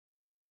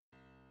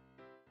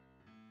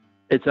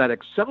It's that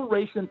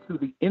acceleration to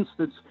the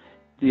instance.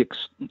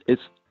 It's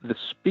the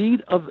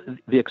speed of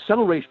the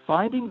acceleration,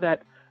 finding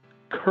that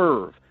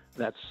curve,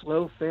 that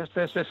slow, fast,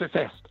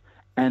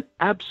 and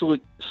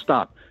absolute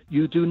stop.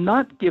 You do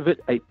not give it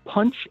a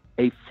punch,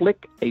 a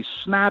flick, a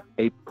snap,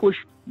 a push,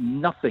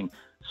 nothing.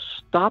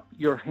 Stop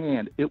your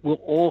hand. It will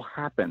all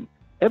happen.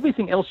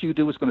 Everything else you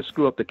do is going to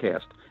screw up the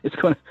cast. It's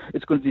going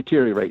to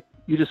deteriorate.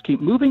 You just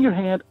keep moving your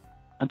hand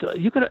until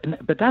you got to.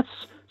 But that's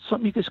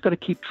something you just got to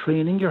keep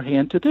training your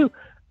hand to do.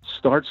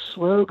 Start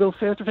slow, go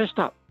faster,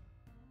 stop.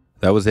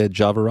 That was Ed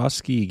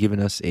Jaworowski giving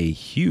us a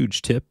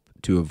huge tip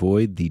to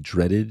avoid the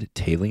dreaded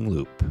tailing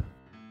loop.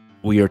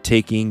 We are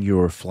taking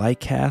your fly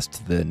cast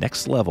to the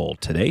next level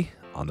today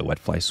on the Wet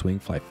Fly Swing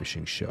Fly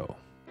Fishing Show.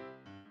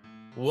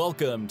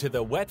 Welcome to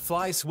the Wet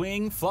Fly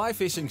Swing Fly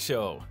Fishing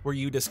Show, where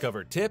you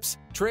discover tips,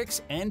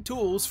 tricks, and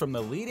tools from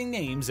the leading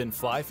names in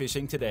fly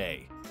fishing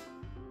today.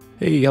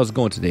 Hey, how's it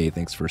going today?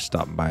 Thanks for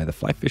stopping by the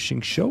Fly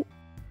Fishing Show.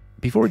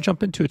 Before we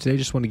jump into it today, I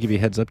just want to give you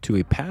a heads up to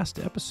a past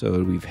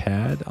episode we've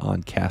had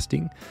on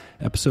casting,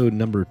 episode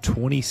number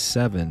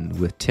 27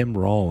 with Tim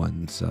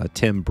Rawlins.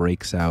 Tim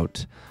breaks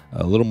out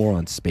a little more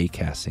on spey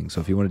casting,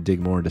 so if you want to dig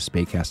more into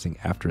spey casting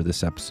after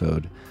this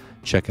episode,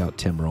 check out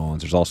Tim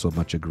Rawlins. There's also a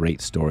bunch of great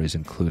stories,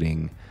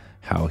 including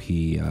how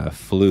he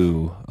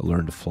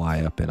learned to fly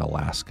up in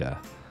Alaska.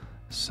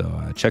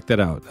 So check that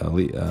out.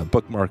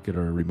 Bookmark it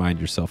or remind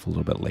yourself a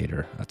little bit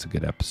later. That's a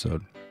good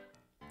episode.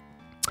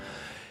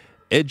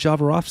 Ed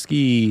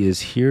Jaworowski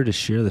is here to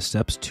share the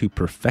steps to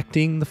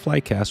perfecting the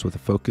fly cast with a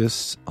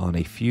focus on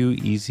a few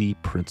easy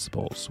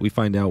principles. We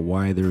find out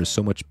why there is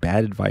so much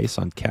bad advice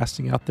on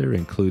casting out there,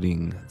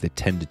 including the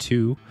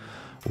 10-2,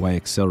 why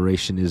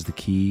acceleration is the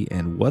key,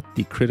 and what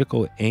the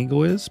critical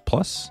angle is,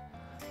 plus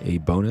a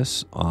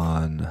bonus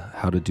on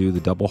how to do the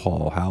double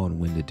haul, how and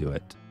when to do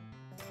it.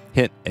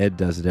 Hint, Ed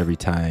does it every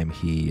time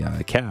he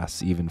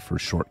casts, even for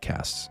short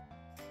casts.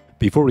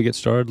 Before we get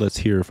started, let's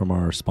hear from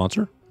our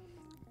sponsor.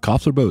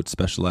 Koffler Boats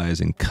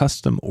specialize in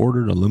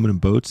custom-ordered aluminum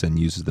boats and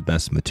uses the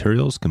best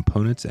materials,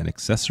 components, and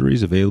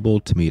accessories available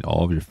to meet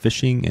all of your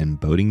fishing and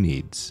boating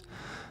needs.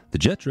 The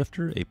Jet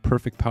Drifter, a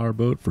perfect power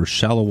boat for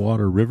shallow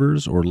water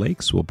rivers or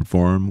lakes, will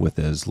perform with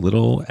as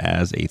little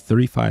as a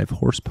 35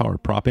 horsepower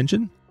prop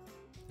engine.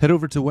 Head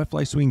over to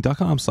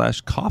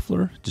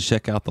wetflyswing.com/Koffler to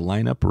check out the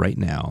lineup right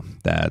now.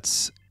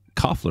 That's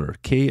Koffler,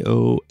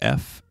 Koffler,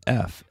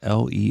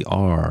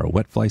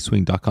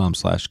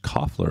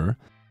 wetflyswing.com/Koffler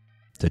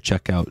to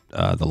check out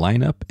the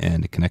lineup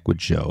and connect with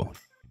Joe.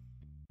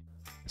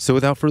 So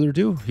without further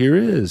ado, here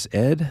is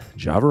Ed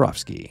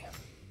Jaworowski.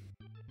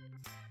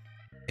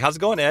 How's it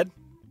going, Ed?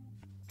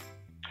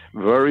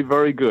 Very,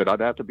 very good.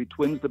 I'd have to be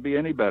twins to be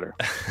any better.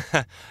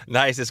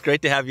 Nice. It's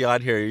great to have you on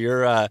here.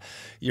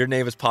 Your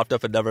name has popped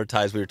up a number of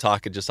times. We were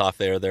talking just off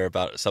there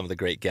about some of the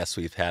great guests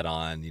we've had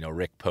on,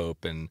 Rick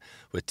Pope and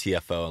with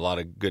TFO. A lot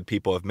of good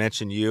people have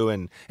mentioned you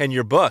and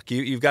your book.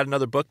 You've got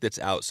another book that's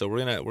out, so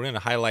we're gonna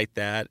highlight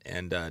that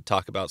and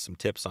talk about some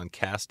tips on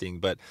casting.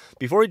 But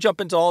before we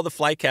jump into all the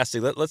fly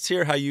casting, let's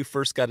hear how you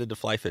first got into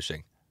fly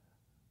fishing.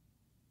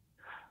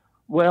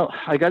 Well,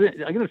 I got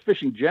into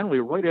fishing generally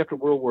right after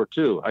World War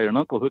II. I had an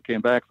uncle who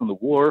came back from the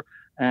war,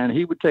 and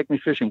he would take me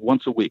fishing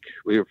once a week.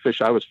 I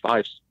was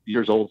 6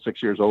 years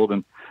old,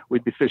 and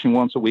we'd be fishing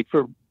once a week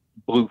for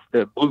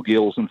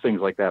bluegills and things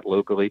like that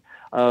locally.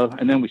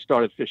 And then we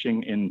started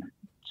fishing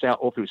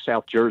all through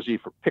South Jersey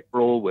for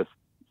pickerel with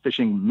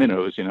fishing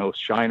minnows,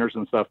 shiners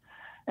and stuff.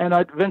 And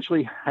I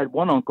eventually had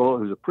one uncle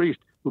who's a priest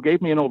who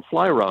gave me an old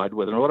fly rod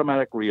with an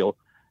automatic reel,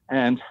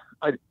 and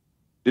I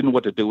didn't know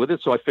what to do with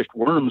it, so I fished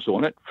worms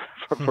on it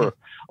for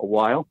a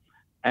while.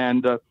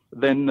 And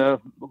then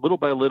little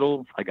by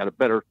little, I got a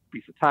better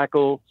piece of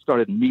tackle,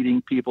 started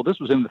meeting people. This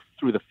was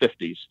through the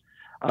 50s.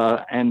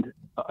 And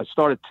I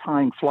started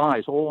tying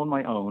flies all on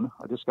my own.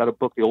 I just got a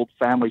book, the Old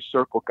Family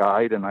Circle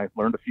Guide, and I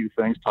learned a few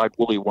things, tied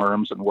woolly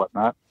worms and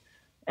whatnot.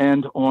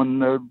 And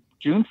on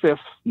June 5th,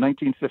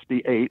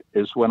 1958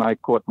 is when I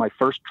caught my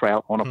first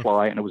trout on a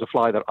fly, and it was a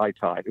fly that I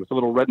tied. It was a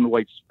little red and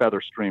white feather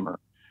streamer.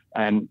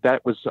 And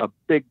that was a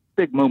big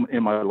moment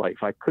in my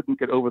life. I couldn't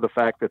get over the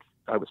fact that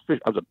I was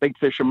a big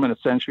fisherman,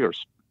 essentially, or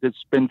did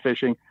spin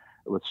fishing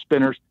with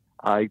spinners.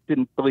 I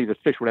didn't believe that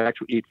fish would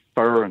actually eat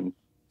fur and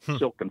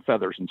silk and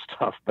feathers and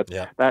stuff. But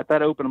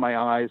that opened my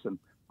eyes, and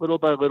little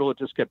by little, it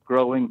just kept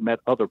growing,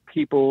 met other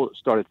people,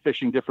 started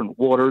fishing different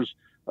waters.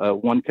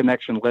 One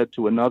connection led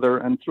to another.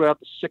 And throughout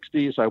the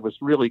 60s, I was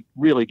really,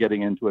 really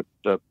getting into it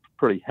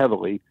pretty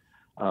heavily,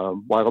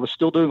 while I was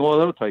still doing all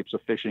other types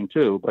of fishing,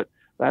 too. But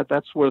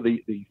that's where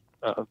the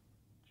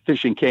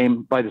fishing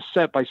came. By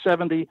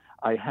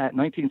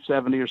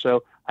 1970 or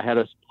so, I had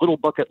a little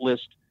bucket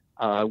list.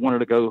 I wanted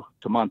to go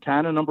to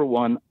Montana, number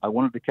one. I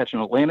wanted to catch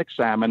an Atlantic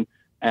salmon,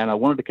 and I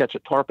wanted to catch a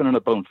tarpon and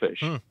a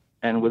bonefish.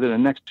 And within the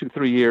next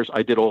 2-3 years,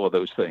 I did all of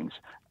those things.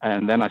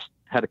 And then I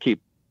had to keep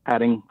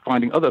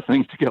finding other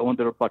things to go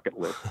onto the bucket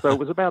list. So it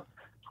was about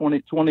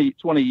 20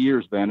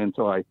 years then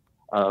until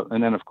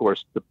and then, of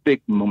course, the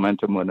big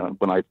momentum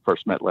when I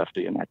first met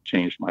Lefty, and that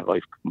changed my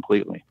life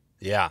completely.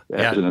 Yeah.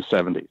 That was in the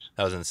 70s.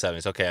 That was in the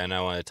 70s. Okay, and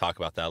I want to talk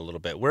about that a little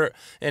bit. Where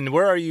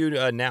are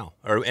you now,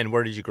 and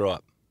where did you grow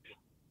up?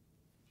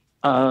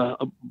 A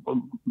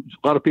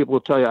lot of people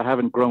will tell you I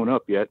haven't grown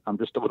up yet. I'm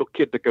just a little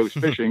kid that goes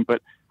fishing,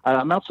 but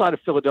I'm outside of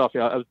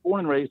Philadelphia. I was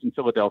born and raised in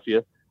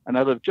Philadelphia, and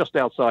I live just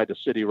outside the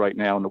city right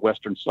now in the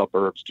western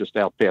suburbs, just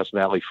out past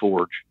Valley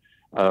Forge.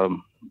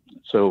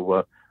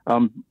 So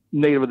I'm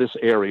native of this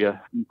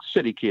area,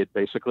 city kid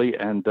basically,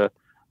 and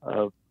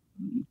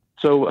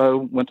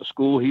so went to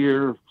school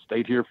here,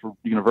 stayed here for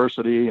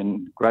university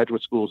and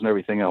graduate schools and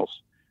everything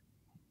else.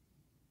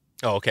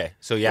 Oh, okay.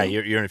 So yeah,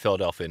 you're in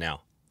Philadelphia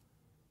now.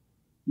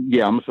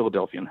 Yeah, I'm a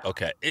Philadelphian.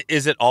 Okay.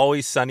 Is it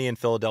always sunny in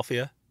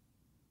Philadelphia?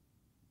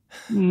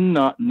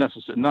 Not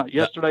necessarily. Not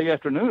yesterday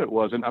afternoon. It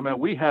wasn't. I mean,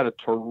 we had a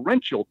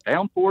torrential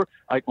downpour.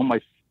 On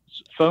my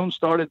phone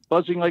started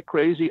buzzing like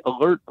crazy.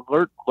 Alert!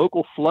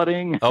 Local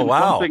flooding. Oh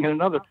wow! One thing and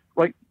another.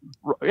 Right.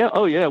 Yeah.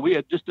 Oh yeah. We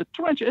had just a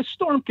torrential. A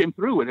storm came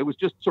through, and it was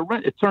just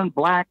torrential. It turned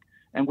black,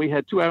 and we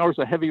had 2 hours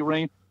of heavy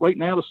rain. Right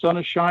now, the sun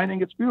is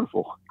shining. It's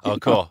beautiful. Oh,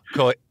 cool.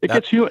 It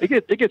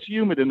gets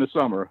humid in the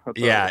summer.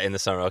 Yeah, in the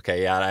summer.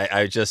 Okay, yeah.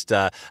 I just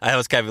I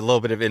was kind of a little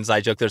bit of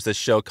inside joke. There's this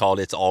show called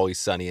 "It's Always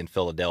Sunny in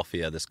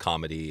Philadelphia." This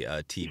comedy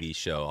TV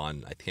show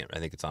on I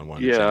think it's on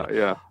one. Of the channels.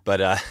 Yeah.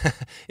 But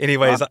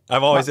anyways,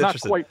 I'm always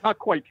interested. Not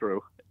quite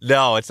true.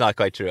 No, it's not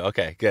quite true.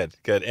 Okay, good.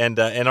 And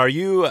are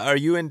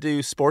you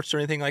into sports or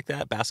anything like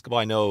that? Basketball.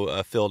 I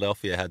know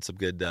Philadelphia had some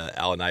good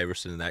Allen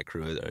Iverson and that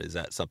crew. Is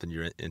that something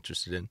you're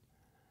interested in?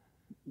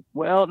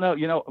 Well, no.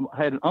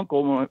 I had an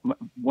uncle.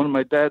 One of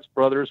my dad's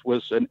brothers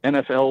was an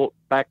NFL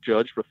back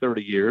judge for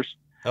 30 years.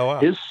 Oh wow.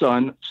 His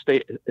son,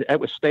 it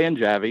was Stan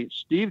Javie,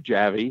 Steve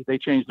Javie. They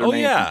changed their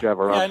name to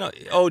Jaworowski. Yeah, I know.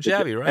 Oh,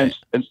 Javie, right?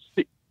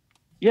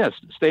 Yes,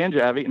 Stan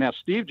Javie. Now,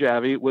 Steve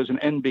Javie was an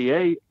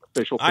NBA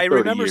official for 30 years. I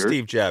remember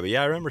Steve Javie.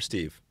 Yeah, I remember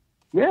Steve.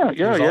 Yeah.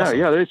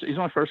 Awesome. He's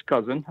my first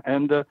cousin,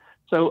 and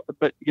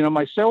but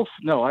myself,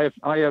 no, I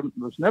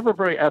was never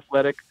very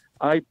athletic.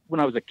 When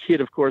I was a kid,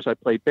 of course, I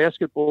played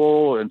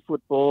basketball and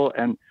football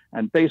and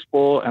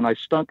baseball, and I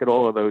stunk at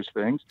all of those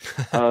things.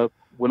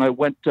 When I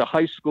went to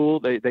high school,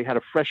 they had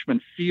a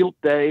freshman field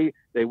day.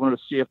 They wanted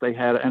to see if they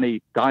had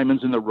any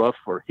diamonds in the rough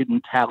or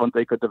hidden talent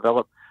they could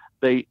develop.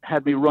 They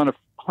had me run a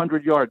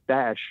 100-yard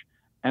dash,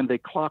 and they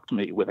clocked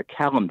me with a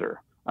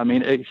calendar. I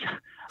mean,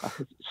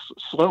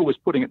 slow was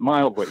putting it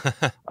mildly.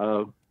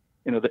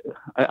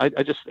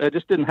 I just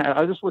didn't have.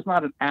 I just was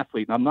not an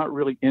athlete. I'm not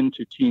really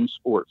into team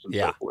sports and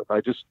so forth.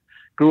 I just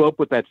grew up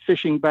with that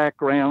fishing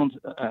background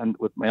and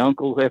with my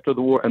uncles after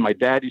the war. And my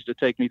dad used to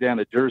take me down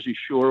to Jersey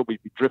Shore.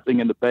 We'd be drifting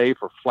in the bay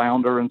for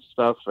flounder and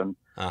stuff. And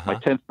my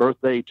 10th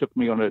birthday, he took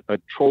me on a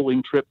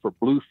trolling trip for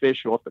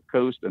bluefish off the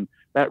coast, and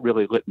that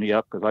really lit me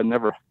up because I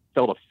never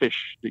felt a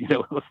fish,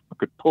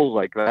 could pull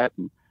like that.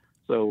 And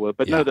so,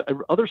 no,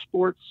 the other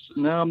sports,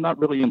 no, I'm not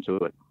really into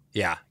it.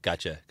 Yeah,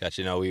 gotcha.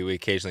 We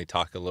occasionally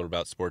talk a little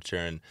about sports here,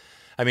 and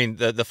I mean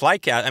the fly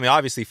cast. I mean,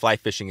 obviously, fly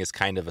fishing is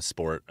kind of a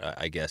sport.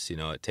 I guess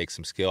it takes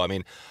some skill. I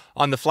mean,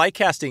 on the fly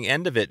casting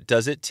end of it,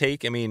 does it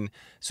take? I mean,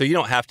 so you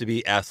don't have to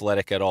be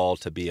athletic at all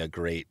to be a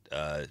great,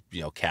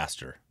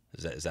 caster.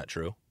 Is that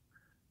true?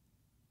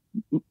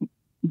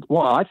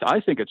 Well, I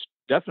think it's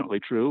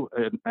definitely true,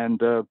 and I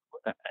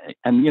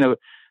don't know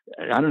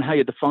how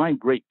you define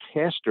great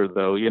caster,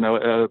 though.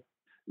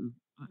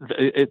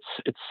 It's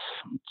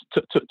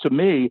to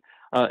me,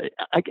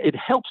 it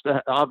helps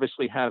to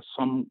obviously have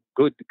some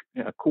good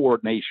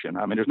coordination.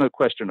 I mean, there's no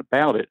question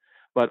about it.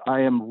 But I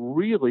am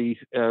really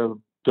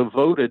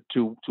devoted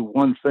to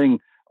one thing,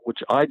 which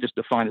I just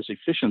define as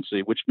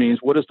efficiency, which means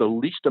what is the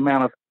least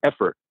amount of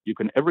effort you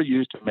can ever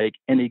use to make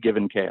any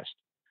given cast.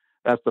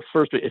 That's the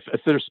first. If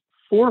there's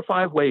 4 or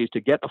 5 ways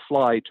to get a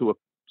fly to a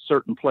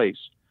certain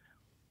place,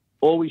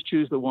 always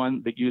choose the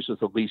one that uses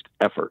the least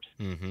effort.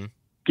 Mm-hmm.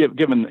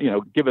 Given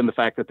the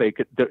fact that they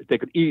could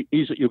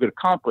easily, you could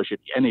accomplish it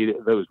any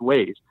of those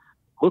ways,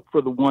 look for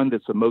the one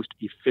that's the most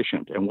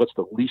efficient and what's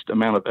the least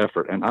amount of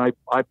effort. And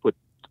I put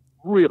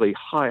really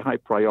high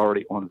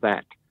priority on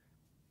that.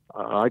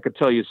 I could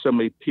tell you so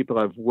many people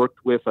I've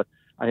worked with.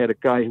 I had a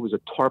guy who was a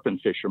tarpon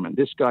fisherman.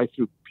 This guy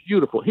threw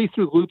beautiful. He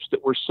threw loops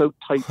that were so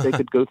tight they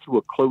could go through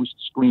a closed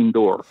screen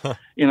door.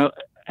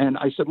 And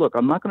I said, look,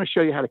 I'm not going to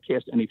show you how to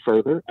cast any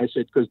further. I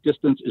said, because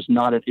distance is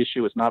not an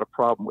issue. It's not a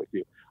problem with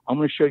you. I'm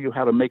going to show you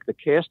how to make the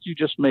cast you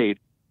just made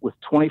with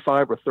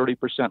 25 or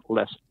 30%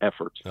 less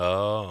effort.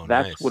 Oh,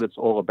 That's nice. what it's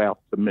all about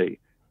to me.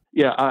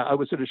 Yeah, I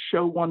was at a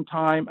show one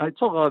time. I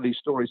tell a lot of these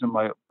stories in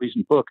my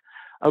recent book.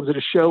 I was at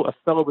a show. A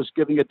fellow was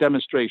giving a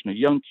demonstration, a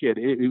young kid.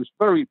 He was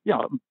very, you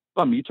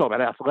talk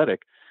about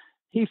athletic.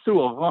 He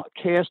threw a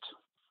cast,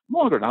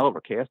 longer than I'll ever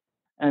cast.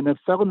 And the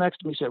fellow next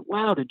to me said,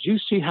 wow, did you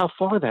see how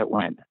far that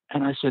went?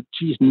 And I said,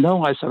 geez,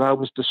 no. I said, I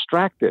was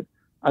distracted.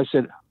 I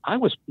said, I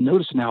was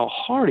noticing how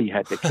hard he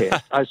had to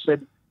cast. I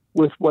said,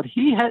 with what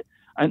he had,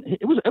 and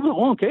it was a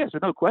long cast,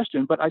 there's no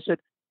question. But I said,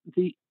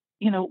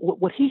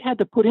 what he had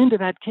to put into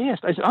that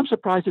cast, I said, I'm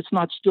surprised it's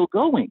not still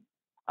going.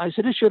 I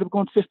said, it should have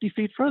gone 50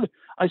 feet further.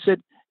 I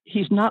said,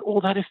 he's not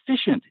all that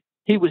efficient.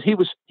 He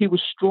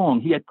was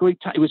strong. He had great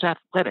time. He was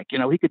athletic.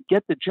 He could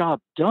get the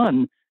job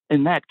done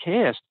in that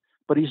cast,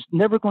 but he's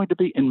never going to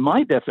be, in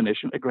my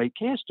definition, a great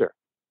caster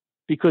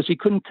because he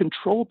couldn't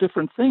control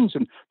different things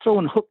and throw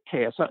in hook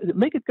casts.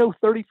 Make it go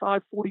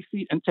 35, 40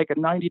 feet and take a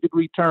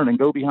 90-degree turn and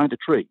go behind a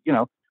tree.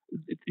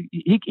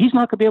 He's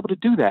not going to be able to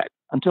do that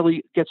until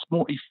he gets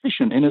more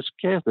efficient in his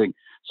casting.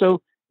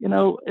 So,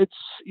 it's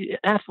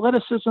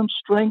athleticism,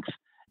 strength.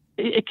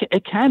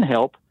 It can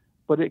help,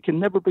 but it can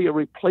never be a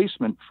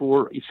replacement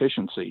for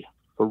efficiency,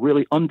 for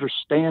really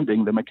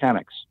understanding the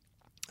mechanics.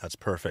 That's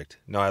perfect.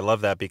 No, I love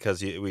that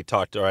because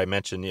I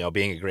mentioned,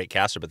 being a great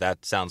caster, but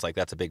that sounds like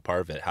that's a big part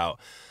of it. How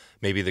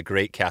maybe the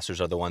great casters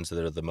are the ones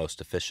that are the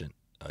most efficient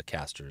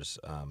casters.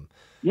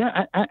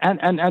 Yeah,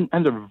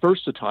 and they're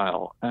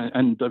versatile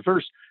and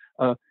diverse.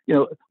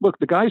 Look,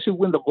 the guys who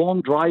win the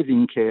long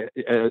driving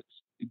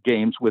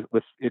games with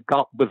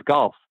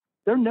golf,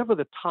 they're never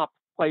the top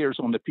players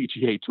on the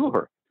PGA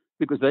Tour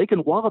because they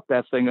can wallop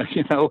that thing,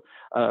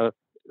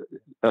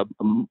 a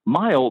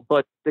mile,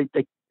 but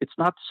it's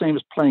not the same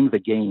as playing the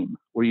game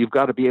where you've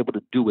got to be able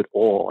to do it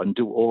all and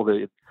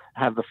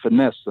have the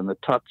finesse and the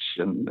touch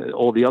and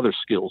all the other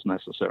skills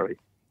necessary.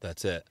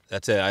 That's it.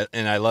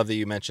 And I love that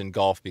you mentioned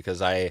golf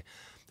because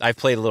I've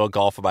played a little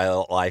golf in my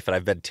life and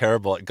I've been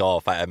terrible at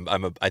golf. I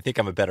think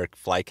I'm a better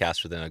fly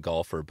caster than a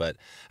golfer, but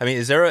I mean,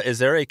 is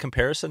there a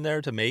comparison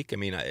there to make? I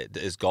mean,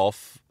 is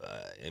golf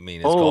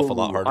golf a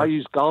lot harder? I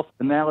use golf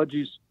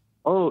analogies.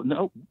 Oh,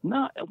 no.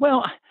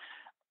 Well,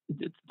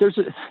 there's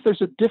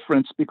a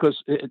difference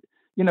because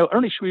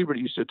Ernie Schwiebert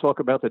used to talk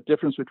about the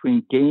difference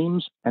between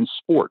games and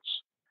sports.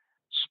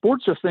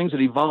 Sports are things that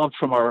evolved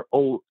from our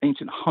old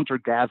ancient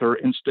hunter-gatherer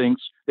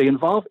instincts. They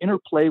involve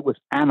interplay with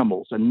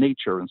animals and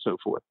nature and so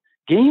forth.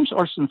 Games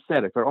are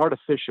synthetic, they're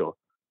artificial.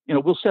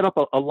 We'll set up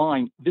a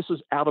line. This is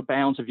out of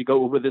bounds if you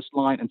go over this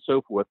line and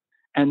so forth.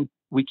 And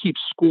we keep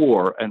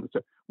score. And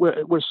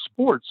where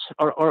sports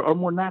are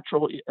more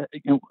naturally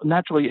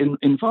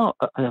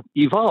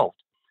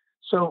evolved.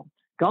 So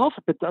golf,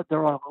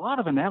 there are a lot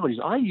of analogies.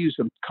 I use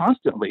them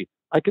constantly.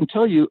 I can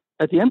tell you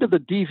at the end of the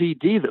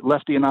DVD that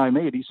Lefty and I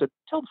made, he said,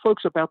 tell the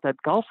folks about that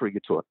golfer you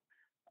taught.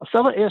 A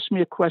fella asked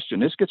me a question.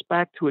 This gets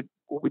back to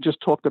what we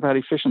just talked about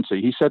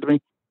efficiency. He said to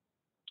me,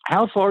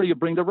 how far do you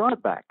bring the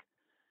rod back?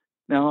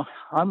 Now,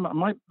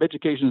 my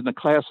education is in the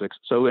classics.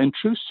 So in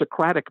true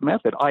Socratic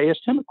method, I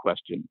asked him a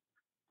question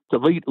to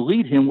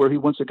lead him where he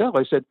wants to go.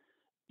 I said,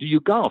 do you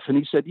golf? And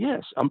he said,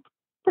 yes, I'm a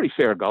pretty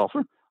fair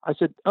golfer. I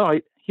said, all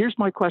right, here's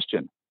my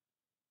question.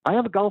 I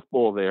have a golf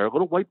ball there, a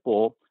little white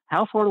ball.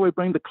 How far do I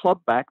bring the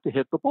club back to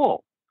hit the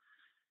ball?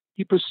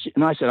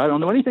 And I said, I don't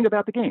know anything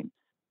about the game.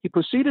 He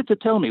proceeded to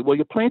tell me, well,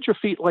 you plant your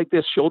feet like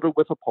this, shoulder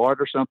width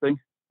apart or something.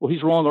 Well,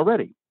 he's wrong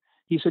already.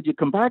 He said, you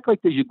come back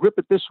like this, you grip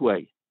it this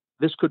way.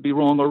 This could be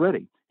wrong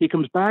already. He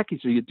comes back, he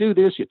said, you do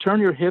this, you turn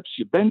your hips,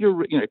 you bend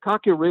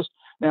cock your wrist.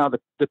 Now,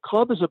 the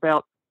club is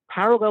about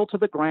parallel to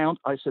the ground.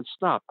 I said,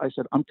 stop. I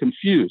said, I'm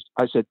confused.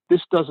 I said,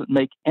 this doesn't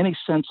make any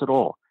sense at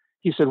all.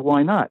 He said,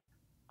 why not?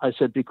 I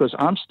said, because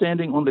I'm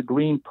standing on the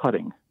green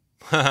putting.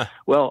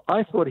 Well,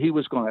 I thought he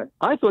was going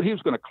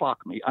to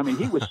clock me. I mean,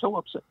 he was so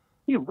upset.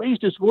 He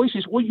raised his voice.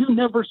 He said, well, you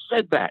never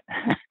said that.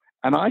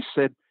 And I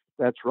said,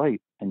 that's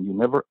right. And you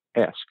never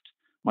asked.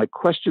 My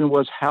question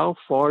was, how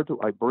far do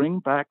I bring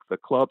back the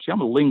club? See,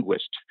 I'm a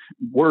linguist.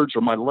 Words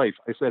are my life.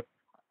 I said,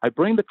 I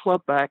bring the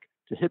club back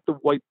to hit the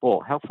white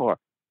ball. How far?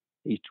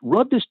 He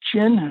rubbed his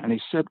chin and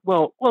he said,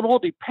 well, it all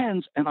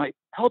depends. And I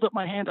held up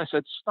my hand. I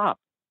said, stop.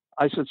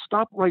 I said,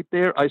 stop right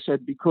there. I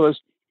said,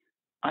 because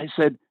I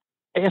said,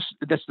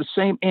 that's the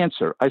same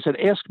answer. I said,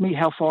 ask me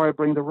how far I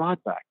bring the rod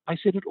back. I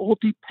said, it all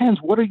depends.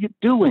 What are you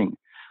doing?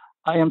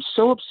 I am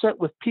so upset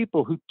with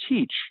people who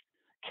teach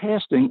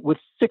casting with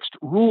fixed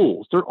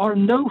rules. There are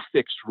no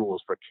fixed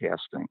rules for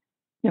casting.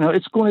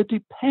 It's going to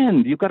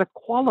depend. You've got to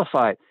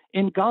qualify.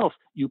 In golf,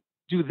 you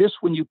do this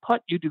when you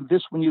putt. You do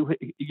this when you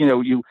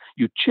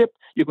chip.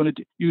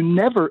 You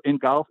never in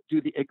golf do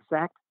the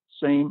exact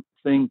same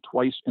thing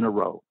twice in a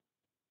row,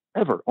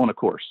 ever on a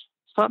course.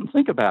 Stop and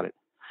think about it.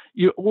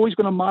 You're always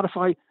going to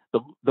modify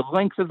the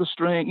length of the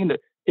string.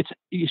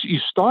 You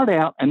start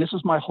out, and this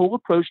is my whole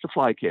approach to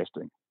fly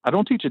casting. I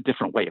don't teach a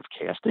different way of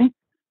casting,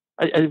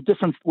 a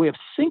different way of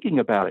thinking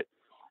about it.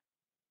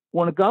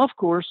 On a golf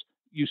course,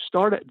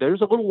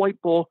 there's a little white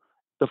ball.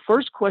 The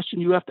first question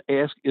you have to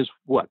ask is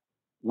what?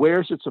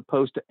 Where's it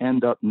supposed to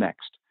end up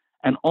next?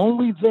 And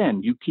only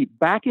then you keep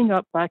backing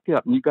up, and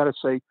you got to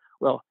say,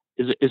 well,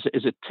 is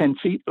it 10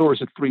 feet or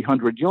is it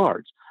 300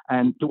 yards?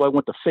 And do I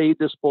want to fade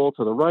this ball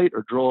to the right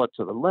or draw it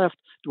to the left?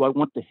 Do I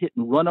want to hit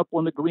and run up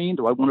on the green?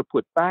 Do I want to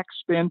put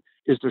backspin?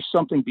 Is there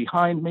something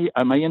behind me?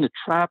 Am I in a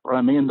trap or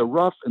am I in the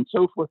rough and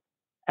so forth?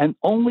 And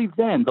only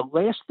then, the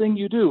last thing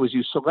you do is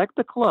you select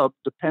the club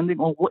depending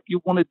on what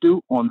you want to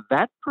do on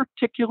that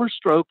particular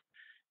stroke.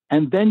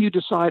 And then you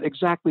decide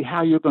exactly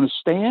how you're going to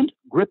stand,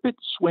 grip it,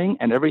 swing,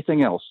 and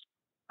everything else.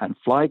 And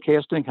fly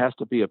casting has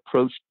to be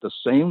approached the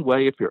same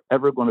way if you're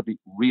ever going to be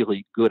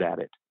really good at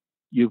it.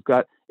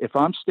 If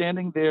I'm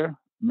standing there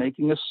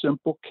making a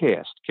simple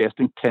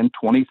casting 10,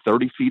 20,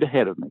 30 feet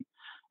ahead of me,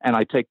 and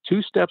I take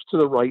 2 steps to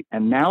the right,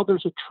 and now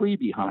there's a tree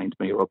behind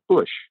me or a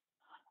bush.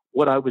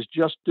 What I was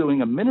just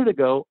doing a minute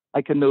ago,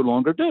 I can no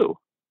longer do.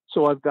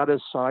 So I've got to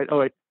decide, all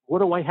right, what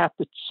do I have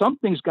to,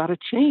 something's got to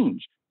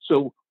change.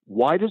 So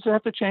why does it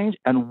have to change?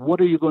 And what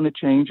are you going to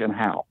change and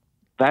how?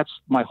 That's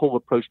my whole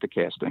approach to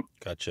casting.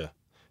 Gotcha.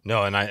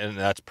 No, and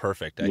that's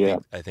perfect.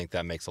 I think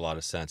that makes a lot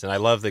of sense. And I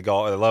love the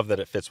golf. I love that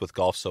it fits with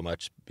golf so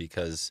much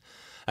because,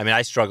 I mean,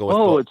 I struggle with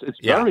both. It's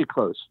very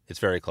close. It's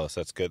very close.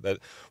 That's good.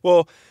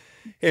 Well,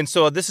 and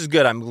so this is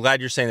good. I'm glad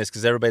you're saying this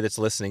because everybody that's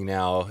listening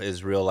now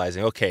is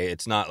realizing, okay,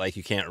 it's not like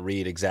you can't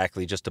read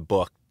exactly just a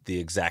book, the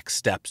exact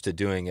steps to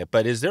doing it.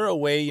 But is there a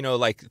way,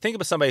 like think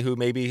of somebody who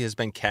maybe has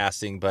been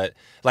casting, but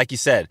like you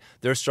said,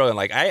 they're struggling.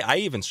 Like I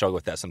even struggle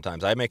with that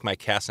sometimes. I make my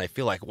cast and I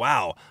feel like,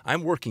 wow,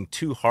 I'm working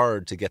too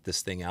hard to get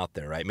this thing out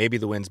there, right? Maybe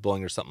the wind's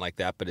blowing or something like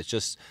that, but it's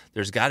just,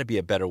 there's got to be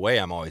a better way,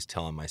 I'm always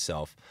telling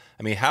myself.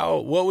 I mean,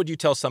 what would you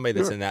tell somebody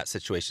that's in that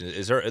situation?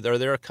 Are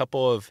there a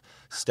couple of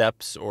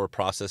steps or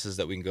processes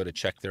that we can go to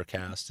check their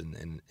cast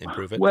and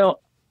improve it?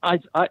 Well,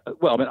 if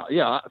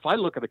I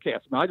look at a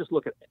cast, I just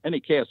look at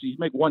any cast. You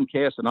make one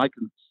cast, and I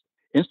can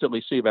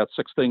instantly see about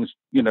 6 things,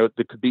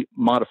 that could be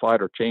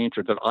modified or changed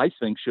or that I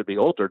think should be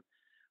altered.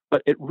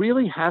 But it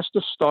really has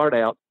to start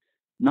out,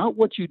 not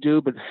what you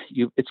do, but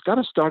it's got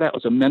to start out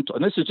as a mental,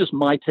 and this is just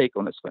my take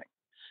on this thing.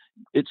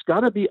 It's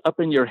got to be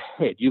up in your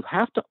head. You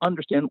have to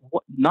understand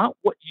not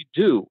what you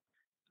do.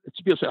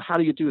 People say, how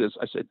do you do this?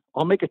 I said,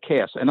 I'll make a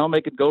cast, and I'll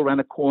make it go around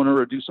a corner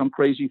or do some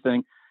crazy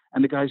thing.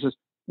 And the guy says,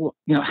 well,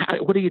 how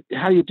do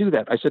you do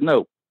that? I said,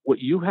 no, what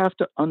you have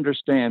to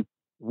understand,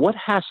 what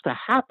has to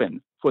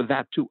happen for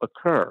that to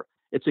occur.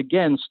 It's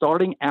again,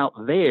 starting out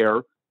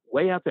there,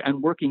 way out there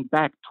and working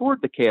back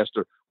toward the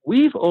caster.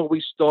 We've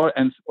always started,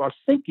 and our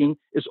thinking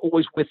is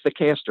always with the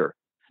caster.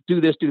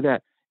 Do this, do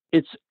that.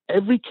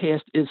 Every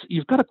cast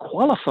you've got to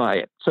qualify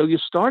it. So you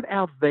start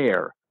out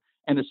there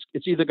and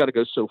it's either got to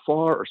go so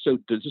far or so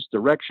this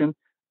direction.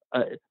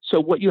 So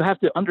what you have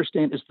to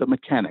understand is the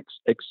mechanics,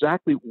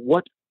 exactly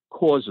what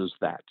causes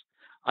that.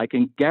 I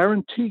can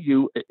guarantee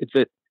you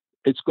that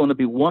it's going to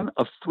be one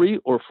of 3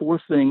 or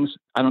 4 things.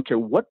 I don't care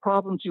what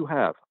problems you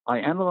have. I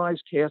analyze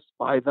casts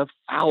by the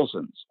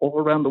thousands all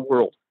around the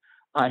world.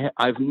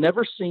 I've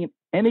never seen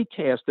any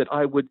cast that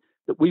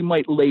we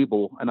might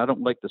label, and I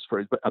don't like this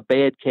phrase, but a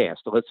bad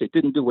cast. So let's say it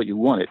didn't do what you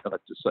wanted,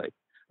 let's just say.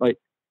 Right?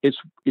 It's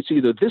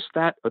either this,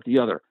 that, or the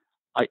other.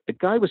 I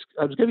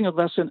was giving a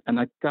lesson, and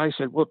a guy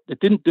said, well, it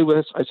didn't do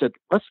this. I said,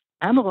 let's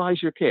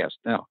analyze your cast.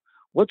 Now,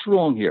 what's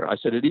wrong here? I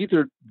said, it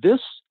either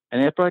this,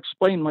 and after I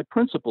explained my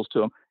principles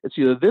to him, it's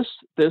either this,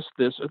 this,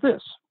 this, or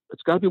this.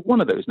 It's got to be one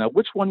of those. Now,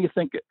 which one you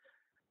think it?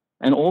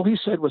 And all he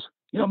said was,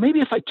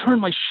 maybe if I turn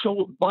my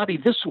body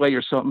this way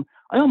or something.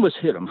 I almost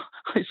hit him.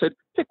 I said,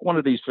 pick one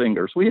of these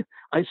fingers.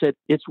 I said,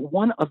 it's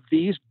one of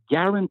these,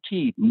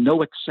 guaranteed,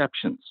 no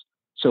exceptions.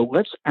 So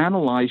let's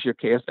analyze your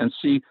cast and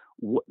see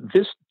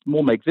this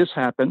will make this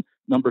happen.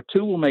 Number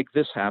 2 will make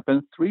this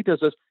happen. 3 does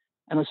this.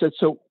 And I said,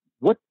 so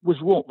what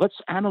was wrong? Let's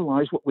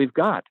analyze what we've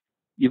got.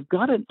 You've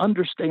got to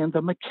understand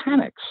the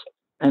mechanics.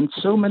 And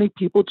so many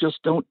people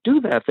just don't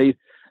do that.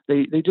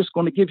 They're just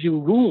going to give you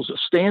rules.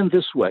 Stand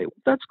this way.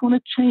 That's going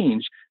to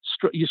change.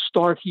 You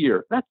start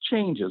here. That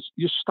changes.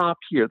 You stop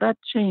here. That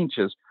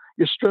changes.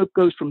 Your stroke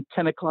goes from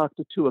 10 o'clock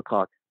to 2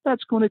 o'clock.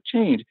 That's going to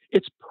change.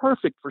 It's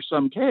perfect for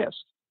some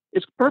casts.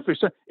 It's perfect.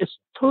 So it's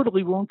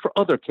totally wrong for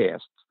other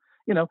casts.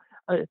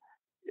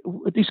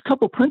 These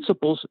couple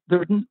principles,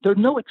 there are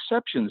no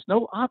exceptions,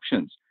 no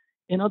options.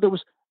 In other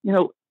words,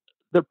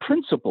 they're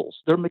principles.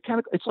 They're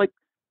mechanical. It's like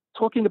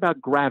talking about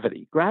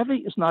gravity.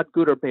 Gravity is not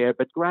good or bad,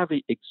 but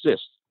gravity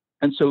exists.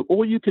 And so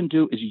all you can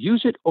do is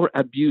use it or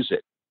abuse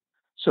it.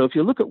 So if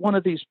you look at one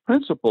of these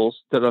principles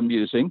that I'm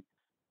using,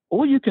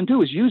 all you can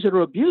do is use it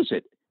or abuse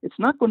it. It's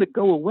not going to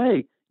go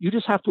away. You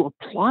just have to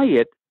apply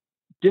it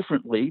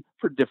differently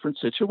for different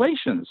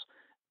situations.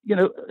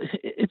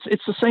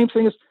 It's the same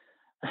thing as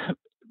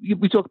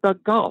we talk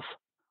about golf.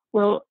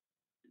 Well,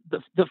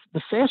 the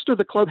faster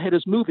the club head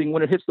is moving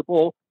when it hits the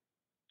ball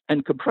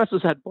and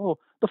compresses that ball,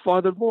 the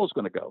farther the ball is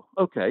going to go.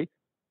 Okay,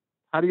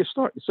 how do you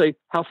start? You say,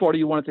 how far do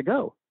you want it to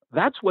go?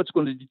 That's what's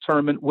going to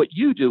determine what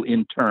you do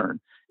in turn.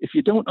 If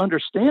you don't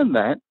understand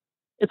that,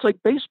 it's like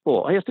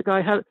baseball. I asked a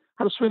guy how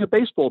to swing a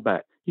baseball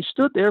bat. He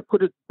stood there,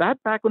 put his bat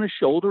back on his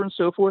shoulder and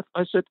so forth.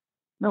 I said,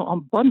 no,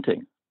 I'm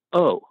bunting.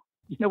 Oh,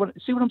 see what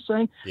I'm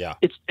saying? Yeah.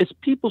 It's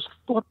people's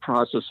thought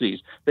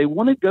processes. They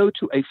want to go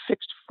to a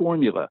fixed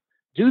formula.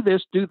 Do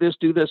this, do this,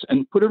 do this,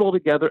 and put it all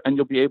together and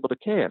you'll be able to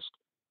cast.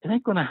 It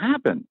ain't going to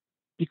happen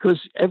because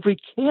every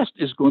cast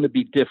is going to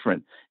be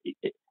different.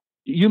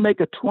 You make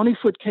a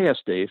 20-foot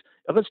cast, Dave.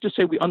 Let's just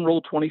say we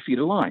unroll 20 feet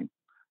of line.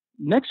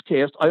 Next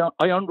cast, I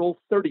unroll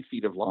 30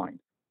 feet of line.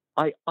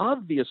 I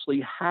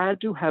obviously had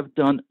to have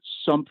done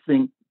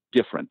something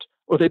different,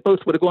 or they both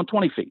would have gone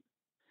 20 feet.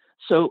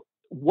 So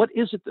what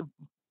is it that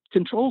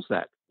controls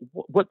that?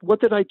 What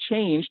did I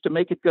change to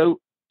make it go,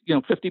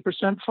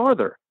 50%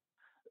 farther?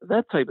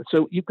 That type of.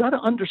 So you've got to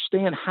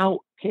understand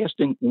how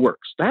casting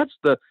works.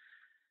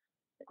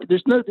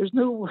 there's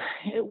no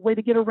way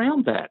to get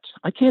around that.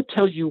 I can't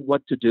tell you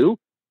what to do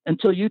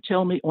until you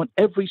tell me on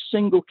every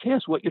single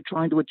cast what you're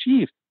trying to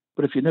achieve.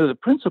 But if you know the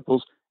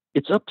principles,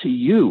 it's up to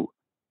you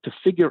to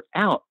figure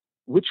out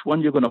which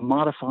one you're going to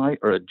modify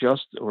or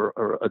adjust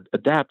or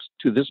adapt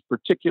to this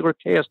particular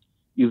cast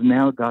you've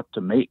now got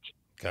to make.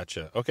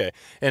 Gotcha. Okay.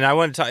 And I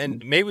want to talk,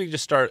 and maybe we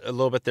just start a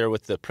little bit there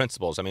with the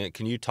principles. I mean,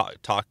 can you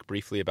talk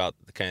briefly about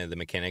the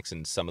mechanics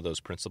and some of those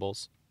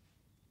principles?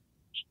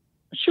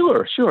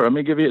 Sure. Let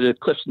me give you the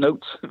Cliff's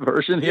Notes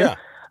version here.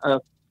 Yeah.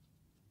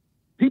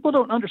 People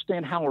don't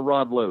understand how a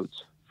rod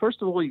loads.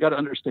 First of all, you got to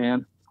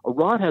understand a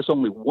rod has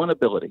only one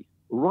ability.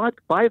 A rod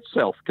by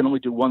itself can only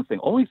do one thing.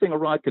 Only thing a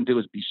rod can do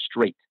is be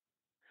straight.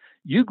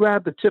 You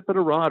grab the tip of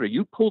the rod or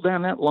you pull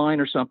down that line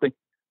or something,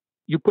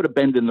 you put a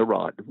bend in the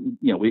rod.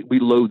 You know, we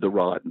load the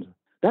rod.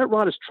 That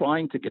rod is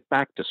trying to get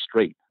back to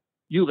straight.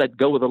 You let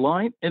go of the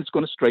line and it's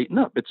going to straighten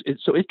up.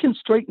 So it can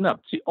straighten up.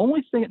 It's the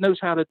only thing it knows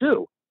how to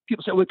do.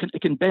 People say, well,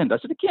 it can bend. I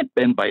said, it can't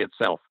bend by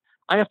itself.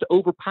 I have to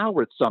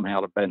overpower it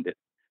somehow to bend it.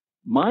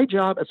 My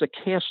job as a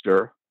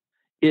caster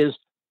is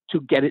to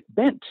get it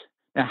bent.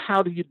 Now,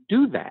 how do you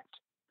do that?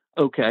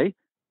 Okay.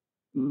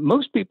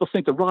 Most people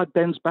think the rod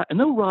bends back.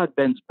 No rod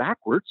bends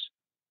backwards.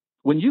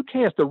 When you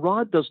cast, the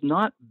rod does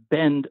not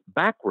bend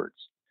backwards.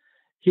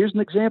 Here's an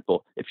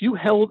example. If you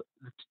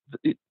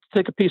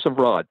take a piece of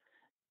rod,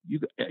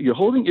 you're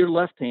holding your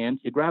left hand,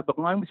 you grab the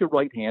line with your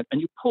right hand,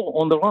 and you pull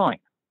on the line.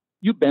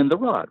 You bend the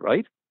rod,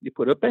 right? You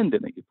put a bend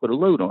in it. You put a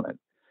load on it.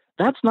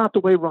 That's not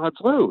the way rods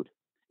load.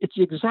 It's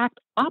the exact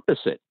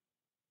opposite.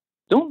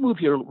 Don't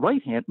move your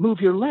right hand, move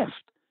your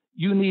left.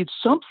 You need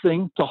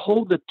something to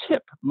hold the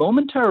tip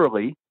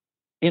momentarily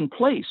in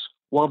place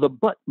while the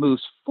butt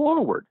moves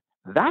forward.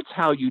 That's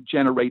how you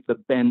generate the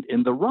bend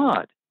in the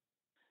rod.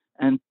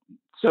 And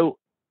so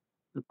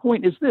the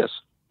point is this.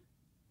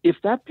 If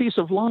that piece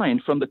of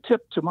line from the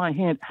tip to my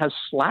hand has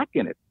slack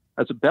in it,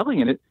 has a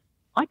belly in it,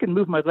 I can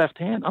move my left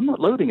hand. I'm not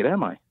loading it,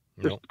 am I?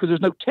 Because there's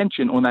no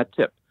tension on that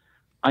tip.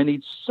 I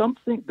need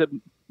something. That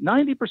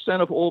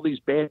 90% of all these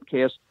bad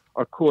casts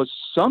are caused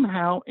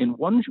somehow in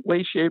one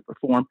way, shape, or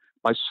form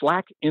by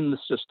slack in the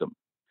system.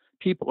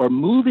 People are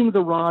moving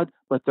the rod,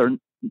 but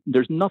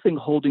there's nothing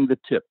holding the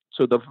tip.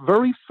 So the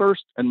very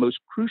first and most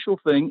crucial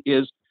thing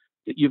is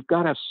that you've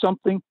got to have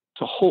something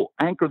to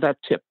anchor that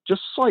tip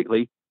just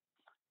slightly.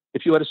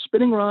 If you had a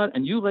spinning rod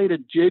and you laid a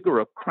jig or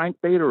a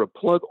crankbait or a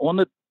plug on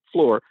the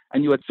floor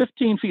and you had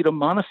 15 feet of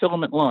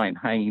monofilament line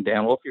hanging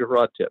down off your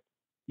rod tip,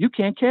 you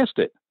can't cast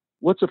it.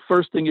 What's the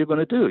first thing you're going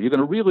to do? You're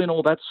going to reel in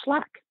all that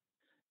slack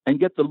and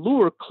get the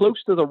lure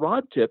close to the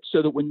rod tip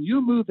so that when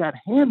you move that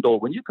handle,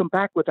 when you come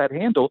back with that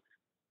handle,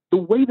 the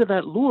weight of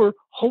that lure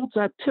holds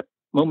that tip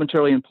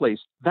momentarily in place.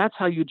 That's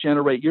how you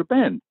generate your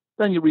bend.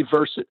 Then you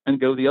reverse it and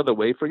go the other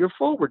way for your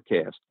forward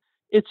cast.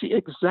 It's the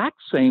exact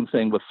same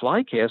thing with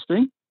fly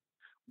casting.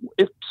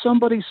 If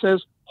somebody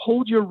says,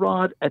 hold your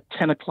rod at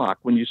 10 o'clock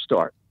when you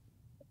start,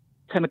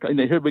 10 o'clock, and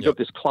here we go,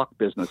 this clock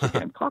business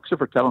again. Clocks are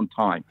for telling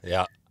time.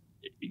 Yeah.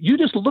 You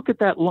just look at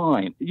that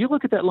line. You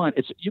look at that line.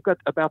 You've got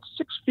about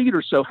 6 feet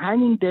or so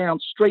hanging down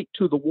straight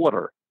to the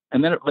water,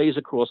 and then it lays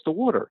across the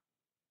water.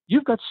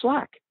 You've got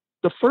slack.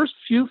 The first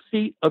few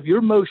feet of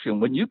your motion,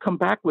 when you come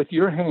back with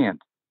your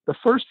hand, the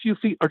first few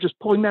feet are just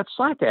pulling that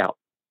slack out.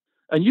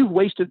 And you've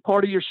wasted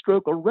part of your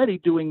stroke already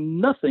doing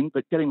nothing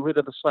but getting rid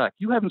of the slack.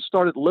 You haven't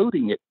started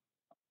loading it.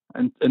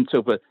 And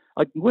so, but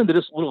I can go into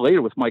this a little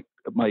later with my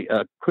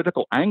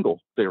critical angle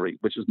theory,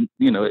 which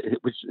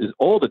is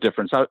all the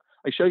difference. I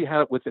show you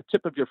how with the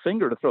tip of your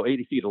finger to throw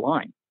 80 feet of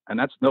line. And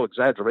that's no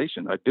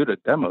exaggeration. I do it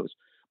at demos.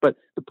 But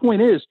the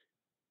point is,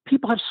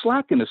 people have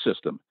slack in the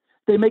system.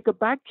 They make a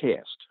back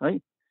cast,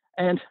 right?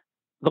 And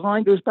the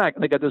line goes back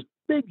and they got this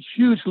big,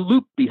 huge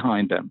loop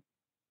behind them.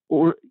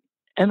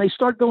 And they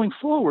start going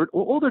forward,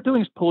 or all they're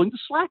doing is pulling the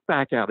slack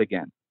back out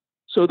again.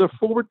 So their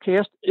forward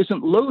cast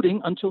isn't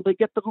loading until they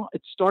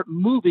start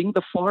moving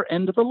the far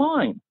end of the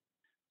line.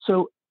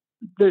 So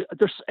their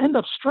end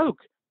up stroke,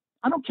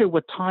 I don't care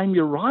what time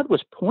your rod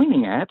was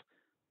pointing at,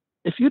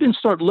 if you didn't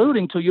start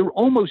loading till you're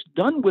almost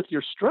done with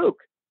your stroke,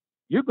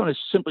 you're going to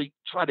simply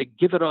try to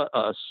give it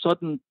a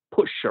sudden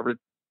push or a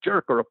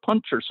jerk or a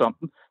punch or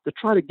something to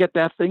try to get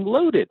that thing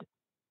loaded.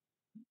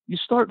 You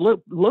start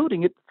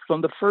loading it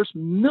from the first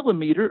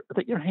millimeter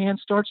that your hand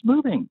starts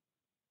moving.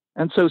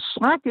 And so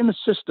slack in the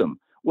system,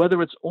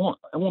 whether it's on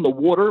the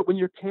water when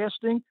you're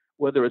casting,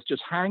 whether it's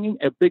just hanging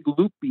a big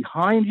loop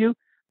behind you,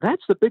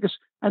 that's the biggest.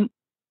 And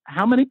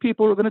how many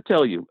people are going to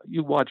tell you?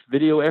 You watch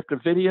video after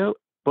video,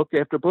 book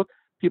after book.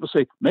 People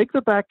say, make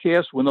the back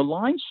cast when the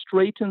line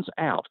straightens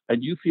out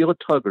and you feel a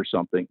tug or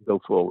something,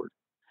 go forward.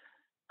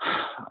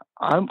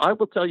 I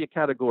will tell you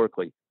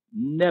categorically,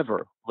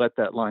 never let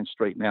that line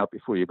straighten out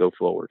before you go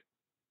forward.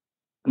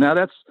 Now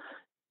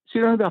see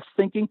what I'm about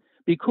thinking?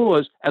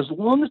 Because as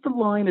long as the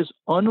line is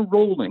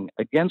unrolling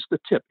against the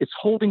tip, it's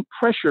holding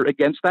pressure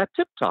against that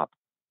tip top.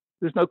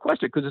 There's no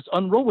question because it's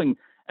unrolling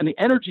and the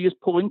energy is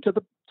pulling to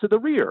the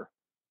rear.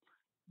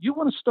 You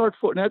want to start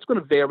forward. Now it's going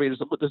to vary.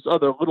 There's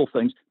other little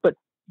things, but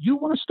you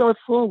want to start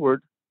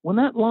forward when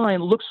that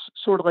line looks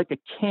sort of like a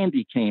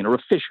candy cane or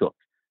a fish hook.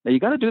 Now you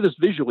got to do this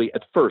visually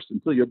at first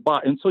until your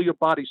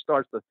body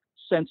starts to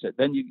sense it.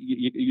 Then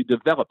you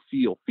develop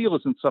feel. Feel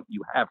isn't something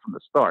you have from the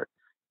start.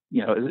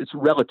 It's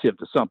relative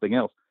to something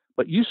else.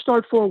 But you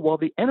start forward while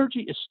the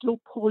energy is still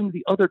pulling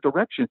the other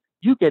direction.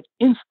 You get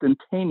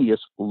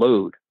instantaneous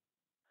load.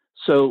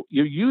 So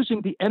you're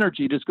using the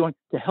energy that's going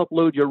to help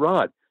load your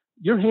rod.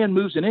 Your hand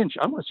moves an inch.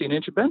 I want to see an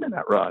inch of bend in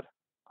that rod.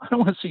 I don't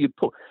want to see you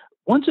pull.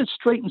 Once it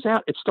straightens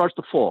out, it starts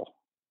to fall,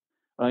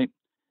 right?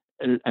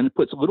 And it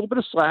puts a little bit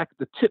of slack.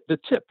 The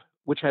tip,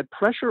 which had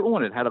pressure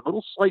on it, had a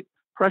little slight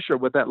pressure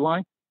with that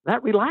line,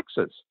 that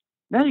relaxes.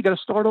 Now you got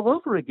to start all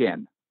over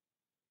again.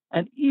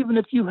 And even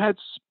if you had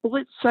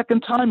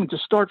split-second timing to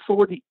start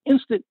forward, the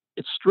instant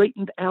it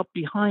straightened out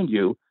behind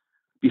you,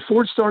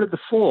 before it started to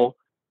fall,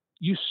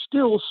 you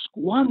still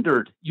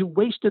squandered. You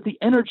wasted the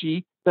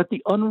energy that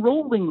the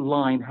unrolling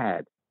line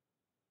had.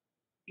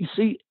 You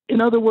see,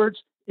 in other words,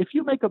 if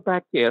you make a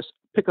back cast,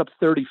 pick up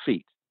 30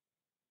 feet,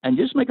 and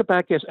you just make a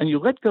back cast and you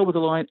let go of the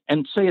line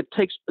and say it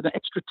takes an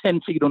extra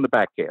 10 feet on the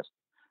back cast,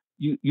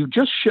 you've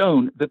just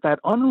shown that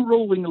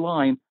unrolling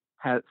line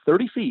had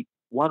 30 feet,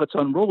 while it's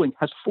unrolling,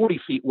 has 40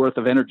 feet worth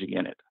of energy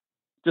in it,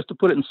 just to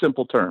put it in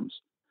simple terms,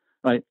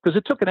 right? Because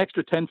it took an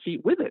extra 10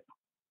 feet with it.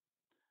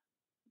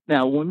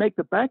 Now, when we make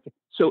the back,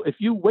 so if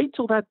you wait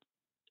till that,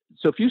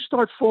 so if you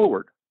start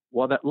forward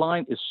while that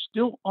line is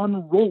still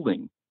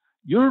unrolling,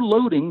 you're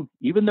loading,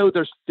 even though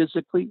there's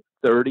physically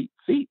 30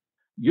 feet,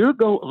 you're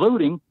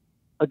loading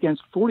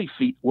against 40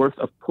 feet worth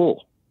of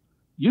pull.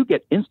 You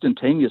get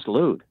instantaneous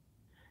load.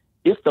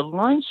 If the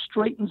line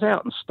straightens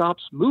out and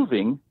stops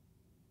moving,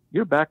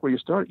 you're back where you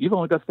started. You've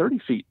only got 30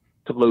 feet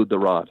to load the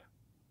rod.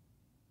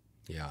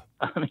 Yeah.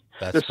 I mean,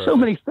 there's perfect. So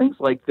many things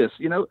like this,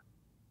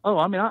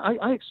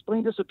 I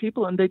explain this to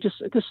people and they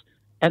just,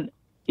 and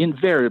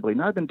invariably,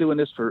 and I've been doing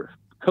this for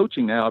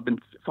coaching now. I've been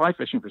fly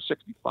fishing for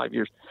 65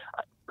 years,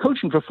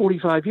 coaching for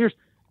 45 years.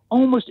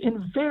 Almost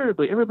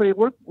invariably, everybody I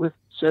work with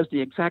says the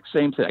exact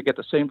same thing. I get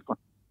the same,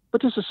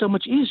 but this is so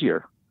much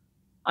easier.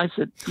 I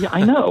said, yeah,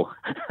 I know.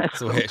 That's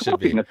the way it should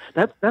be.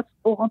 That's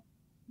all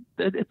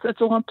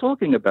I'm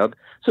talking about.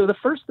 So the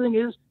first thing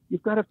is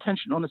you've got to have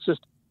tension on the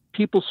system.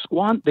 People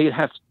they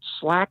have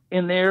slack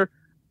in there,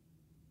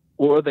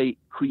 or they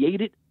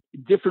create it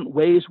different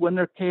ways when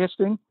they're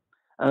casting.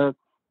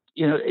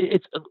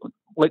 It's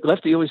like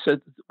Lefty always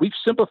said, we've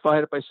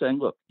simplified it by saying,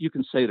 look, you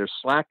can say there's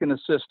slack in the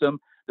system.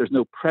 There's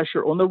no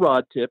pressure on the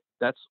rod tip.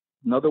 That's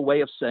another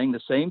way of saying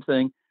the same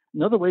thing.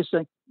 Another way of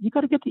saying you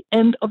got to get the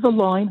end of the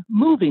line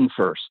moving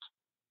first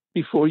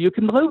before you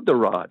can load the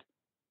rod.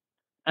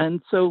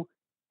 And so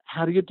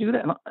how do you do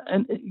that?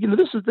 And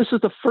this is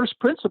the first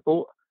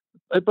principle,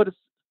 but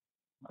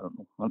I don't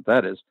know what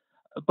that is,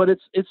 but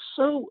it's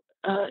so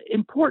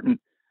important,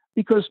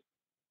 because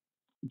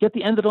get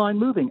the end of the line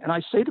moving. And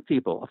I say to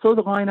people, I'll throw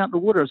the line out in the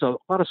water. There's a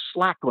lot of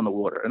slack on the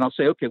water. And I'll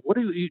say, okay, what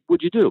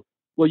would you do?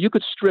 Well, you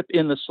could strip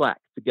in the slack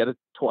to get it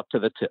taut to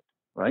the tip,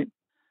 right?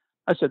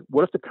 I said,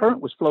 what if the current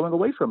was flowing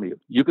away from you?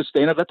 You could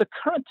stay in and let the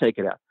current take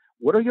it out.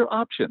 What are your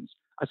options?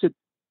 I said,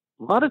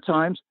 a lot of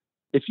times,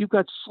 if you've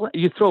got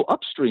you throw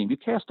upstream, you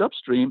cast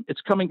upstream,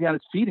 it's coming down,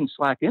 it's feeding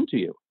slack into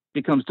you. It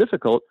becomes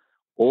difficult.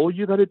 All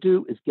you got to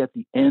do is get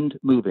the end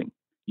moving.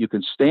 You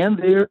can stand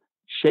there,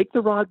 shake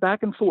the rod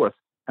back and forth,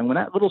 and when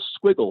that little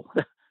squiggle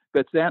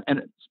gets down and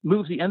it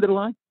moves the end of the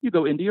line, you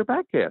go into your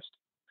back cast.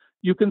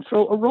 You can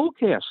throw a roll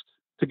cast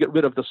to get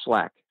rid of the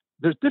slack.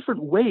 There's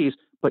different ways,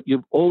 but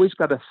you've always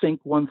got to think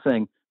one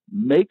thing.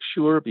 Make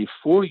sure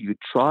before you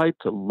try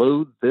to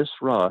load this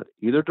rod,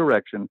 either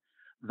direction,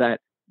 that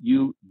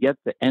you get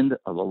the end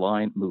of the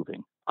line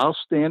moving. I'll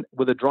stand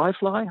with a dry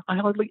fly. I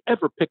hardly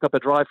ever pick up a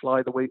dry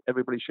fly the way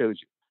everybody shows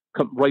you.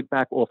 Come right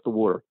back off the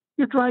water.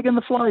 You're dragging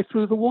the fly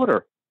through the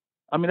water.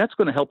 I mean, that's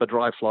going to help a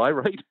dry fly,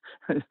 right?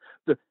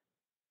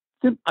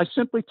 I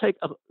simply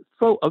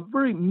throw a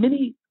very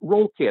mini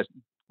roll cast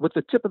with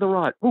the tip of the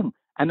rod, boom,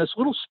 and this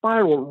little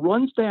spiral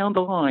runs down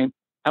the line,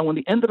 and when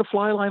the end of the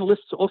fly line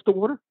lifts off the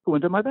water, go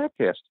into my back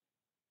cast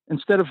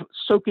instead of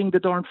soaking the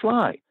darn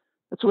fly.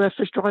 That's the way I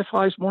fish dry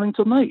flies morning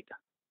till night.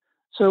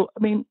 So,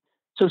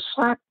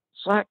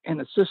 slack in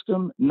the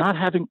system, not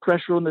having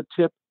pressure on the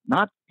tip,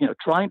 not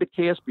trying to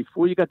cast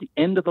before you got the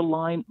end of the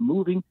line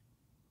moving.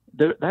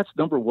 That's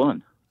number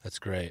one. That's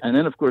great. And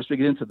then, of course, we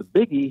get into the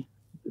biggie.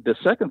 The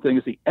second thing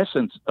is the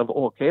essence of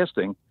all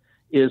casting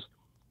is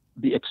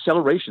the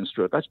acceleration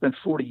stroke. I spent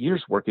 40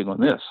 years working on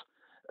this,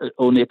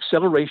 on the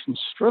acceleration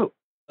stroke.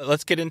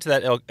 Let's get into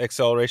that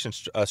acceleration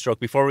stroke.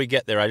 Before we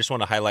get there, I just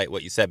want to highlight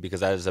what you said,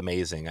 because that is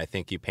amazing. I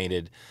think you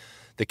painted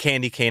the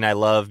candy cane I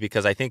love,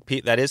 because I think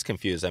that is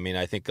confused. I mean,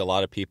 I think a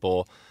lot of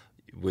people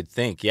would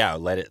think, yeah,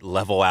 let it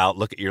level out.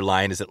 Look at your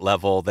line. Is it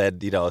level? Then,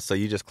 so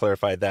you just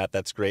clarified that.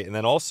 That's great. And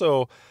then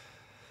also,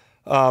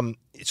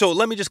 so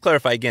let me just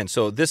clarify again.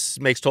 So this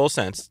makes total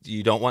sense.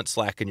 You don't want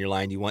slack in your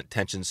line. You want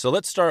tension. So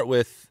let's start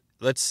with,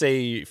 let's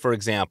say, for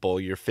example,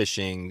 you're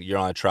fishing, you're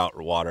on a trout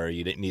water.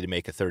 You didn't need to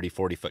make a 30,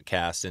 40-foot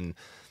cast. And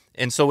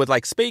And so with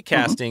like spey Mm-hmm.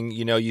 casting,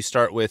 you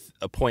start with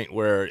a point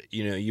where,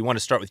 you want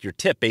to start with your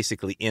tip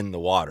basically in the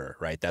water,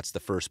 right? That's the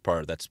first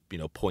part. That's,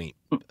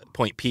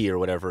 point P or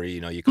whatever,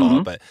 you call Mm-hmm.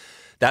 it. But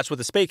that's with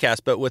the spey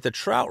cast. But with a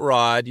trout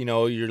rod,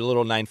 your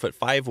little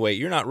 9'5" weight,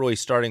 you're not really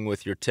starting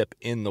with your tip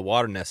in the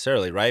water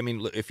necessarily, right? I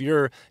mean, if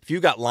you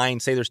got line,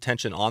 say there's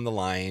tension on the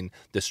line,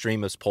 the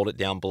stream has pulled it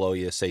down below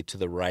you, say to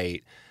the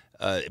right,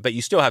 but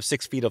you still have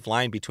 6 feet of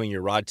line between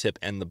your rod tip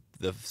and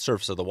the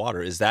surface of the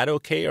water. Is that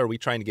okay, or are we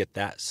trying to get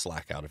that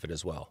slack out of it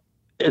as well?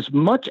 As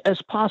much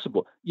as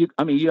possible. You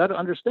got to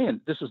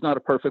understand, this is not a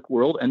perfect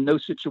world, and no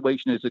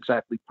situation is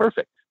exactly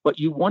perfect. But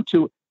you want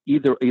to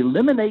either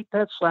eliminate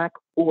that slack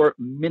or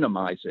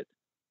minimize it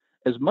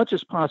as much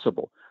as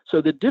possible.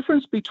 So the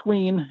difference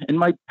between, in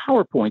my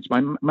PowerPoints,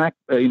 my Mac,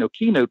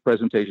 keynote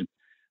presentation,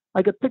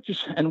 I got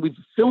pictures, and we've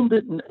filmed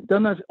it and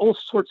done all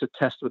sorts of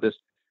tests with this.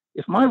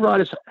 If my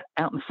rod is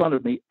out in front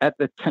of me at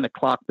the 10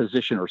 o'clock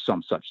position or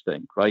some such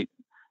thing, right,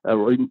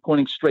 or even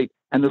pointing straight,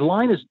 and the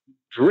line is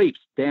draped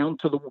down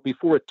to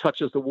before it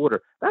touches the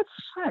water, that's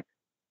slack.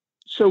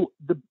 So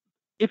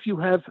if you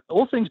have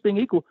all things being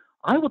equal,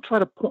 I will try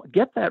to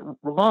get that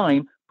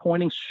line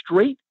pointing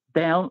straight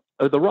down,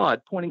 or the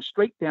rod pointing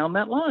straight down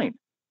that line.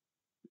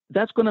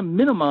 That's going to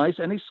minimize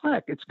any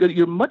slack. It's good.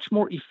 You're much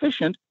more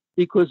efficient,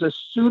 because as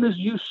soon as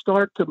you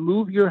start to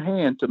move your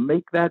hand to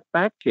make that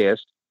back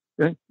cast,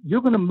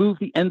 you're going to move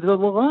the end of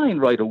the line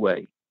right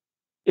away.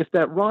 If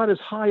that rod is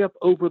high up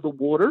over the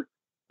water,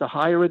 the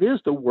higher it is,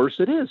 the worse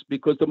it is,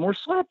 because the more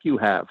slack you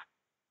have.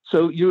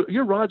 So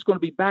your rod's going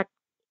to be back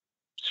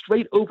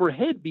straight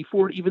overhead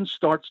before it even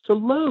starts to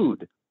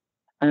load.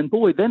 And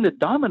boy, then the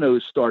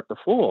dominoes start to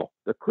fall.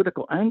 The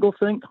critical angle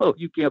thing,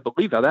 you can't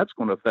believe how that's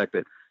going to affect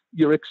it.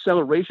 Your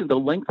acceleration, the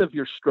length of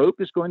your stroke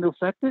is going to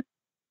affect it.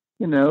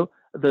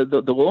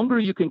 The longer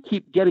you can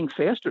keep getting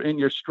faster in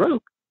your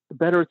stroke, the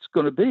better it's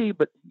going to be.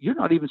 But you're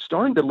not even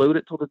starting to load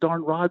it till the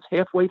darn rod's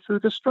halfway through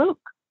the stroke.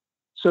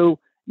 So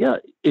yeah,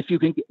 if you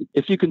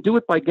can do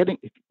it by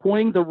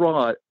pointing the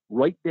rod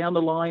right down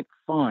the line,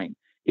 fine.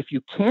 If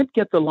you can't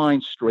get the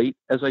line straight,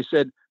 as I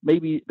said,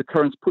 maybe the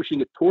current's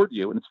pushing it toward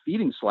you and it's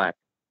feeding slack.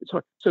 It's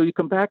hard. So you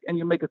come back and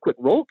you make a quick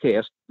roll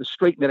cast to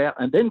straighten it out,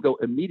 and then go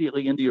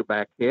immediately into your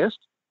back cast.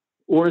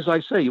 Or as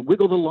I say, you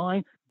wiggle the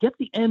line, get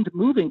the end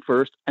moving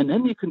first, and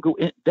then you can go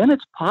in. Then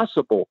it's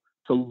possible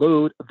to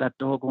load that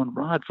doggone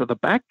rod for the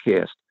back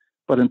cast.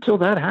 But until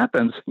that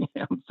happens,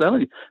 I'm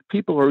telling you,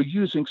 people are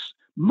using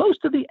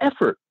most of the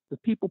effort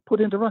that people put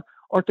into rod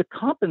are to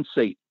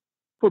compensate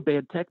for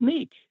bad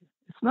technique.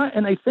 It's not,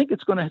 and I think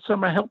it's going to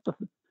somehow help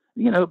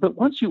but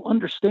once you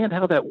understand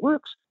how that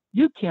works,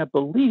 you can't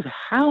believe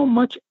how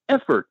much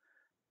effort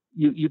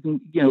you can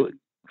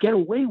get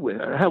away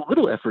with, or how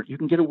little effort you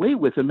can get away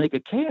with and make a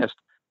cast.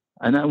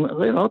 And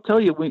I'll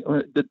tell you,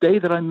 the day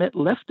that I met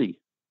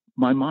Lefty,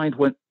 my mind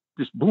went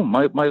just boom.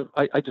 My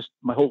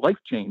whole life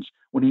changed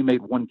when he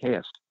made one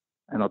cast.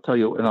 And I'll tell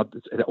you,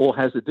 it all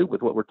has to do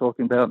with what we're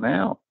talking about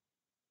now.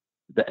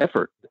 The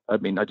effort. I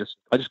mean, I just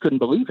couldn't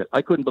believe it.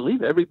 I couldn't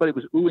believe it. Everybody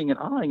was oohing and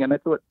eyeing, and I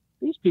thought,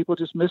 these people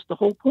just missed the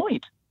whole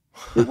point.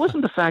 It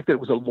wasn't the fact that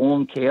it was a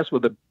long cast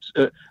with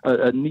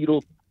a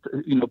needle,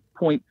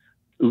 point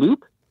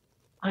loop.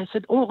 I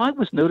said, all I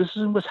was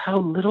noticing was how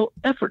little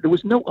effort. There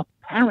was no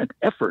apparent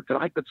effort that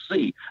I could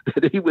see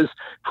that he was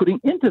putting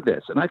into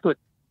this. And I thought,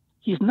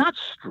 he's not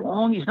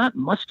strong. He's not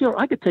muscular.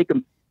 I could take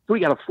him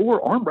 3 out of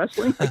 4 arm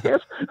wrestling, I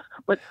guess.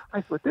 But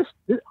I thought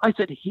I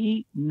said,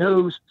 he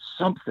knows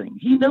something.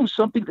 He knows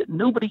something that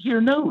nobody here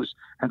knows.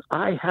 And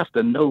I have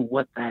to know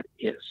what that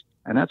is.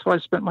 And that's what I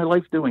spent my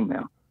life doing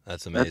now.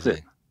 That's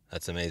amazing.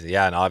 That's amazing.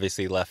 Yeah. And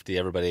obviously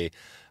Lefty,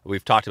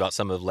 we've talked about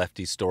some of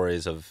Lefty's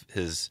stories of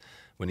his,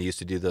 when he used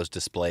to do those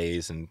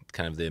displays and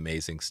kind of the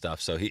amazing stuff.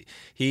 So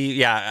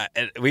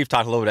we've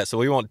talked a little bit, so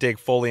we won't dig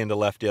fully into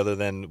Lefty other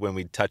than when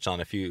we touch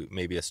on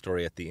maybe a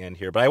story at the end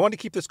here. But I want to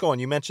keep this going.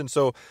 You mentioned,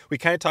 so we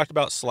kind of talked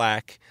about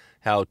slack,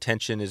 how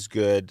tension is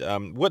good.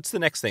 What's the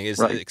next thing? Is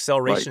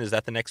acceleration, is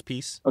that the next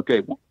piece?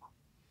 Okay.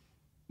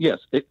 Yes.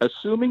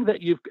 Assuming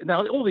that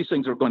now all these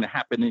things are going to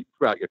happen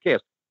throughout your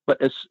cast,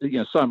 but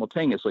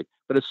simultaneously.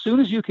 But as soon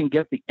as you can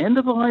get the end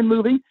of the line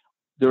moving,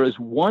 there is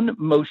one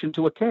motion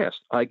to a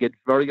cast. I get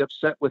very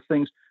upset with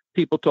things.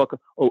 People talk,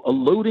 a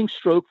loading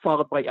stroke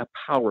followed by a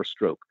power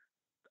stroke.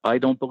 I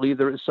don't believe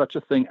there is such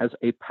a thing as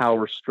a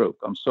power stroke.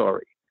 I'm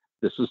sorry.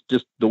 This is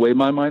just the way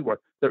my mind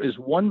works. There is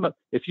one.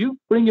 If you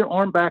bring your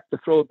arm back to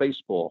throw a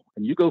baseball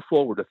and you go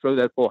forward to throw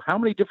that ball, how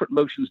many different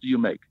motions do you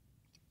make?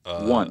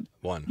 One.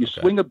 You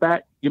swing a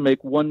bat, you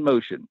make one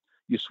motion.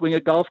 You swing a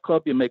golf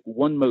club, you make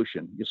one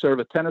motion. You serve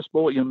a tennis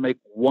ball, you make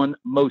one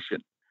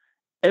motion.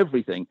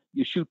 Everything.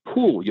 You shoot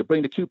pool, you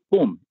bring the cue,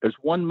 boom, there's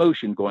one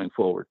motion going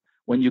forward.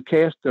 When you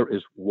cast, there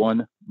is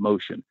one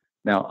motion.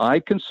 Now, I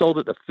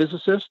consulted a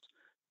physicist,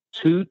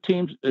 2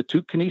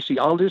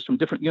 kinesiologists from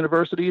different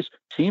universities,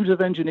 teams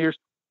of engineers.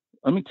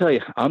 Let me tell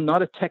you, I'm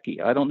not a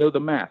techie. I don't know the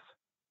math,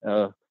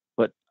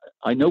 but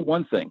I know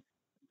one thing.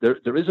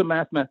 There is a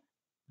math.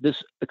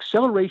 This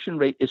acceleration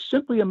rate is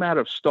simply a matter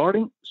of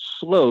starting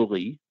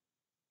slowly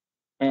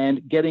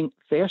and getting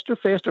faster,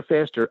 faster,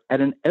 faster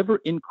at an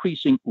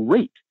ever-increasing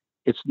rate.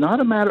 It's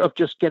not a matter of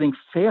just getting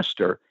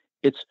faster.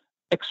 It's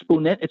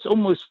It's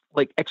almost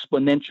like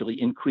exponentially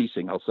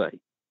increasing, I'll say.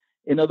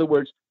 In other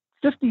words,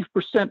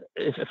 50%,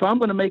 if I'm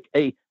going to make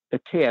a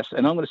cast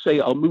and I'm going to say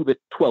I'll move it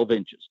 12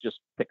 inches, just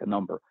pick a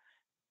number.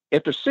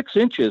 After 6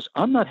 inches,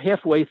 I'm not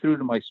halfway through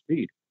to my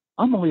speed.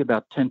 I'm only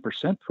about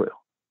 10% through.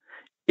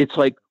 It's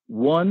like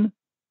 1,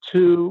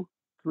 2,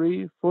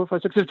 3, 4,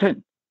 5, 6, 7,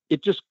 10.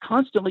 It just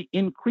constantly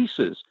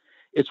increases.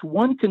 It's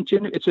one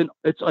continuous.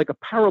 It's like a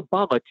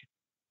parabolic,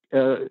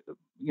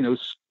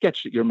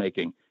 sketch that you're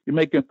making. You're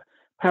making a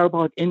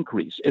parabolic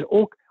increase. It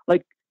all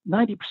like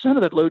 90%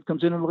 of that load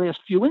comes in the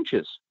last few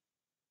inches.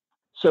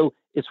 So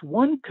it's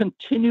one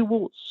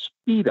continual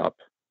speed up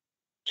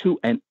to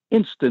an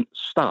instant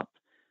stop.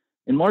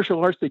 In martial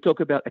arts, they talk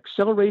about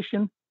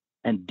acceleration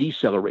and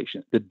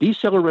deceleration. The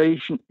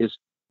deceleration is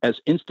as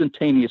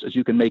instantaneous as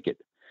you can make it.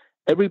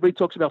 Everybody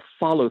talks about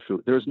follow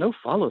through. There is no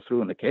follow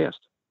through in the cast,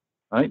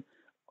 right?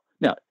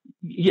 Now,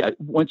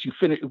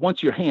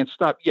 once your hands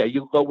stop,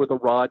 you lower the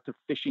rod to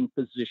fishing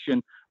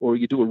position, or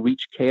you do a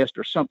reach cast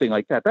or something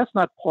like that. That's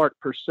not part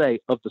per se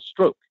of the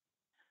stroke.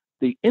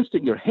 The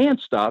instant your hand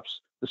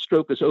stops, the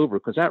stroke is over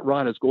because that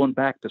rod is going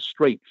back to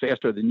straight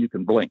faster than you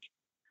can blink.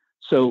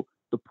 So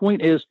the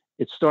point is,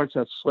 it starts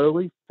out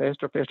slowly,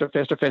 faster, faster,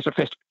 faster, faster,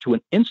 faster, to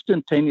an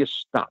instantaneous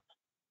stop.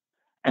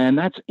 And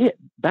that's it.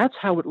 That's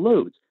how it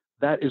loads.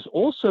 That is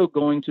also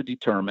going to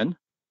determine,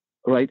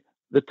 right,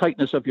 the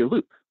tightness of your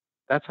loop.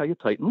 That's how you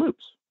tighten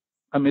loops.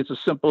 I mean, it's as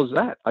simple as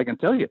that. I can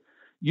tell you.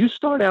 You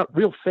start out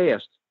real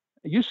fast.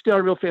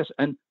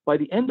 And by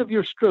the end of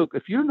your stroke,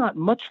 if you're not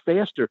much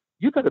faster,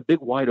 you've got a big,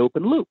 wide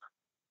open loop.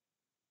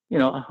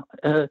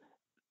 And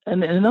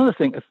another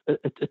thing, a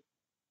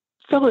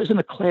fellow is in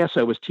a class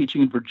I was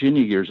teaching in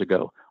Virginia years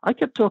ago. I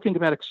kept talking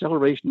about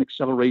acceleration.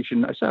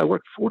 I said, I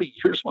worked 40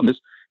 years on this.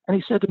 And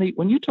he said to me,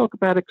 when you talk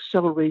about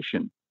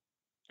acceleration,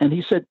 and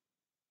he said,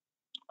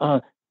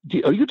 are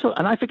you talking,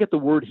 and I forget the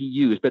word he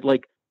used, but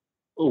like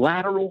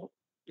lateral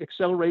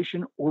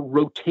acceleration or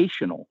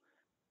rotational.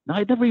 Now,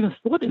 I'd never even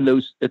thought in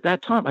those at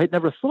that time. I'd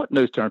never thought in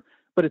those terms,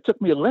 but it took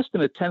me less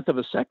than a tenth of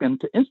a second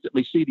to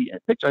instantly see the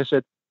picture. I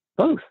said,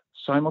 both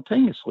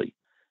simultaneously.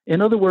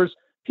 In other words,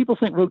 people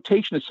think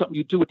rotation is something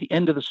you do at the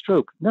end of the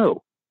stroke.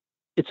 No,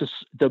 it's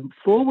the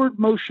forward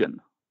motion,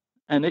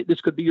 and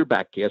this could be your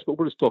back cast, but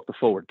we'll just talk the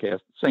forward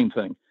cast, same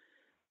thing.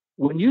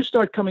 When you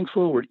start coming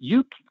forward,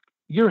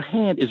 your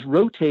hand is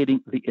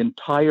rotating the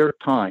entire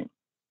time.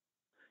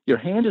 Your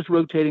hand is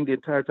rotating the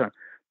entire time.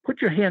 Put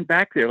your hand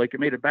back there like you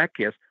made a back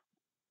cast.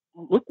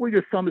 Look where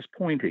your thumb is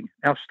pointing.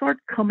 Now start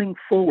coming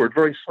forward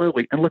very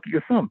slowly and look at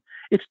your thumb.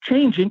 It's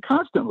changing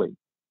constantly.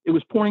 It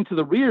was pointing to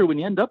the rear. When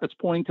you end up, it's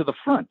pointing to the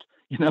front.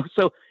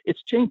 So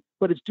it's changed,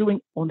 but it's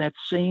doing on that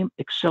same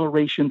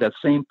acceleration, that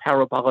same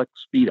parabolic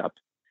speed up.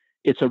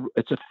 It's a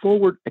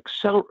forward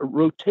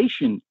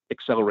rotation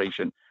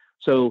acceleration.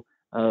 So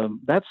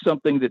that's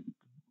something that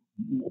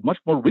much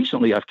more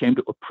recently I've came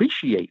to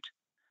appreciate,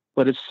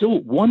 but it's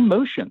still one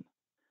motion.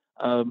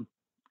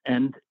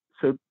 And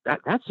so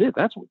that's it.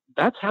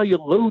 That's how you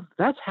load.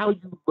 That's how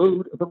you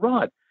load the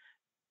rod.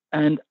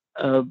 And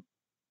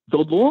the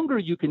longer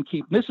you can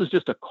keep, this is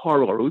just a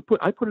corollary.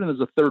 I put it as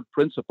a third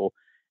principle.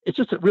 It's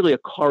just really a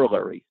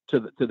corollary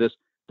to this,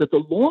 that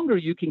the longer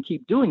you can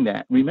keep doing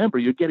that, remember,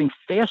 you're getting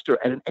faster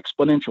at an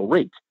exponential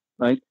rate,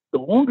 right? The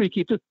longer you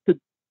keep it, the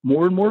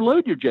more and more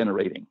load you're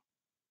generating.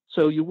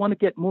 So you want to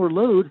get more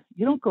load.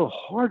 You don't go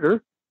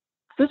harder.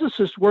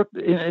 Physicists worked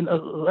in a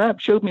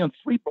lab, showed me on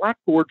 3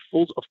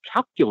 blackboardfuls of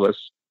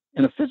calculus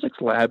in a physics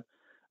lab,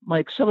 my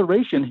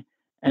acceleration.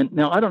 And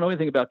now I don't know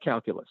anything about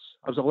calculus.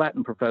 I was a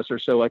Latin professor,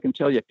 so I can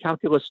tell you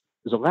calculus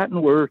is a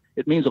Latin word.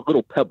 It means a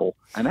little pebble.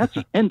 And that's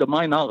the end of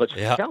my knowledge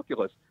of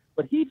calculus.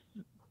 But he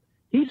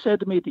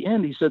said to me at the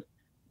end, he said,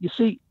 you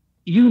see,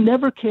 you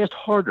never cast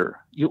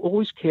harder. You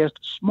always cast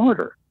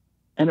smarter.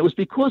 And it was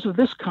because of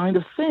this kind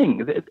of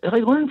thing that I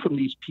learned from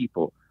these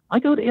people. I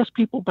go to ask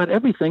people about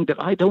everything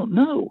that I don't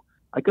know.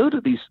 I go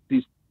to these.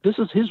 This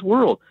is his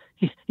world.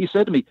 He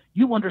said to me,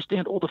 you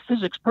understand all the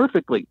physics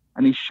perfectly.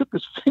 And he shook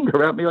his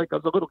finger at me like I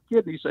was a little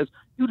kid. And he says,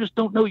 you just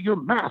don't know your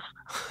math.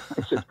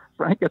 I said,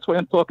 Frank, that's why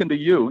I'm talking to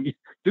you.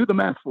 Do the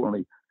math for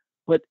me.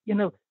 But,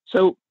 there's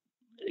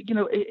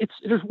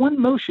one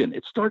motion.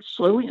 It starts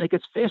slowly and it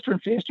gets faster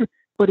and faster,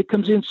 but it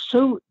comes in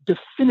so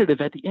definitive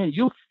at the end.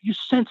 You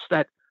sense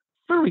that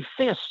very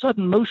fast,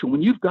 sudden motion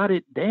when you've got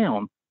it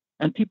down.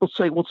 And people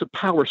say, well, it's a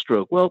power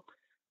stroke. Well,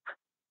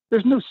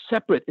 there's no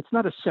separate. It's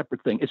not a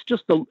separate thing. It's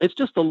just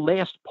the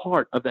last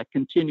part of that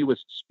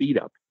continuous speed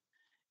up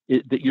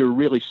that you're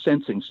really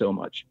sensing so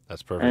much.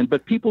 That's perfect.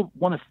 But people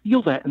want to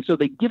feel that, and so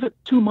they give it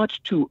too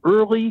much too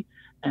early,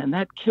 and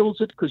that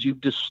kills it because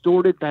you've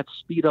distorted that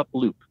speed up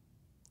loop.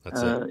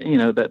 That's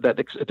it.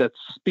 That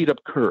speed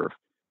up curve.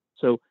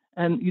 So,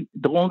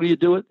 the longer you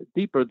do it, the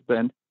deeper the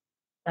bend.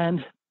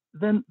 And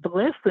then the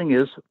last thing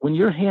is when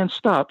your hand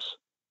stops,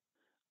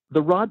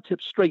 the rod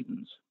tip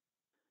straightens.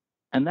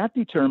 And that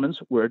determines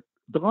where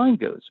the line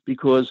goes,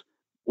 because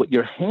What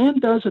your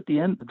hand does at the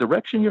end, the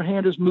direction your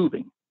hand is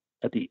moving,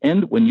 at the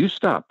end when you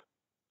stop,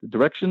 the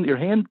direction your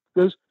hand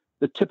goes,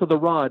 the tip of the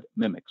rod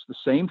mimics the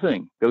same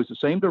thing, goes the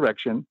same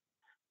direction,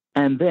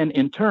 and then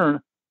in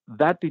turn,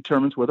 that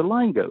determines where the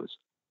line goes.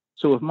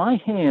 So if my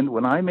hand,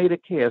 when I made a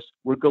cast,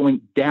 we're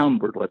going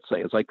downward, let's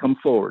say, as I come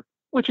forward,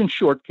 which in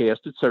short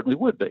cast it certainly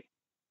would be.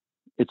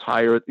 It's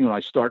higher, I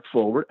start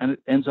forward and it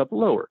ends up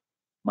lower.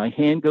 My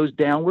hand goes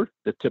downward,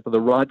 the tip of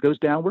the rod goes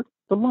downward,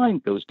 the line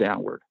goes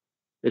downward.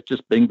 It's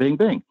just bing, bing,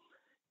 bing.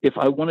 If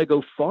I want to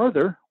go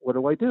farther,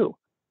 what do?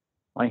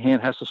 My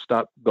hand has to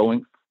stop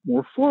going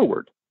more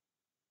forward.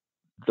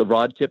 The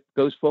rod tip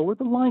goes forward,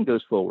 the line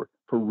goes forward.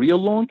 For real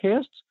long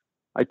casts,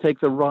 I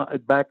take the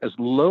rod back as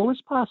low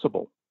as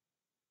possible,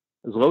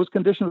 as low as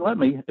conditions let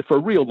me, for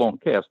a real long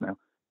cast now,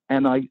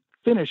 and I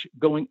finish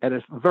going at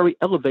a very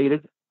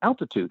elevated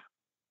altitude.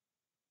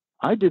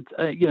 I did,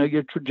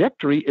 your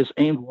trajectory is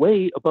aimed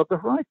way above the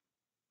horizon.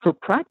 For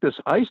practice,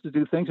 I used to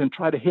do things and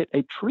try to hit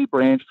a tree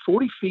branch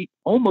 40 feet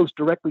almost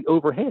directly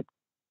overhead.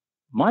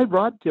 My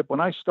rod tip, when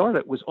I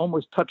started, was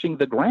almost touching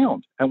the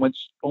ground and went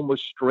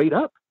almost straight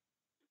up.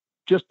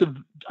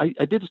 I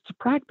did it to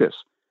practice.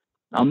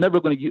 I'm never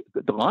going to use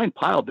the line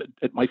piled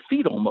at my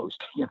feet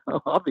almost.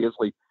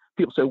 Obviously,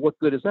 people say, what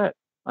good is that?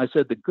 I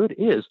said, the good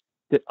is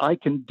that I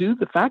can do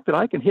the fact that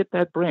I can hit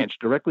that branch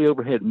directly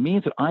overhead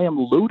means that I am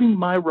loading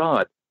my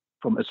rod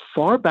from as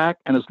far back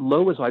and as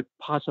low as I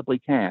possibly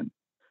can.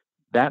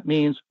 That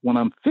means when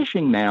I'm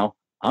fishing now,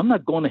 I'm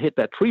not going to hit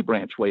that tree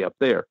branch way up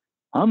there.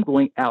 I'm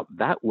going out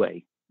that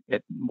way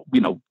at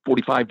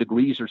 45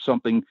 degrees or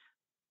something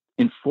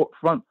in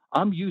front.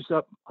 I'm used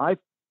up. I've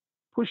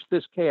pushed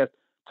this cast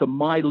to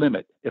my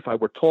limit. If I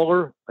were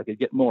taller, I could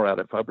get more out of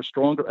it. If I were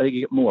stronger, I could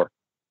get more.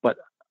 But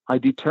I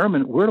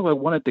determine where do I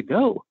want it to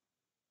go.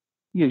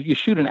 You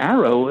shoot an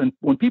arrow, and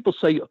when people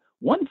say,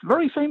 one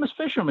very famous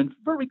fisherman,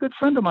 very good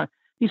friend of mine,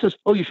 he says,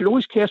 oh, you should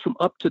always cast from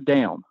up to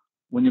down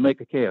when you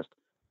make a cast.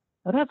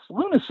 Now, that's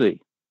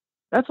lunacy.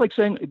 That's like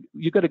saying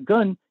you got a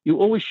gun, you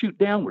always shoot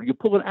downward. You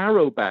pull an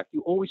arrow back,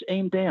 you always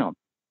aim down.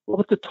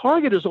 Well, if the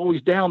target is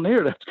always down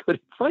there, that's good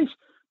advice.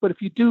 But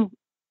if you do,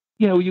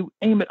 you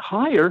aim it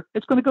higher,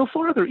 it's going to go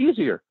farther,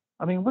 easier.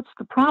 I mean, what's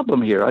the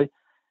problem here?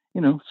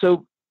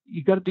 So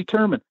you got to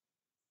determine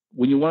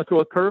when you want to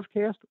throw a curve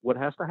cast, what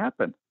has to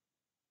happen?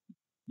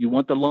 You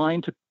want the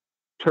line to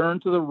turn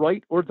to the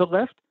right or the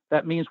left?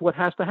 That means what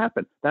has to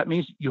happen? That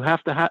means you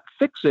have to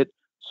fix it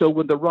so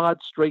when the rod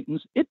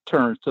straightens, it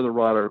turns to the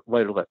right or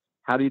left.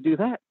 How do you do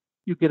that?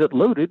 You get it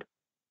loaded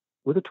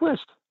with a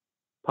twist,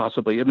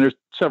 possibly. I mean, there's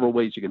several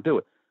ways you can do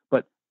it.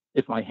 But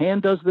if my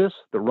hand does this,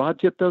 the rod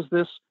tip does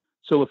this.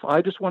 So if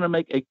I just want to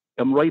make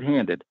I'm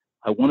right-handed,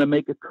 I want to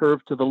make a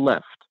curve to the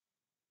left.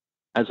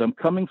 As I'm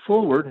coming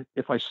forward,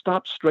 if I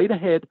stop straight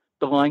ahead,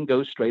 the line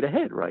goes straight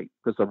ahead, right?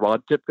 Because the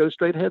rod tip goes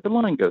straight ahead, the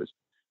line goes.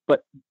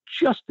 But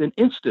just an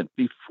instant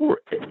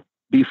before,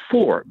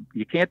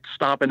 you can't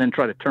stop and then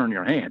try to turn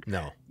your hand.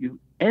 No. You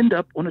end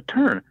up on a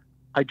turn.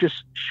 I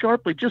just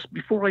sharply, just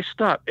before I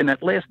stop, in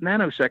that last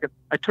nanosecond,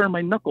 I turn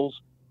my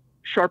knuckles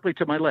sharply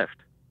to my left.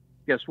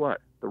 Guess what?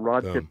 The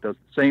rod tip does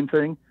the same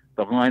thing.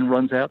 The line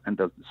runs out and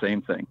does the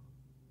same thing.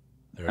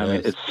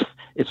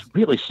 It's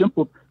really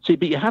simple. See,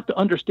 but you have to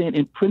understand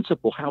in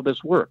principle how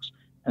this works.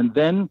 And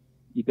then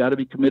you got to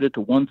be committed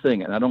to one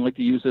thing. And I don't like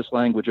to use this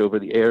language over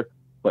the air,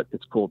 but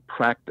it's called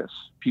practice.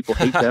 People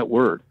hate that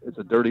word. It's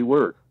a dirty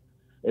word.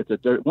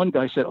 One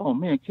guy said, "Oh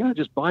man, can I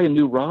just buy a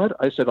new rod?"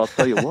 I said, "I'll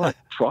tell you what,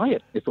 try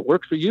it. If it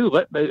works for you,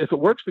 let me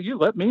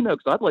know,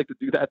 because I'd like to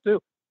do that too."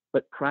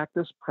 But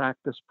practice,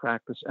 practice,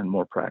 practice, and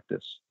more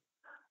practice.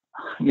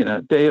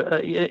 Dave,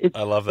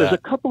 I love that. There's a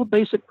couple of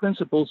basic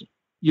principles.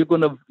 You're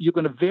gonna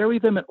vary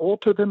them and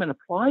alter them and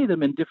apply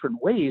them in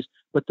different ways,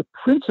 but the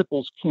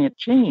principles can't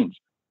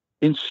change.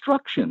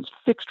 Instructions,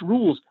 fixed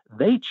rules,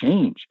 they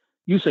change.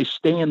 You say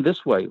stand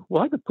this way.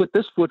 Well, I could put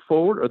this foot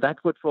forward or that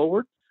foot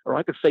forward, or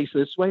I could face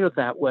this way or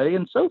that way,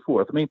 and so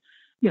forth. I mean,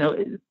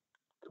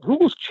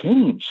 rules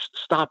change.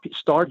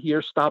 Start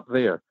here, stop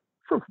there.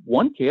 For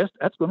one cast,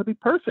 that's going to be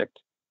perfect.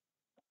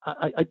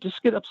 I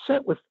just get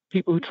upset with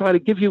people who try to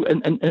give you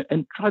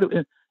and try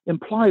to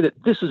imply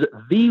that this is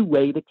the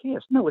way to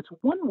cast. No, it's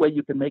one way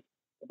you can make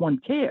one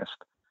cast,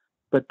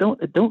 but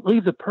don't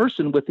leave the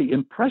person with the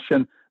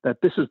impression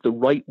that this is the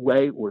right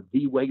way or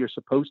the way you're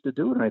supposed to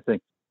do it. And I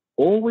think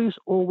always,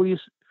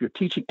 if you're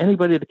teaching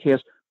anybody to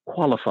cast,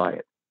 qualify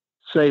it.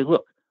 Say,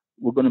 look,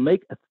 we're going to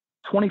make a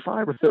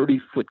 25 or 30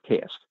 foot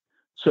cast.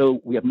 So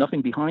we have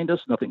nothing behind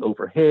us, nothing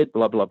overhead,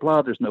 blah, blah,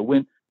 blah. There's no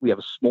wind. We have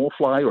a small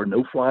fly or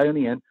no fly on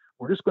the end.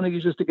 We're just going to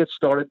use this to get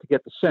started, to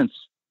get the sense,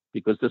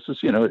 because this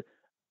is,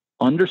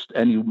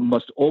 understand. You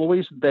must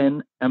always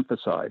then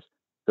emphasize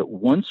that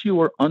once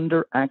you are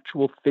under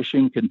actual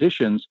fishing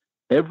conditions,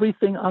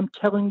 everything I'm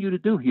telling you to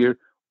do here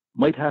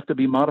might have to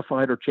be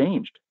modified or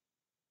changed.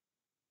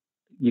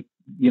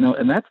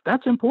 And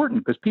that's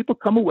important, because people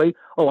come away,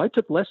 oh, I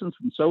took lessons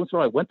from so-and-so.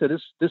 I went to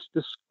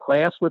this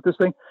class with this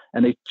thing,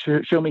 and they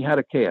show me how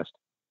to cast.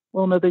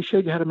 Well, no, they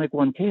showed you how to make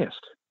one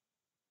cast.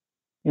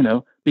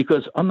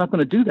 because I'm not going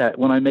to do that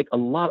when I make a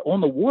lot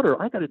on the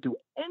water. I got to do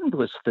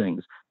endless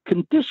things.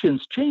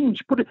 Conditions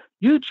change.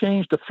 You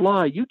change the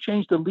fly, you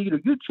change the leader,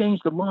 you change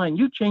the line,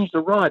 you change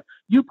the rod,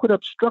 you put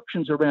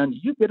obstructions around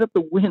you, you get up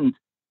the wind.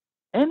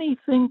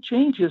 Anything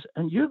changes,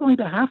 and you're going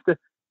to have to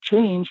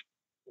change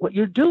what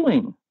you're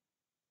doing.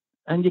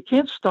 And you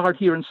can't start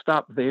here and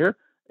stop there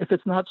if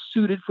it's not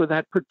suited for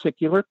that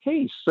particular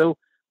case. So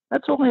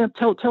that's all I have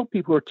to tell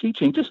people who are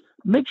teaching. Just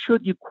make sure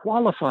that you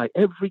qualify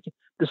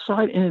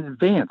decide in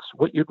advance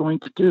what you're going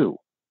to do,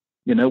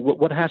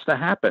 what has to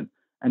happen,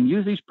 and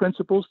use these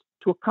principles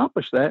to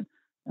accomplish that.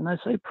 And I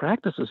say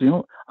practices.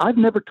 I've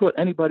never taught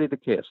anybody to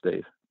cast,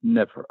 Dave.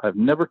 Never. I've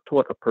never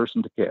taught a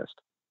person to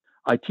cast.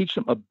 I teach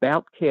them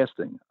about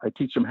casting. I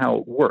teach them how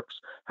it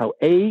works, how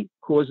A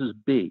causes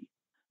B.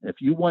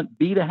 If you want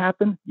B to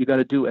happen, you got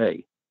to do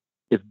A.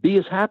 If B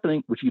is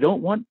happening, which you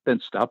don't want, then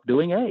stop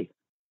doing A.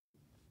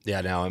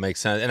 Yeah, no, it makes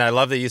sense. And I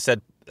love that you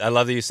said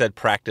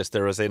practice.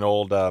 There was an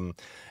old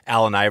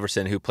Allen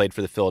Iverson who played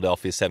for the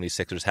Philadelphia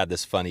 76ers, had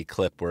this funny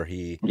clip where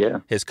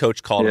his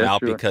coach called him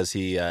out because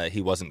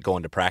he wasn't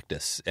going to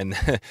practice. And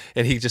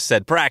and he just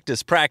said,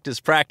 practice, practice,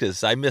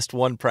 practice. I missed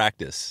one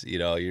practice.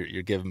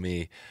 You're giving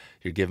me.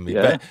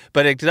 Yeah.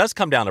 But it does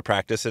come down to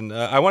practice. And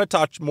I want to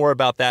talk more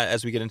about that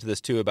as we get into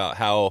this too, about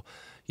how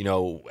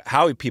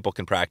people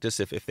can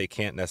practice if they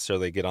can't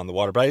necessarily get on the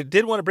water. But I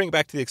did want to bring it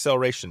back to the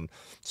acceleration.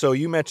 So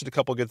you mentioned a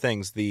couple of good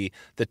things. The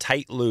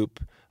tight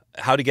loop,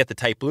 how to get the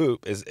tight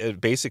loop is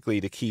basically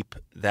to keep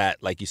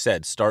that, like you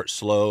said, start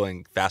slow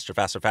and faster,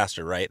 faster,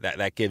 faster, right?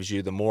 That gives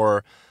you, the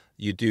more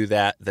you do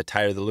that, the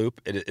tighter the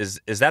loop. Is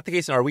that the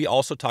case? And are we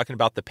also talking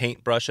about the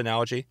paintbrush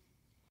analogy?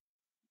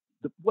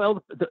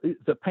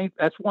 The paint,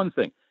 that's one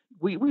thing.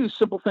 We use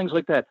simple things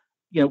like that.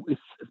 If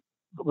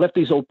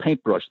Lefty's old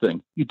paintbrush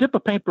thing. You dip a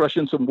paintbrush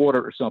in some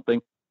water or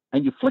something,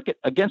 and you flick it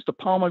against the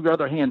palm of your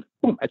other hand.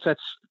 Boom! It's that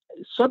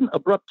sudden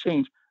abrupt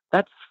change.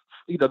 That's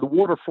the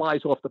water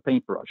flies off the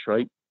paintbrush,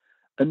 right?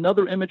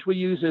 Another image we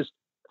use is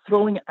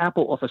throwing an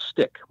apple off a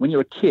stick. When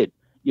you're a kid,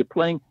 you're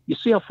playing. You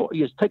see how far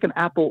you take an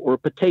apple or a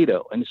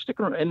potato and you stick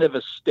it on the end of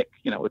a stick,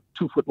 a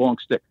 2-foot long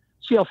stick.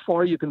 See how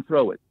far you can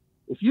throw it.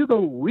 If you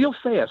go real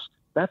fast,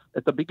 that's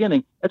at the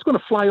beginning. It's going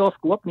to fly off,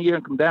 go up in the air,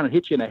 and come down and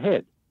hit you in the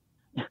head.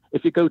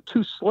 If you go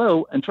too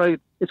slow and try,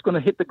 it's going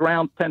to hit the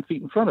ground 10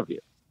 feet in front of you.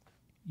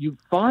 You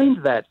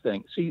find that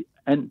thing, see,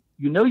 and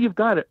you've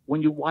got it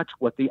when you watch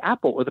what the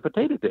apple or the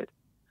potato did.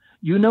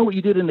 What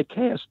you did in the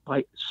cast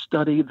by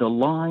study the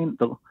line.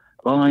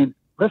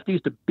 Lefty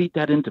used to beat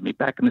that into me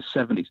back in the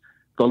 70s.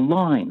 The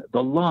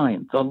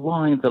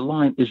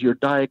line is your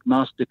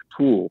diagnostic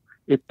tool.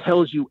 It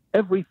tells you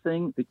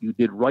everything that you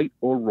did right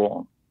or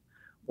wrong.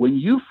 When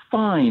you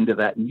find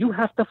that, and you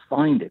have to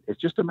find it,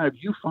 it's just a matter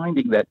of you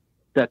finding that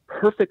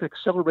perfect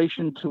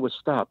acceleration to a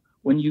stop.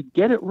 When you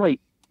get it right,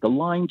 the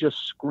line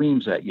just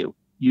screams at you.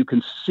 You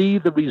can see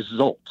the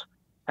result,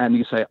 and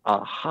you say,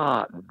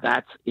 aha,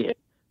 that's it.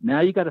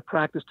 Now you got to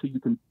practice till you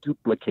can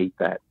duplicate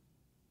that.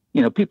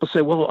 People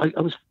say, well,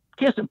 I was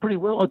casting pretty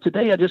well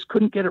today. I just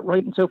couldn't get it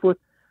right and so forth.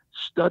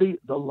 Study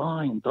the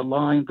line.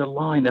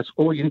 That's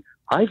all you need.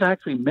 I've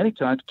actually many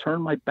times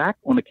turned my back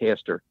on a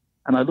caster,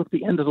 and I looked at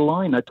the end of the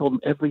line. I told him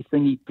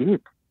everything he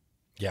did.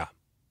 Yeah.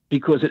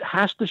 Because it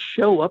has to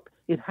show up.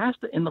 It has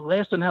to, in the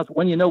last analysis,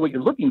 when you know what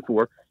you're looking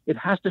for, it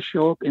has to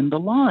show up in the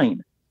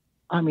line.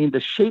 I mean,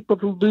 the shape of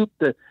the loop,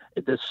 the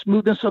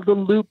smoothness of the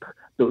loop,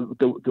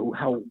 the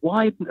how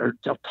wide or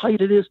how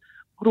tight it is,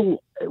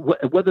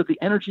 whether the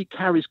energy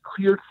carries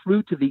clear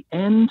through to the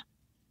end.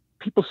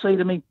 People say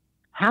to me,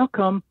 how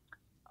come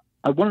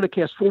I wanted to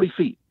cast 40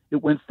 feet? It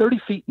went 30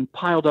 feet and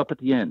piled up at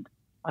the end.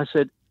 I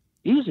said,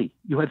 easy.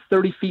 You had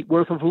 30 feet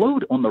worth of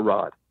load on the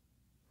rod.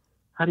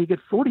 How do you get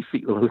 40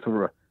 feet worth of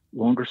a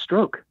longer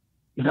stroke?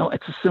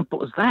 It's as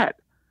simple as that.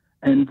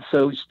 And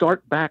so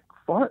start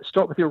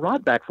with your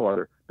rod back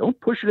farther. Don't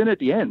push it in at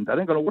the end. That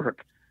ain't going to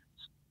work.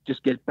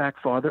 Just get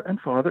back farther and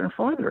farther and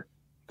farther.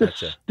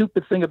 This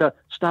stupid thing about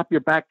stop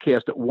your back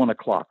cast at 1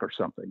 o'clock or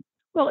something.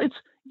 Well,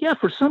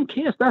 for some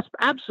casts, that's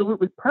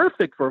absolutely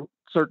perfect for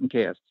certain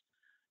casts.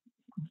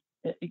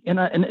 And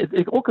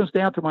it all comes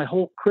down to my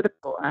whole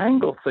critical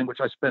angle thing,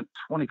 which I spent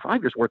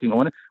 25 years working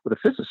on it with a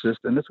physicist.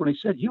 And that's when he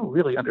said, you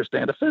really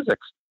understand the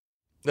physics.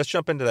 Let's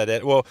jump into that,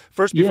 Ed. Well,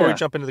 first, before we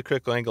jump into the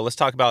critical angle, let's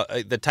talk about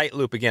the tight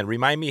loop again.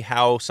 Remind me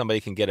how somebody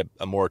can get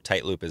a more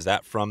tight loop. Is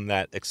that from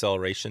that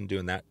acceleration,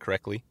 doing that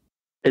correctly?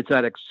 It's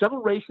that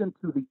acceleration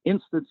to the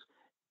instance.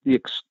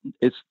 It's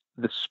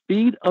the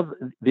speed of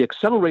the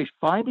acceleration,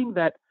 finding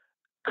that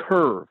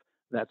curve,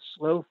 that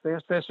slow,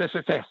 fast,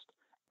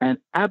 and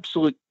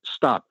absolute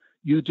stop.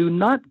 You do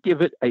not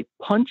give it a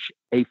punch,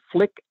 a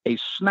flick, a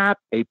snap,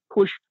 a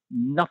push,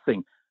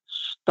 nothing.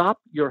 Stop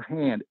your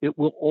hand. It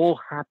will all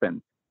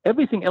happen.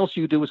 Everything else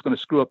you do is going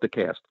to screw up the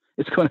cast.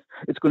 It's going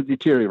to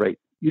deteriorate.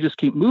 You just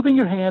keep moving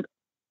your hand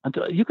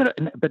until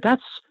but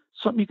that's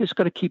something you just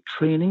got to keep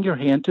training your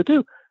hand to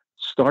do.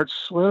 Start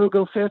slow,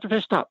 go faster,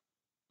 fast, stop.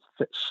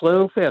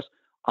 Slow, fast.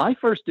 I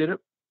first did it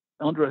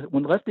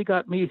when Lefty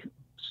got me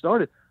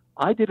started.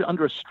 I did it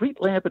under a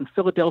street lamp in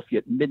Philadelphia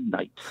at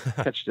midnight.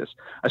 Catch this.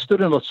 I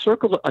stood in a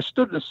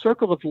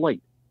circle of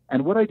light.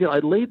 And what I did, I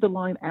laid the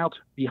line out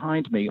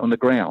behind me on the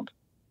ground.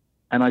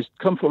 And I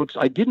come forward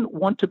because I didn't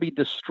want to be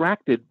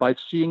distracted by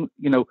seeing,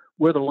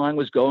 where the line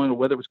was going or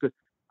whether it was good.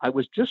 I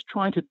was just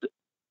trying to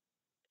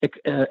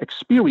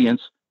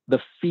experience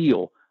the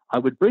feel. I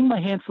would bring my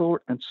hand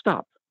forward and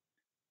stop.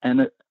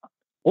 And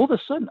all of a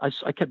sudden,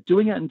 I kept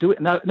doing it and doing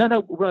it.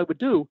 Now, what I would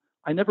do,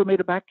 I never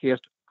made a back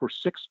cast for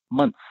 6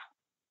 months.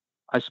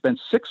 I spent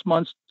 6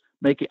 months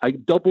I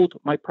doubled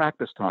my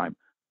practice time.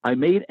 I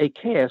made a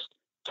cast,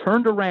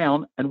 turned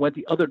around and went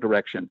the other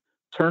direction,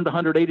 turned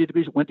 180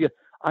 degrees,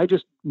 I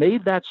just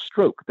made that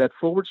stroke, that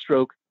forward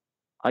stroke.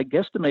 I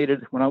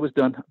guesstimated when I was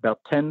done about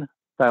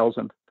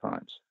 10,000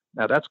 times.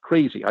 Now that's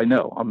crazy. I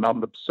know I'm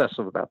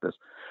obsessive about this,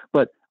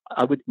 but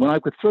when I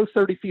could throw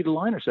 30 feet of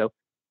line or so,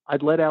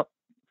 I'd let out,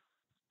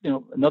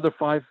 another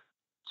 5,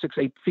 6,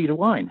 8 feet of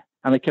line.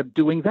 And I kept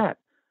doing that.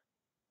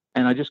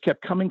 And I just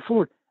kept coming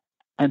forward.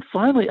 And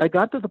finally, I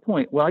got to the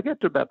point, I got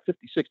to about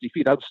 50, 60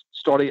 feet. I was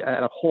starting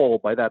at a hole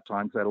by that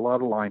time because I had a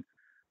lot of line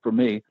for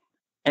me.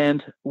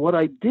 And what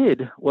I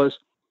did was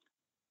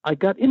I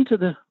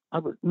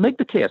would make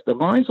the cast. The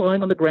line's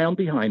lying on the ground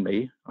behind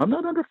me. I'm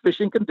not under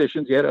fishing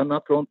conditions yet. I'm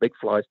not throwing big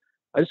flies.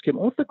 I just came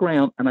off the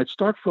ground and I'd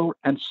start forward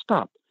and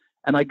stop.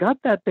 And I got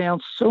that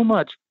down so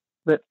much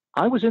that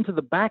I was into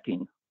the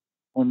backing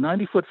on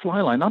 90-foot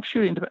fly line. I'm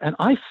shooting, and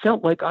I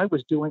felt like I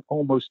was doing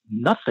almost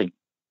nothing.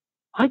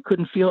 I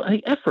couldn't feel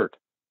any effort.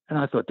 And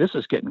I thought, this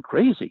is getting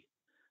crazy.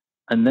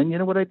 And then you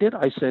know what I did?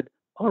 I said,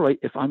 all right,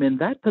 if I'm in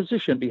that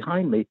position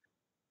behind me,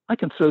 I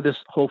can throw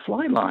this whole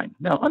fly line.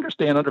 Now,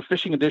 understand, under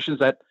fishing conditions,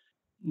 that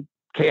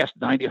cast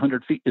 90,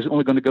 100 feet is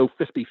only going to go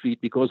 50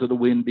 feet because of the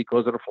wind,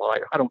 because of the fly.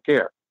 I don't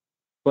care.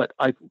 But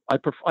I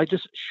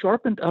just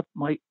sharpened up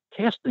my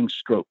casting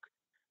stroke.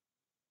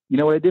 You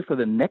know what I did for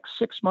the next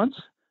 6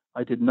 months?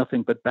 I did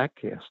nothing but back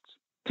casts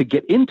to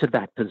get into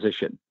that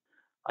position.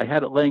 I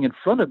had it laying in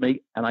front of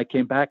me, and I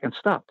came back and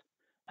stopped.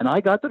 And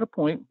I got to the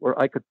point where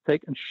I could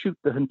take and shoot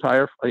the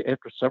entire,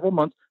 after several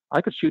months,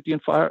 I could shoot the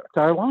entire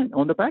line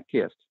on the back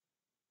cast.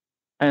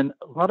 And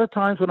a lot of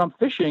times when I'm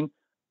fishing,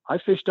 I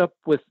fished up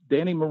with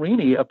Danny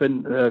Marini up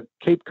in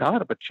Cape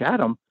Cod, up at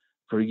Chatham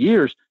for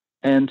years.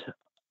 And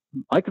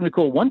I can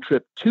recall one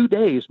trip, 2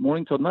 days,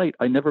 morning till night,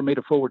 I never made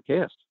a forward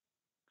cast,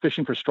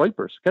 fishing for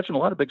stripers, catching a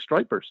lot of big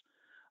stripers.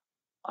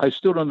 I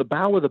stood on the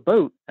bow of the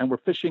boat and we're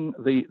fishing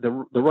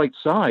the right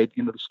side,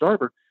 the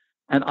starboard.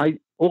 And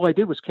all I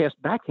did was cast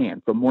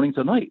backhand from morning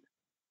to night.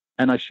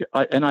 And I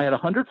had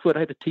 100 foot.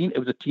 It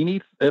was a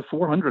teeny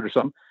 400 or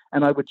something.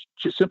 And I would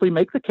just simply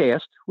make the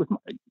cast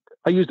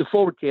I used the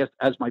forward cast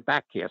as my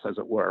back cast, as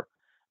it were.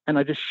 And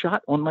I just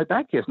shot on my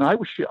back cast. Now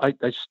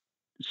I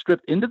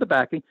stripped into the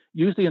backing,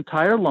 used the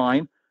entire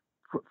line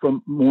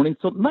from morning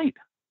till night.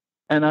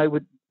 And I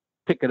would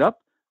pick it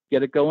up,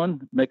 get it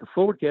going, make a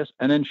forward cast,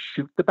 and then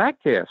shoot the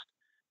back cast.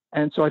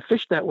 And so I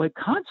fished that way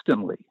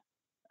constantly.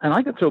 And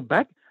I could throw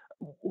back.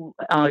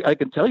 I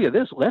can tell you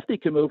this, Lefty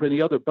came over in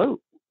the other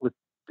boat with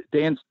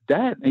Dan's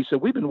dad. And he said,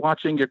 we've been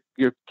watching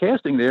your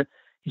casting there.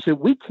 He said,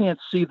 we can't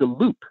see the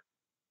loop.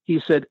 He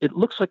said, it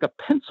looks like a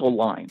pencil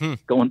line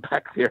going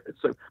back there.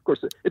 So, of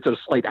course, it's at a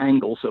slight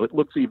angle, so it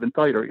looks even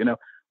tighter,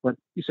 But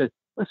he said,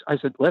 I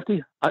said,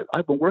 Lefty,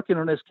 I've been working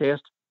on this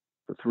cast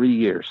for 3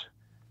 years.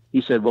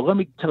 He said, well, let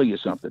me tell you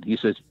something. He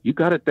says, you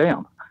got it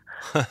down.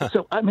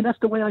 So, that's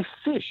the way I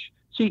fish.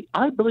 See,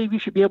 I believe you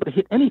should be able to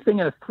hit anything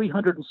in a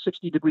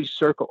 360-degree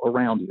circle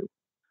around you.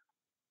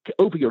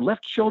 Over your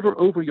left shoulder,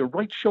 over your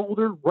right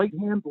shoulder, right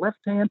hand, left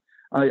hand.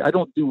 I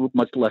don't do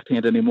much left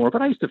hand anymore,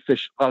 but I used to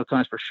fish a lot of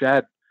times for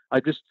shad. I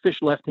just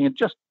fish left hand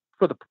just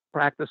for the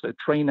practice. I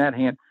train that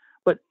hand.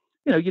 But,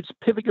 you just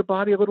pivot your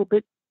body a little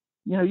bit.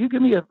 You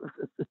give me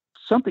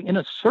something in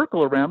a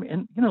circle around me,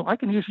 and, I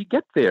can usually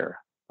get there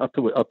up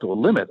to a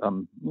limit.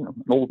 I'm,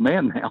 an old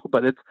man now,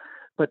 but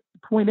the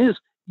point is,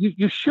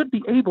 you should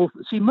be able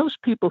to see.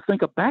 Most people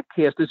think a back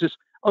cast is just,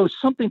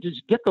 something to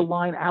just get the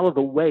line out of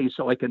the way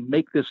so I can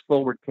make this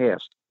forward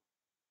cast.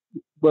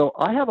 Well,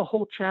 I have a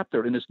whole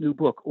chapter in this new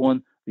book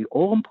on the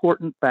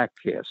all-important back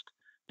cast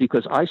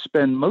because I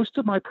spend most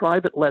of my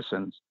private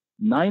lessons,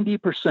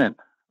 90%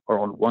 are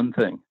on one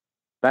thing: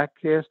 back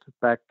cast,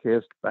 back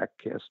cast, back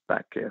cast,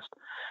 back cast.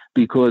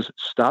 Because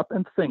stop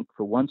and think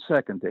for 1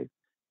 second, Dave.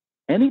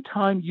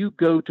 Anytime you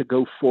go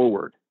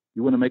forward,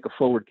 you want to make a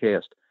forward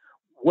cast,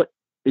 what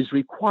is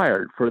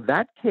required for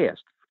that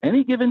cast,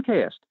 any given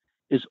cast,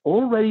 is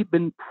already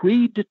been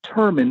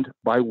predetermined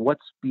by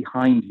what's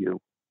behind you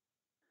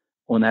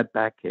on that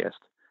back cast.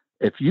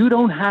 If you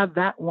don't have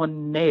that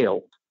one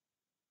nailed,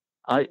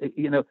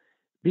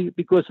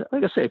 because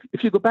like I say,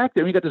 if you go back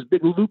there and you got this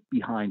big loop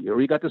behind you,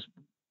 or you got this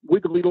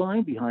wiggly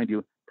line behind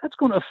you, that's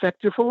going to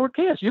affect your forward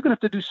cast. You're going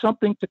to have to do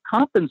something to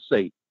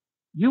compensate.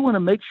 You want to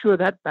make sure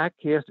that back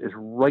cast is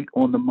right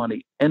on the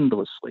money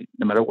endlessly,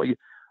 no matter what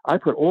I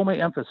put all my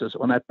emphasis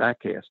on that back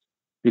cast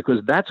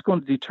because that's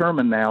going to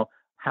determine now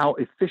how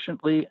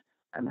efficiently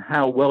and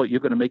how well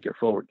you're going to make your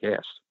forward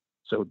cast.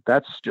 So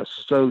that's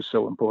just so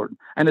important.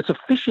 And it's a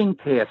fishing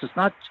cast.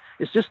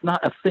 It's just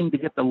not a thing to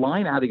get the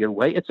line out of your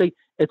way. It's a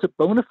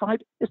bona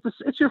fide,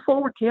 it's your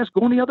forward cast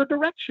going the other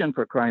direction,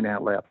 for crying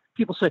out loud.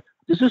 People say,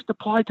 does this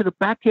apply to the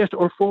back cast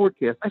or forward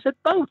cast? I said,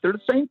 both. They're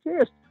the same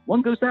cast.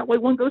 One goes that way,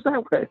 one goes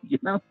that way,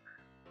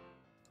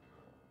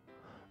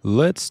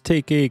 Let's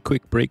take a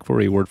quick break for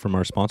a word from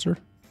our sponsor.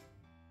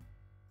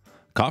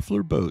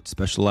 Koffler Boats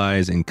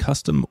specialize in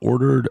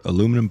custom-ordered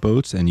aluminum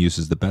boats and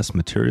uses the best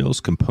materials,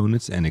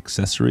 components, and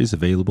accessories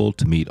available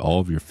to meet all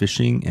of your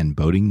fishing and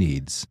boating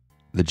needs.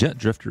 The Jet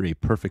Drifter, a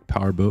perfect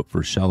power boat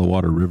for shallow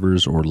water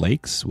rivers or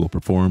lakes, will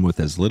perform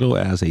with as little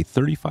as a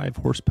 35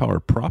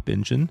 horsepower prop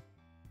engine,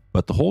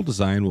 but the whole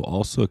design will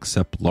also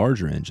accept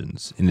larger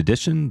engines. In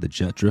addition, the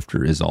Jet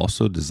Drifter is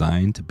also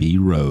designed to be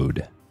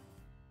rowed.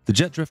 The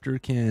Jet Drifter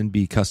can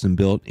be custom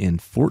built in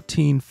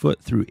 14-foot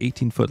through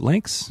 18-foot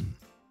lengths.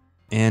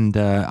 And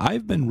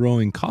I've been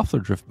rowing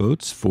Koffler drift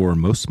boats for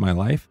most of my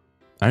life.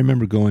 I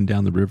remember going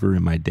down the river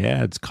in my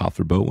dad's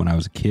Koffler boat when I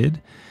was a kid.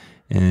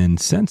 And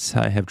since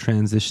I have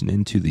transitioned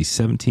into the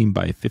 17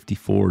 by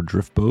 54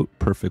 drift boat,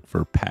 perfect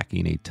for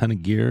packing a ton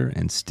of gear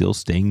and still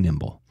staying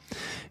nimble.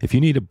 If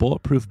you need a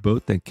bulletproof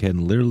boat that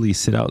can literally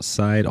sit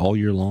outside all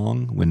year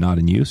long when not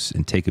in use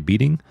and take a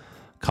beating,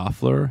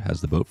 Koffler has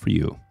the boat for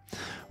you.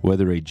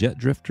 Whether a jet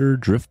drifter,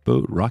 drift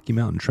boat, Rocky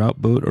Mountain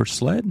trout boat, or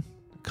sled,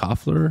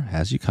 Koffler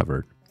has you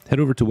covered. Head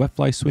over to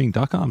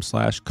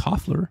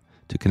wetflyswing.com/Koffler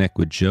to connect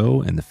with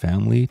Joe and the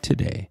family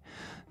today.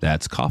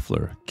 That's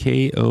Koffler,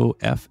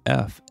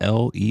 Koffler,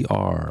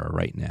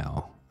 right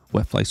now.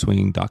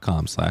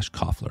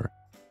 wetflyswing.com/Koffler.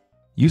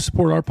 You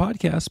support our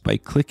podcast by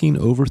clicking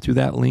over through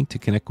that link to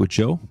connect with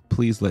Joe.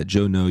 Please let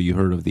Joe know you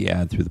heard of the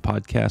ad through the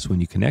podcast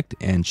when you connect,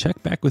 and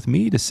check back with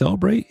me to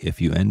celebrate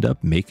if you end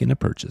up making a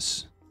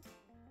purchase.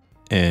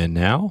 And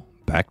now,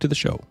 back to the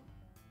show.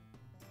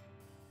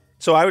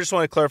 So I just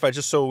want to clarify,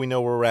 just so we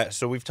know where we're at.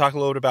 So we've talked a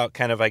little bit about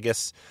kind of, I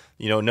guess,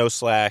 no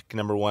slack,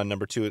 number one,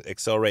 number two,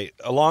 accelerate.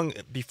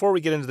 Before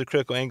we get into the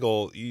critical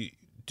angle,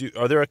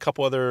 are there a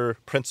couple other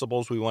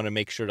principles we want to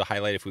make sure to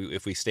highlight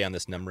if we stay on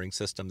this numbering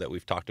system that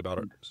we've talked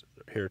about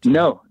here today?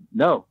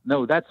 No,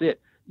 that's it.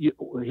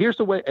 Here's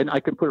the way, and I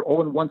can put it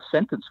all in one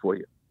sentence for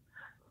you.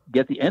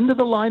 Get the end of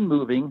the line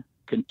moving,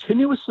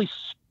 continuously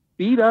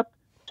speed up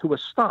to a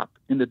stop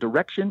in the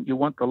direction you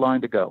want the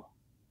line to go.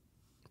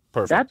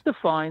 Perfect. That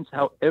defines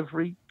how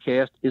every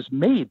cast is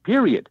made,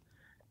 period.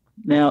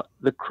 Now,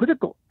 the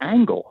critical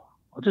angle,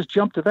 I'll just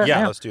jump to that now.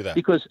 Yeah, let's do that.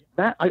 Because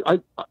that I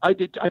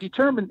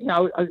determined,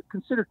 I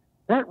considered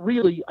that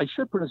really, I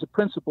should put it as a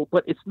principle,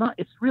 but it's not,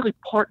 it's really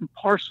part and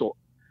parcel.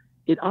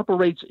 It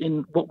operates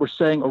in what we're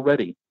saying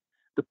already.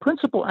 The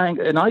principal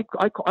angle, and I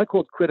call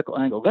it critical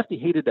angle. Lefty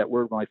hated that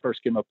word when I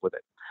first came up with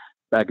it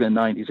back in the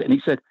 90s. And he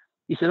said,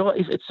 oh,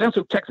 it sounds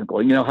so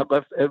technical. You don't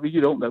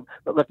know.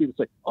 But Lefty would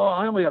say, oh,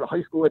 I only got a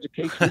high school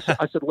education.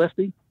 I said,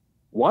 Lefty,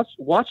 watch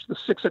the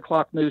 6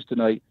 o'clock news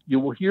tonight. You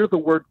will hear the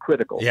word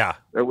critical. Yeah.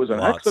 There was an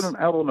accident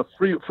out on a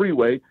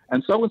freeway,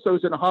 and so-and-so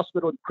is in a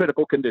hospital in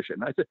critical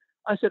condition.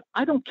 I said,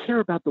 I don't care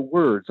about the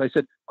words. I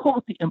said, call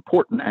it the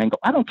important angle.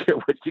 I don't care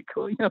what you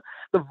call,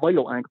 the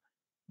vital angle.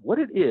 What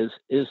it is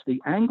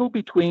the angle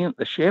between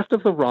the shaft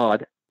of the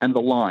rod and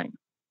the line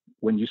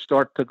when you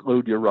start to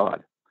load your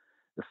rod.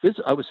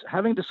 I was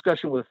having a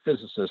discussion with a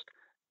physicist,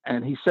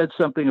 and he said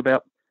something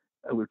about,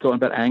 we were talking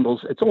about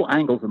angles. It's all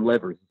angles and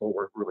levers is all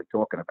we're really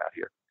talking about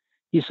here.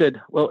 He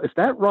said, well, if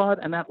that rod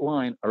and that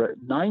line are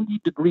at 90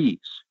 degrees,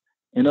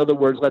 in other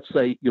words, let's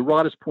say your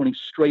rod is pointing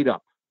straight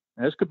up.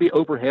 Now, this could be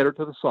overhead or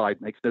to the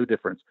side, makes no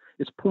difference.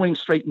 It's pointing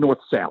straight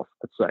north-south,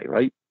 let's say,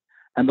 right?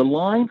 And the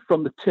line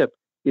from the tip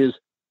is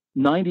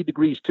 90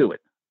 degrees to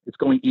it. It's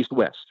going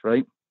east-west,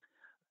 right?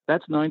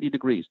 That's 90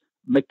 degrees.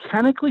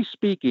 Mechanically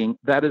speaking,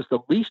 that is the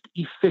least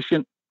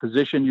efficient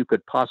position you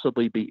could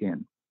possibly be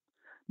in.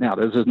 Now,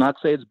 this does not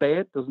say it's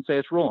bad, doesn't say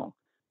it's wrong.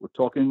 We're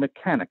talking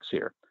mechanics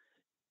here.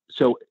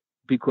 So,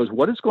 because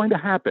what is going to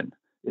happen,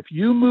 if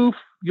you move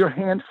your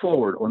hand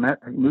forward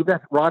move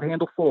that rod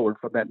handle forward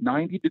from that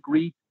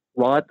 90-degree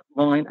rod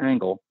line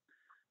angle,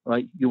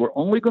 right, you are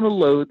only going to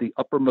load the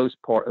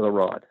uppermost part of the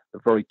rod, the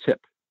very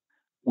tip,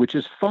 which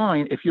is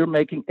fine if you're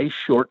making a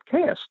short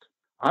cast.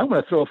 I'm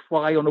going to throw a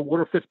fly on the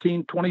water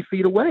 15, 20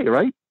 feet away,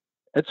 right?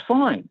 It's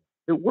fine.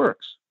 It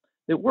works.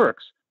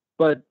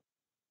 But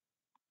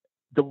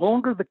the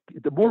more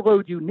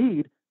load you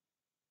need,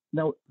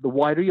 the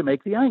wider you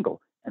make the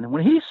angle. And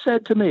when he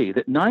said to me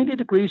that 90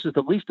 degrees is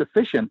the least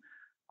efficient,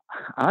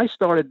 I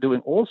started doing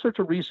all sorts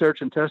of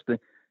research and testing,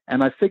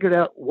 and I figured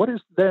out what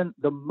is then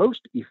the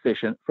most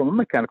efficient from a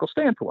mechanical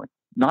standpoint.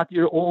 Not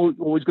you're always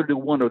going to do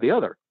one or the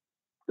other.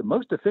 The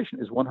most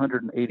efficient is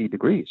 180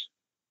 degrees.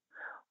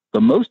 The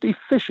most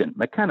efficient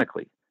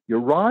mechanically, your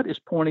rod is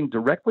pointing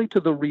directly to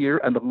the rear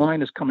and the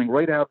line is coming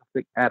right out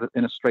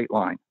in a straight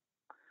line.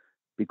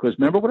 Because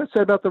remember what I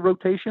said about the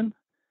rotation?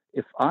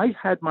 If I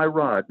had my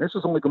rod, this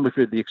is only going to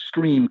be for the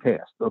extreme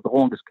cast, the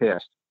longest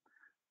cast,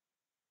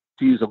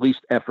 to use the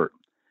least effort.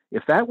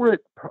 If that were at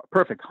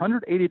perfect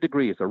 180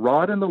 degrees, the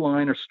rod and the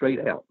line are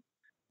straight out.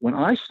 When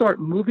I start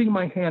moving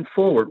my hand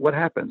forward, what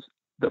happens?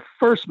 the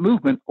first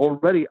movement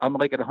already, I'm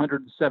like at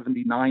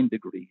 179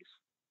 degrees.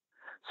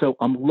 So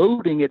I'm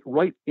loading it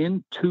right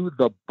into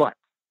the butt.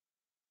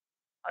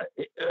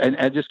 And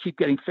I just keep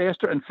getting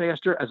faster and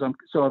faster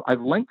so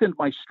I've lengthened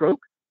my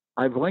stroke.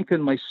 I've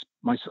lengthened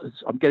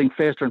I'm getting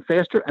faster and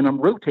faster, and I'm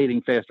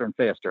rotating faster and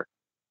faster.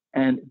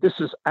 And this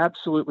is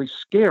absolutely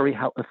scary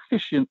how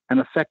efficient and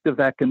effective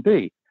that can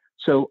be.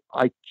 So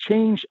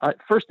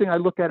first thing I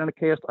look at in a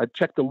cast, I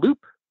check the loop,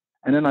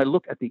 and then I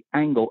look at the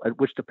angle at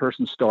which the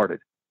person started.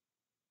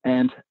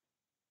 And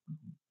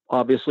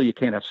obviously you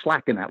can't have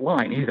slack in that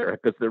line either,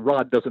 because the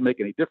rod doesn't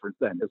make any difference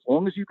then. As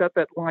long as you got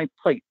that line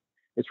tight,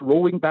 it's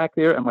rolling back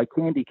there, and my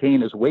candy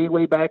cane is way,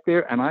 way back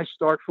there, and I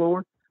start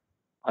forward,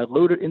 I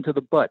load it into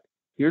the butt.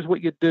 Here's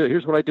what you do.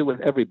 Here's what I do with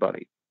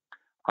everybody.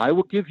 I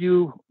will give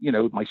you,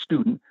 my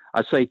student,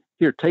 I say,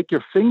 here, take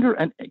your finger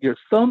and your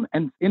thumb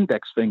and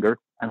index finger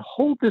and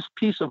hold this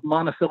piece of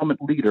monofilament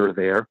leader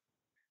there.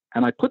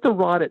 And I put the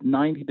rod at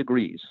 90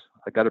 degrees.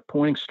 I got it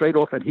pointing straight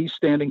off, and he's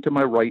standing to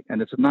my right,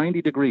 and it's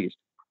 90 degrees.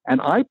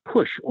 And I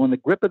push on the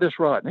grip of this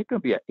rod, and it's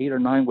going to be an 8 or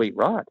 9 weight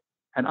rod.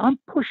 And I'm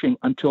pushing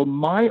until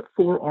my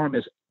forearm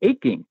is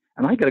aching,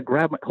 and I got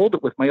to hold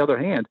it with my other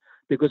hand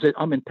because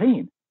I'm in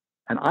pain.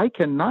 And I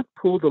cannot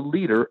pull the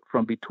leader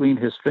from between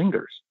his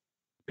fingers.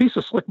 Piece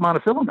of slick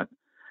monofilament.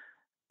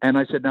 And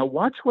I said, now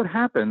watch what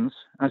happens.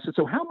 And I said,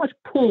 so how much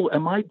pull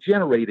am I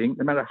generating,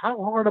 no matter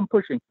how hard I'm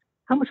pushing,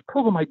 how much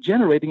pull am I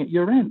generating at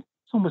your end?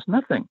 It's almost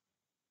nothing.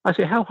 I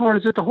say, how hard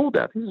is it to hold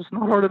that? This is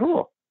not hard at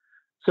all.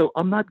 So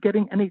I'm not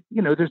getting any,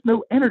 there's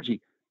no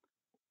energy.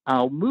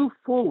 I'll move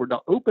forward.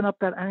 I'll open up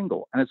that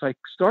angle. And as I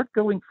start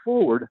going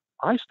forward,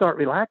 I start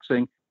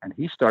relaxing, and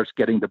he starts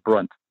getting the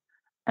brunt.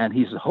 And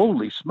he's,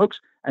 holy smokes.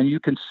 And you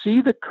can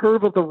see the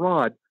curve of the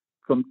rod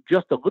from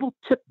just a little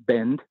tip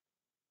bend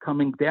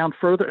coming down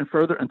further and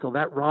further until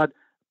that rod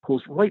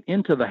pulls right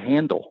into the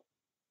handle.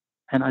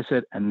 And I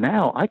said, and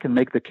now I can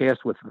make the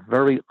cast with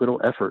very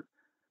little effort.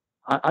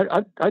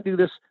 I do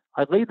this.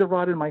 I laid the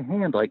rod in my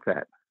hand like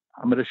that.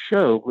 I'm at a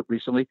show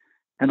recently,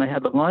 and I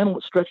had the line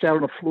stretched out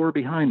on the floor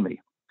behind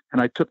me.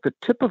 And I took the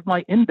tip of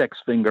my index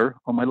finger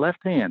on my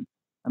left hand,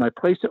 and I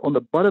placed it on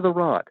the butt of the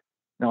rod.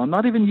 Now, I'm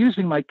not even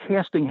using my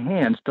casting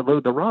hands to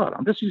load the rod.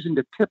 I'm just using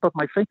the tip of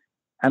my finger.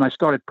 And I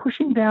started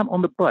pushing down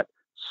on the butt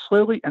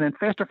slowly, and then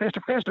faster,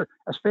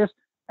 as fast.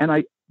 And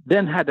I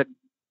then had to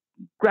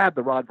grab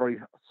the rod very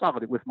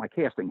solidly with my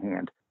casting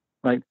hand,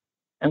 right?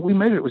 And we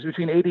measured it was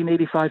between 80 and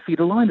 85 feet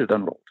of line that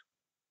unrolled.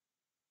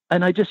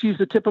 And I just used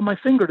the tip of my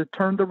finger to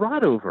turn the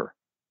rod over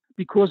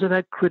because of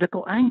that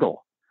critical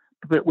angle.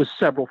 But it was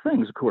several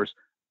things, of course.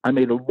 I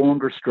made a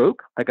longer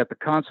stroke. I got the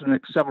constant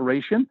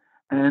acceleration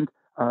and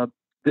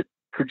the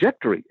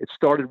trajectory. It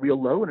started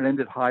real low and it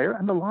ended higher,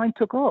 and the line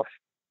took off.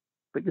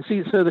 But you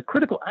see, so the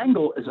critical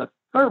angle is a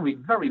very,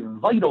 very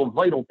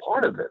vital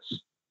part of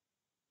this.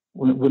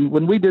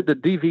 When we did the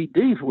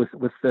DVD with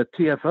the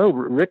TFO,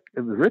 Rick,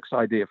 it was Rick's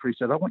idea. He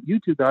said, I want you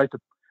two guys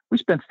we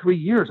spent 3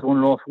 years on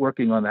and off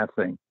working on that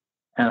thing.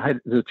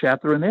 And there's a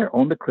chapter in there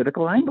on the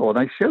critical angle. And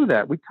I show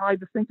that. We tied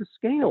the thing to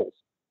scales.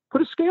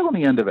 Put a scale on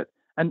the end of it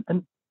and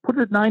put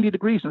it at 90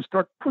 degrees and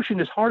start pushing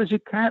as hard as you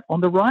can on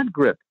the rod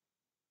grip.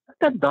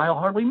 That dial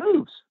hardly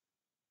moves.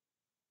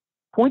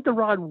 Point the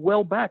rod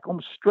well back,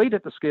 almost straight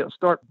at the scale.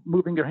 Start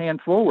moving your hand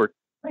forward.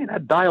 Man,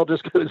 that dial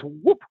just goes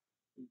whoop,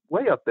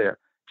 way up there.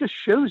 Just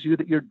shows you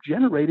that you're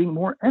generating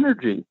more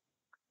energy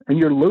and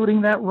you're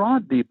loading that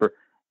rod deeper.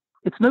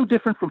 It's no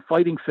different from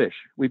fighting fish.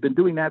 We've been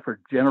doing that for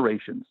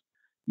generations.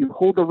 You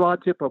hold the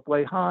rod tip up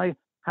way high.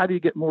 How do you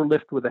get more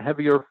lift with a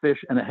heavier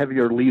fish and a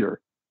heavier leader?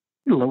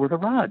 You lower the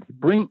rod.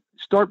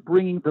 Start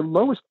bringing the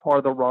lowest part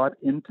of the rod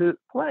into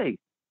play.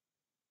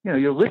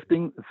 You're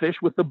lifting the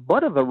fish with the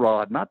butt of the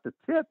rod, not the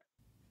tip.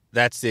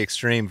 That's the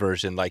extreme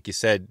version, like you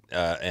said. We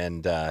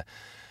had that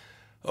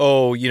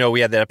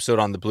episode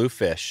on the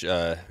bluefish.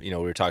 We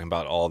were talking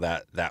about all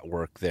that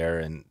work there,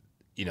 and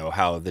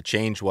how the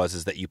change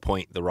is that you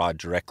point the rod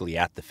directly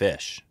at the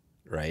fish,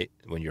 right?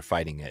 When you're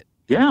fighting it.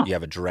 Yeah. You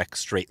have a direct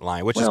straight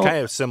line, which is kind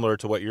of similar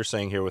to what you're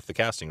saying here with the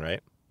casting,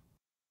 right?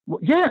 Well,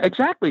 yeah,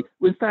 exactly.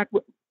 In fact,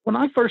 when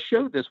I first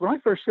showed this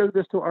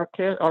to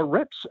our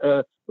reps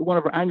at one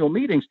of our annual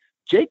meetings,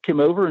 Jake came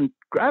over and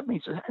grabbed me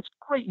and said, that's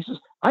great. He says,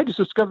 I just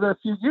discovered that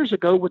a few years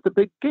ago with the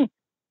big game.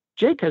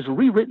 Jake has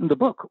rewritten the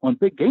book on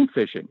big game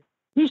fishing.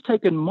 He's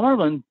taken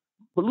marlin,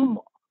 balloon,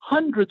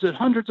 hundreds and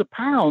hundreds of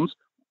pounds.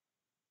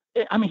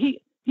 I mean,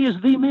 he is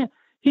the man.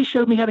 He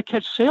showed me how to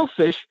catch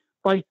sailfish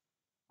by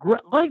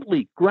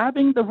lightly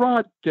grabbing the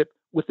rod tip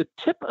with the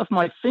tip of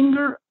my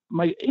finger,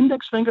 my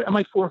index finger, and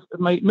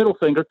my middle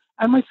finger,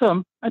 and my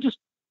thumb, and just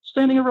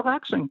standing and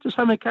relaxing, just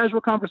having a casual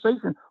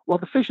conversation while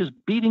the fish is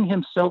beating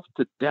himself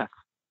to death.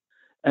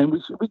 And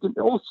we can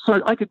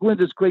also, I could go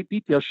into this great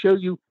detail, show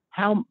you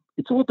how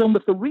it's all done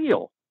with the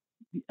reel.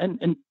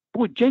 And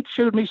boy, Jake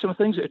showed me some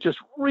things that just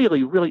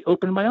really, really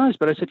opened my eyes.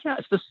 But I said, yeah,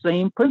 it's the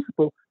same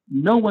principle.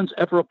 No one's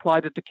ever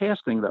applied it to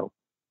casting, though.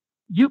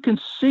 You can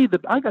see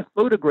I got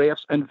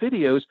photographs and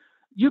videos.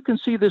 You can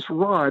see this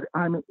rod.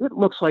 I mean, it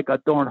looks like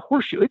a darn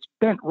horseshoe. It's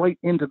bent right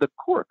into the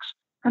corks.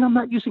 and I'm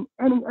not using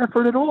any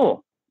effort at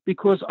all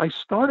because I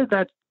started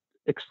that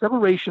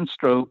acceleration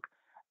stroke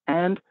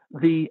and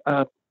the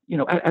at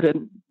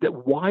that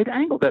wide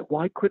angle, that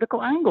wide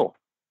critical angle,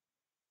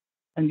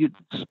 and you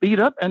speed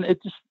up, and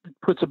it just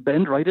puts a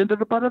bend right into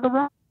the butt of the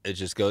rod. It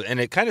just goes, and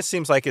it kind of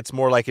seems like it's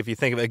more like, if you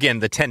think of, again,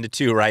 the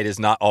 10-2, right, is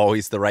not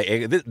always the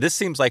right. This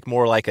seems like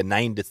more like a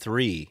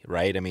 9-3,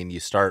 right? I mean, you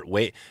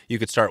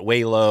could start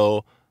way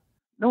low.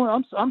 No,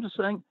 I'm just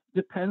saying,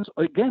 depends.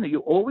 Again, you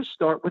always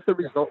start with the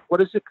result.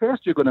 What is the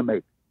cast you're going to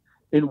make?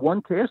 In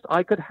one cast,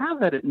 I could have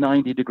that at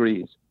 90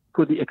 degrees.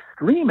 For the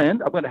extreme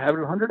end, I'm going to have it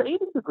at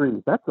 180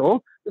 degrees. That's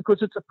all,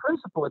 because it's a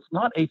principle. It's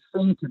not a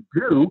thing to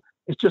do.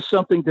 It's just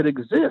something that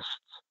exists.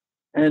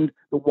 And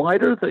the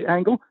wider the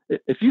angle,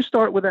 if you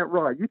start with that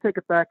rod, you take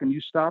it back and you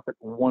stop at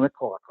 1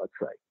 o'clock, let's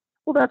say.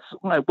 Well, that's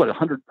what,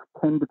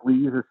 110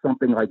 degrees or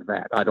something like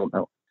that. I don't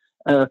know.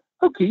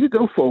 Okay, you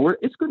go forward.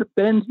 It's going to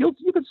bend. You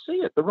can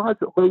see it. The rod's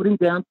loading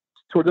down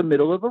toward the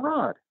middle of the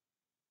rod.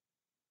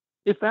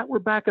 If that were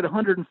back at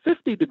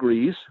 150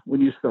 degrees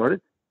when you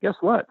started, guess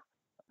what?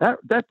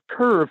 That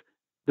curve,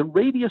 the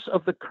radius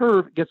of the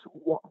curve gets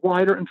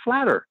wider and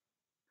flatter.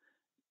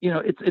 You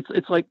know,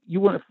 it's like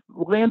you want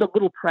to land a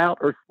little trout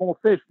or a small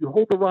fish. You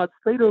hold the rod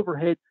straight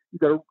overhead.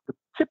 The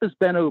tip is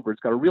bent over.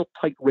 It's got a real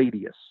tight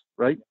radius,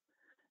 right?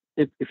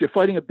 If you're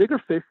fighting a bigger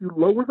fish, you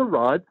lower the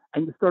rod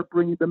and you start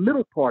bringing the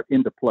middle part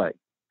into play.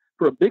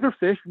 For a bigger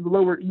fish, you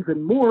lower it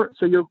even more,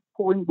 so you're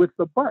pulling with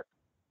the butt.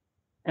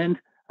 And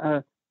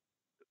I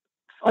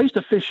used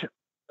to fish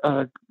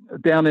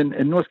down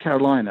in North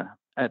Carolina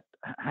at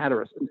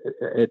Hatteras,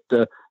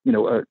 at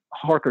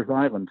Harker's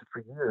Island for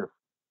years.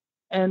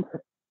 And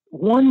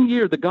one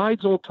year, the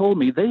guides all told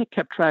me they had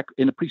kept track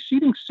in the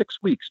preceding 6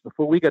 weeks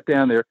before we got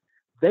down there.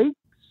 They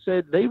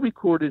said they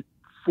recorded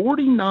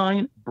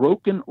 49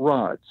 broken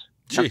rods.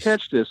 Now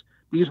catch this.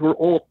 These were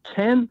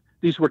 10,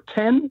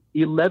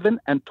 11,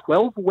 and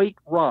 12 weight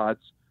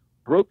rods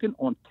broken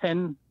on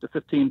 10 to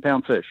 15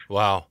 pound fish.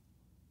 Wow.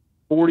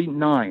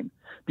 49.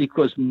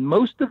 Because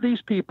most of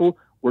these people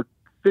were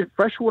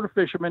freshwater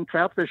fishermen,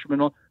 trout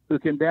fishermen, who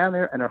came down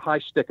there and are high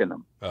sticking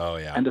them. Oh,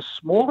 yeah. And the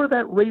smaller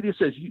that radius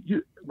is,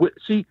 you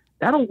see,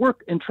 that'll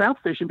work in trout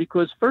fishing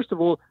because, first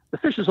of all, the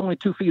fish is only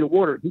 2 feet of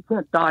water. He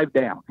can't dive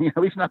down. You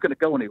know, he's not going to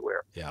go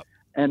anywhere. Yeah.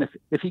 And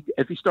if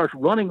he starts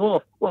running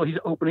off, well, he's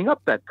opening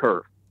up that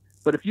curve.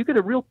 But if you get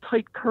a real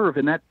tight curve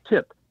in that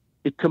tip,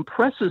 it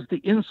compresses the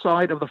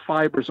inside of the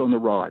fibers on the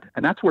rod,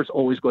 and that's where it's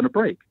always going to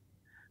break.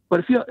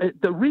 But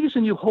the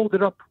reason you hold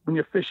it up when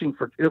you're fishing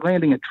for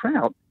landing a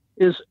trout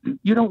is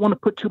you don't want to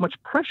put too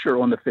much pressure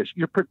on the fish.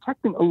 You're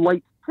protecting a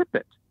light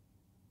tippet.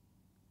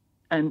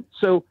 And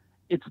so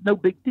it's no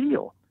big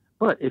deal.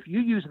 But if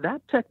you use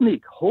that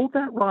technique, hold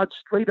that rod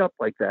straight up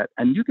like that,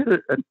 and you get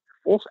a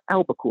false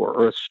albacore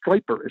or a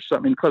striper or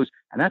something close,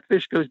 and that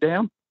fish goes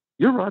down,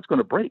 your rod's going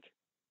to break.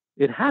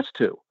 It has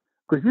to,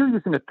 because you're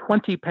using a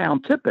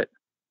 20-pound tippet.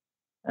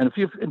 And if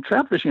you're in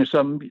trout fishing or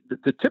something,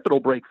 the tippet will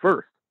break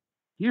first.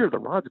 Here, the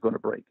rod's going to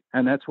break.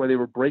 And that's why they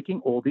were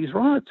breaking all these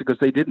rods, because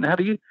they didn't have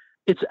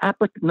it's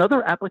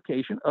another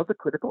application of the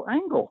critical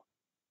angle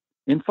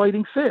in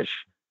fighting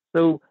fish.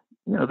 So,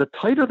 the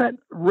tighter that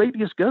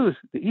radius goes,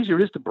 the easier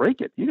it is to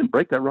break it. You can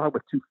break that rod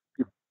with 2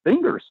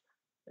 fingers.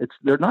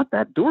 They're not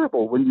that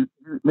durable when you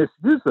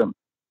misuse them.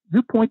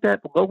 You point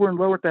that lower and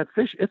lower at that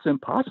fish, it's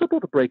impossible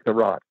to break the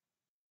rod.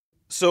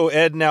 So,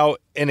 Ed, so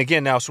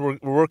we're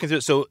working through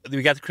it. So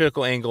we got the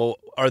critical angle.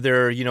 Are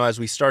there, as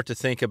we start to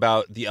think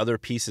about the other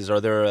pieces, are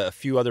there a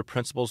few other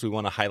principles we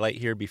want to highlight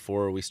here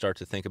before we start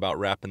to think about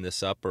wrapping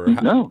this up? Or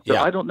No,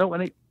 yeah. I don't know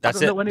any.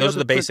 That's it. Those are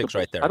the basics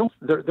right there.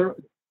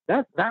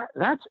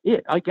 That's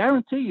it. I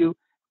guarantee you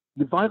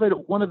violated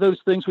one of those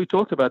things we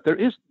talked about.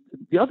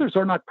 The others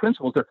are not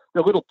principles.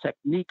 They're little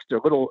techniques. They're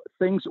little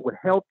things that would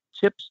help,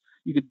 tips.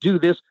 You could do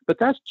this, but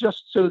that's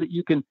just so that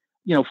you can,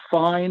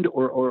 find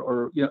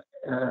or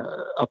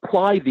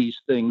apply these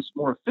things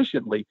more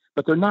efficiently,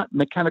 but they're not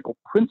mechanical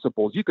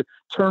principles. You could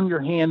turn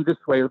your hand this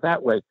way or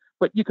that way,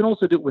 but you can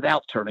also do it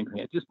without turning your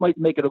hand. It just might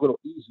make it a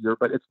little easier,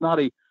 but it's not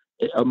a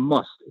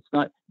must. It's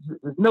not,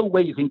 there's no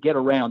way you can get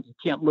around. You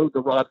can't load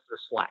the rod for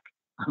slack.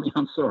 I mean,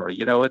 I'm sorry,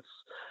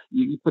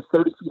 you put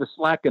 30 feet of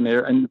slack in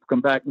there and you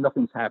come back,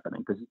 nothing's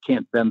happening because you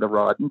can't bend the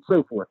rod and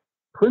so forth.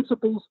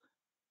 Principles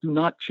do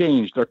not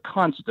change. They're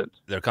constant.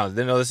 They're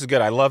constant. No, this is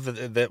good. I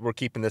love that we're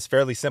keeping this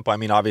fairly simple. I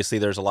mean, obviously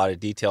there's a lot of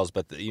details,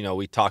 but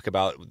we talk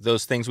about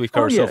those things we've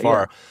covered so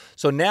far. Yeah.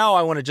 So now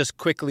I want to just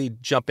quickly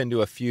jump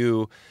into a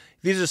few.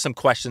 These are some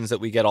questions that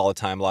we get all the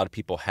time. A lot of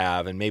people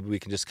have, and maybe we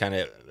can just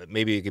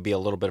maybe it could be a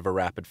little bit of a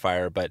rapid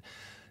fire, but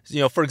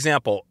for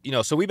example,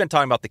 so we've been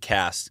talking about the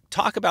cast.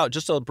 Talk about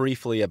just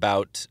briefly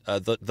about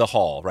the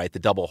haul, right? The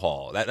double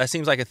haul. That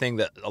seems like a thing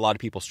that a lot of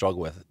people struggle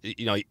with.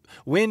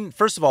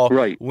 First of all,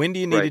 when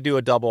do you need to do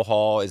a double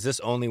haul? Is this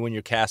only when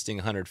you're casting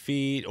 100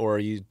 feet, or are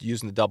you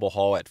using the double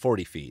haul at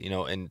 40 feet?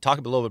 And talk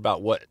a little bit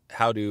about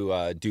how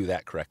to do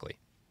that correctly.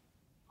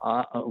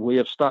 We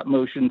have stop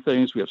motion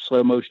things. We have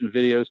slow motion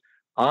videos.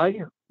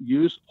 I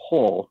use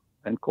haul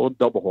and called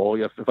double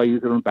hole. If I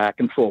use it on back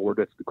and forward,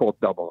 it's called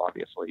double,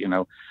 obviously.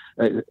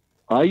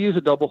 I use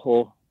a double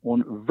hole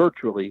on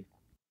virtually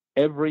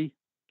every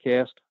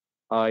cast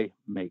I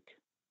make.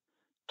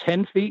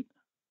 10 feet,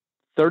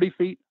 30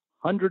 feet,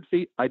 100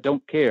 feet, I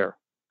don't care.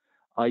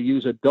 I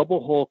use a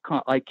double hole.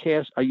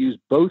 I use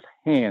both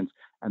hands.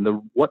 And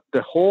what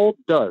the hole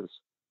does,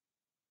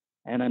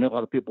 and I know a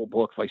lot of people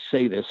balk if I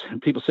say this,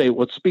 and people say,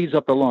 well, it speeds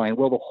up the line.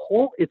 Well, the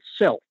hole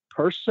itself,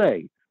 per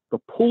se, the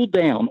pull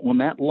down on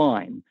that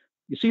line,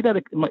 you see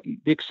that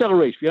the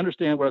acceleration, if you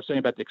understand what I'm saying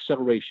about the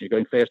acceleration, you're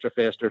going faster,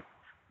 faster.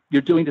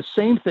 You're doing the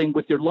same thing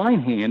with your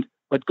line hand,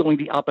 but going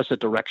the opposite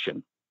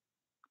direction.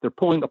 They're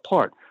pulling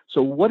apart.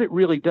 So what it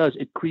really does,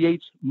 it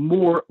creates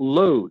more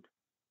load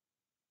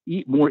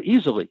more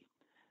easily.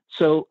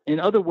 So in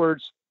other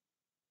words,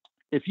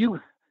 if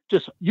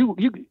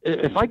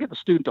if I get the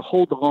student to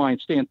hold the line,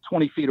 stand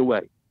 20 feet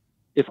away,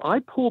 if I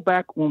pull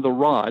back on the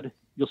rod,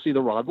 you'll see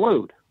the rod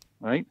load,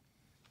 right?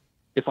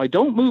 If I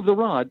don't move the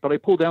rod, but I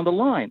pull down the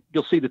line,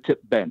 you'll see the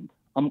tip bend.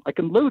 I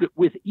can load it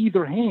with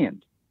either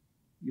hand.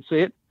 You see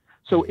it?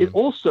 So it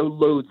also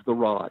loads the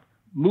rod.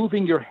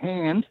 Moving your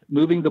hand,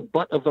 moving the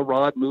butt of the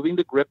rod, moving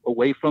the grip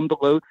away from the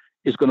load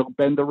is going to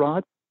bend the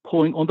rod.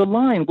 Pulling on the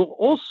line will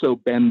also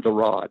bend the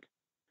rod.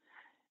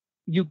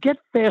 You get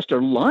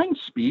faster line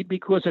speed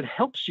because it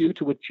helps you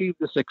to achieve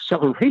this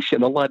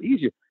acceleration a lot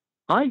easier.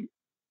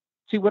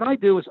 What I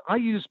do is I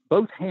use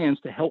both hands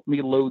to help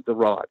me load the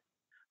rod.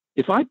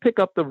 If I pick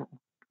up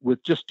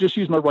just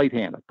use my right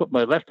hand, I put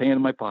my left hand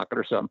in my pocket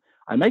or something,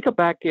 I make a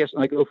back cast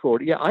and I go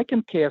forward. Yeah, I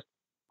can cast,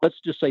 let's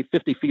just say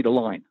 50 feet of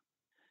line.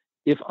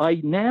 If I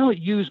now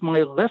use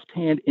my left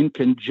hand in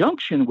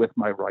conjunction with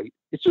my right,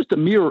 it's just a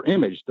mirror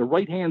image. The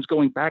right hand's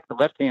going back, the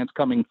left hand's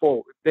coming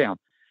forward, down,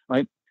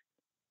 right?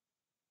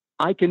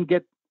 I can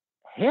get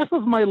half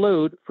of my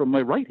load from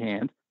my right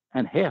hand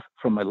and half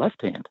from my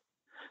left hand.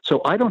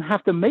 So I don't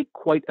have to make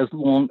quite as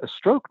long a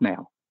stroke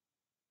now.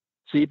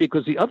 See,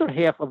 because the other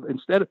half of,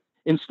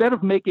 instead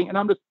of making, and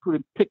I'm just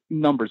picking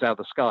numbers out of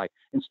the sky,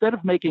 instead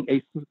of making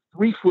a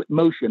 3-foot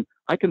motion,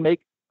 I can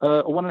make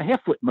a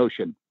 1.5-foot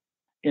motion.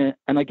 And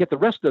I get the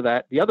rest of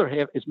that. The other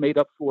half is made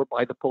up for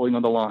by the pulling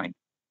on the line.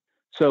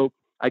 So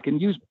I can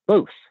use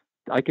both.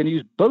 I can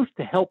use both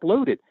to help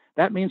load it.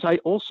 That means I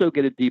also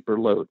get a deeper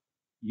load.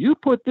 You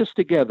put this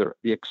together,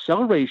 the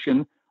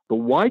acceleration, the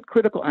wide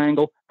critical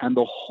angle, and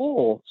the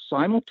hole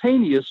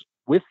simultaneous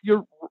with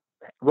your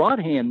rod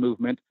hand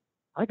movement.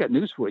 I got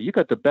news for you. You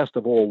got the best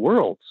of all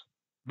worlds.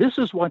 This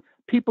is what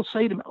people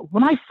say to me.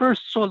 When I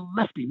first saw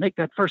Lefty make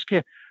that first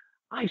cast,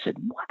 I said,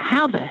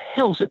 how the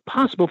hell is it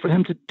possible for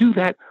him to do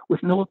that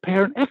with no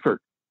apparent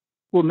effort?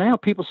 Well, now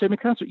people say to me,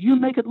 you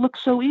make it look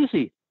so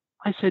easy.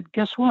 I said,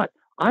 guess what?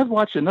 I've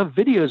watched enough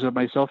videos of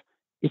myself.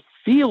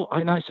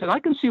 And I said, I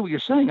can see what you're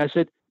saying. I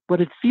said,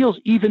 but it feels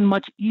even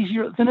much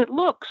easier than it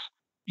looks.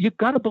 You've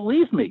got to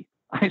believe me.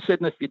 I said,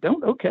 and if you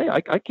don't, okay,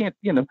 I can't,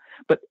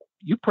 but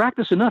you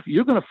practice enough,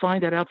 you're going to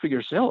find that out for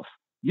yourself.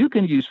 You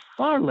can use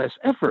far less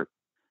effort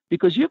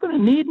because you're going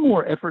to need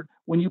more effort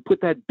when you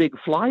put that big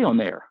fly on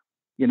there.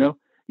 You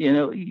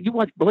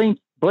watch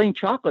Blaine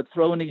Chocolate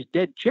throwing these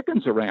dead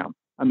chickens around.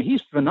 I mean,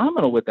 he's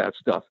phenomenal with that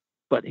stuff,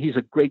 but he's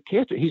a great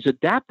catcher. He's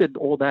adapted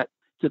all that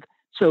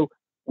so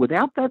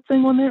without that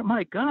thing on there,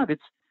 my God,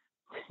 it's,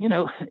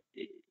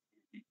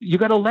 you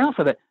got to allow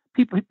for that.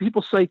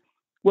 People say,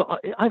 well,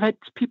 I've had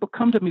people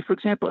come to me, for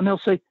example, and they'll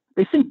say,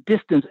 they think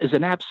distance is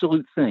an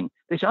absolute thing.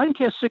 They say, I can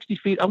cast 60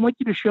 feet. I want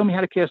you to show me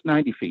how to cast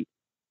 90 feet.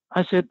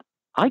 I said,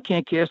 I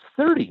can't cast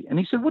 30. And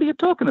he said, what are you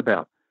talking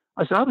about?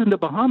 I said, I was in the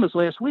Bahamas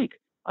last week.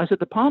 I said,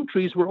 the palm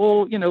trees were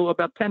all,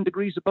 about 10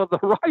 degrees above the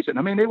horizon.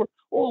 I mean, they were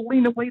all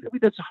leaning away.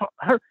 That's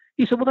hard.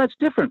 He said, well, that's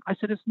different. I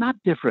said, it's not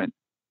different.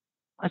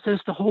 I said,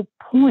 it's the whole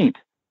point.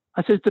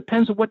 I said, it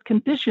depends on what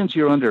conditions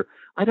you're under.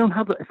 I don't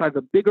have, if I have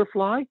a bigger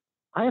fly,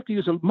 I have to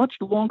use a much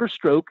longer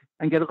stroke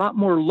and get a lot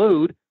more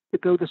load to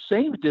go the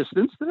same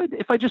distance than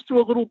if I just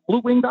threw a little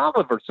blue-winged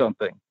olive or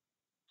something.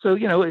 So,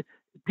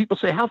 people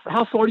say,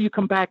 how far do you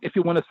come back if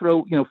you want to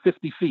throw,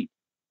 50 feet?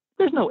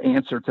 There's no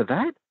answer to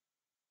that.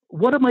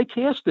 What am I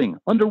casting?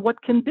 Under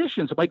what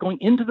conditions? Am I going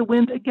into the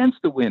wind,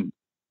 against the wind?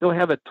 Do I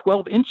have a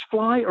 12-inch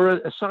fly or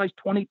a size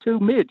 22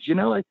 midge?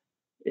 You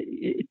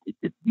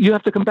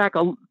have to come back,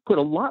 put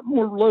a lot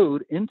more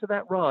load into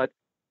that rod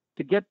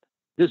to get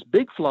this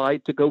big fly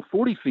to go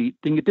 40 feet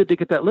than you did to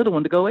get that little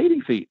one to go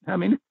 80 feet. I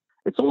mean,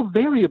 it's all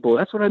variable.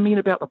 That's what I mean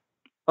about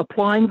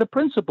applying the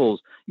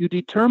principles. You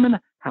determine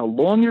how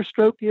long your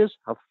stroke is,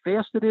 how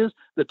fast it is,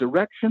 the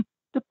direction,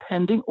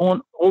 depending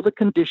on all the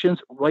conditions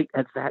right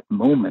at that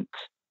moment.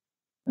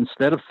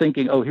 Instead of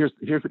thinking, oh, here's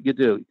what you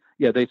do.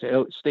 Yeah, they say,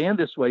 oh, stand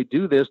this way,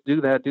 do this,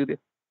 do that, do this.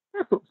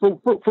 Yeah,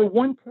 for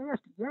one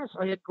cast, yes,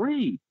 I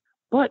agree.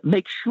 But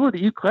make sure that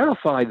you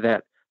clarify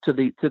that to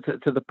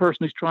the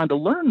person who's trying to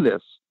learn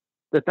this,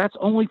 that's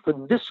only for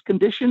this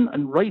condition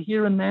and right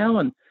here and now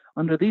and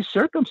under these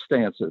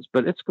circumstances.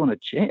 But it's going to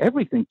change.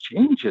 Everything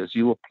changes.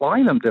 You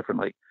apply them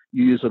differently.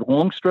 You use a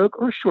long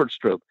stroke or a short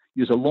stroke.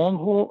 Use a long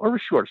hole or a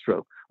short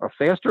stroke, or a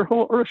faster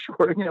hole or a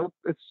short,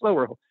 a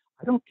slower hole.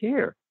 I don't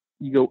care.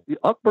 you go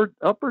up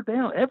or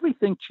down,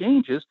 everything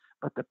changes,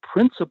 but the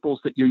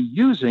principles that you're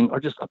using are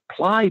just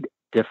applied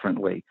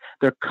differently.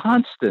 They're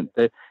constant.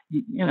 They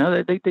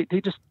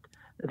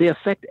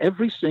affect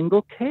every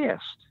single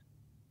cast.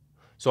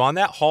 So on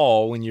that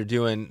haul, when you're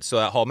doing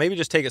that haul, maybe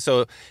just take it.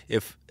 So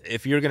if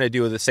you're going to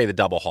do the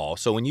double haul,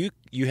 so when you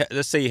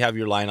let's say you have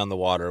your line on the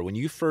water, when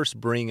you first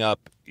bring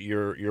up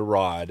your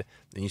rod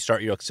and you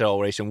start your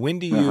acceleration, when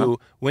do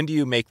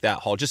you make that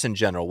haul? Just in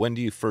general, when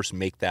do you first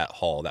make that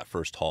haul, that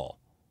first haul?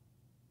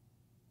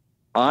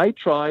 I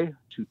try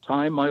to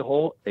time my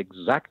haul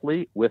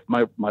exactly with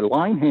my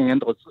line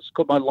hand. Let's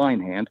call my line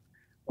hand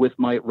with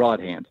my rod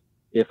hand.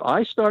 If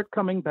I start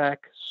coming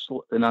back,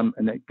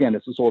 and again,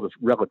 this is all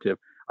relative.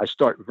 I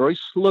start very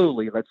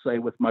slowly, let's say,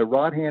 with my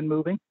rod hand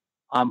moving,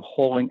 I'm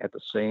hauling at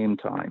the same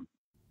time.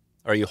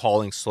 Are you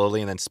hauling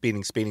slowly and then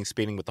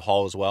speeding with the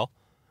haul as well?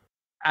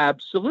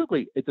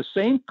 Absolutely. It's the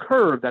same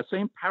curve, that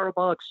same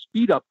parabolic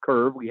speed up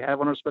curve we have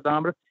on our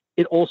speedometer.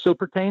 It also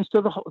pertains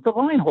to the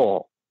line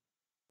haul.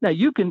 Now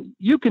you can,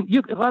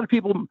 a lot of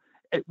people,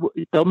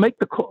 they'll make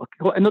the call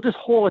and they'll just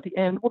haul at the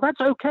end. Well,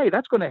 that's okay.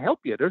 That's going to help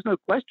you. There's no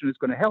question it's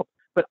going to help.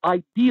 But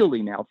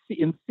ideally now,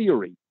 in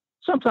theory,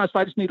 sometimes if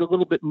I just need a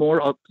little bit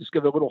more, I'll just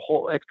give it a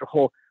little extra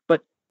haul.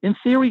 But in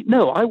theory,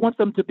 no, I want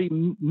them to be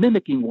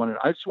mimicking one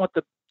another. I just want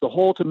the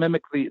haul to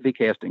mimic the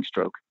casting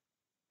stroke.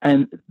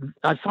 And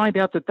I find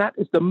out that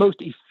is the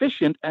most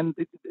efficient, and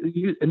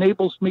it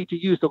enables me to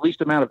use the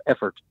least amount of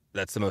effort.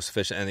 That's the most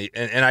efficient.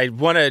 And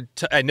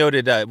I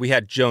noted we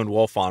had Joan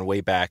Wolf on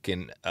way back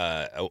in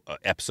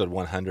episode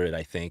 100,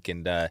 I think,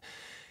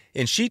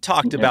 and she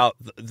talked about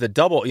the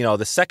double,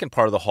 the second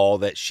part of the haul,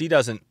 that she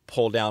doesn't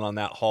pull down on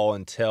that haul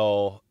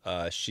until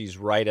she's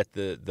right at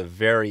the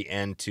very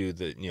end to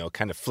the,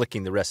 kind of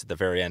flicking the rest at the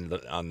very end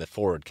on the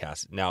forward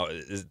cast. Now,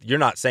 you're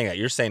not saying that.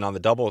 You're saying on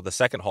the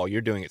second haul, you're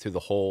doing it through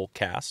the whole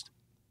cast,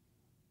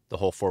 the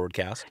whole forward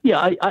cast?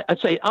 Yeah, I'd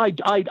say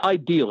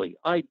ideally.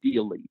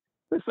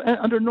 If,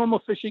 under normal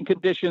fishing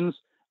conditions,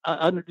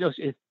 I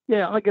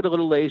get a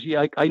little lazy.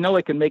 I know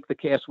I can make the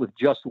cast with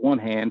just one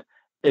hand.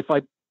 If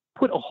I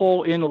put a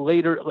hole in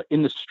later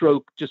in the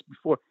stroke just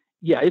before,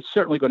 it's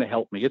certainly going to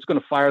help me. It's going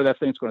to fire that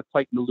thing. It's going to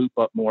tighten the loop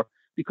up more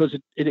because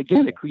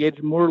it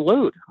created more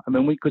load. I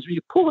mean, because when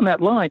you pull on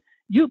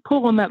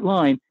that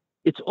line,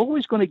 it's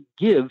always going to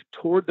give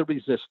toward the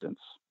resistance,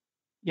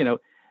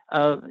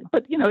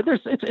 but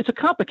it's a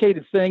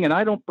complicated thing, and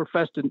I don't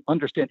profess to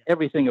understand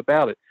everything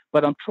about it,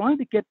 but I'm trying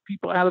to get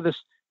people out of this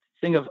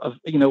thing of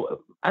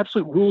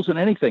absolute rules and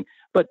anything.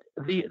 But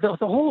the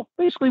whole,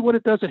 basically what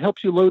it does, it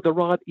helps you load the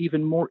rod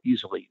even more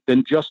easily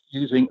than just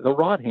using the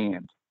rod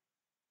hand.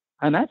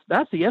 And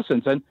that's the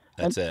essence. And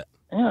that's it.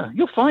 Yeah,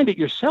 you'll find it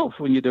yourself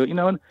when you do it,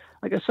 and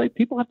like I say,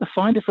 people have to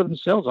find it for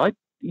themselves.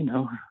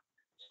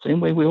 Same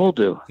way we all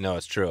do. No,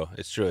 it's true.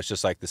 It's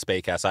just like the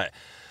spey cast.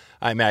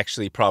 I'm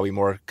actually probably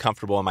more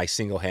comfortable in my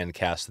single hand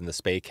cast than the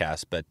spey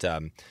cast, but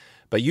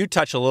you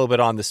touch a little bit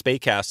on the spey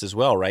cast as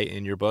well, right,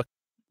 in your book?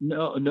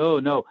 No.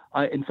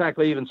 In fact,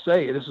 I even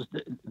say this is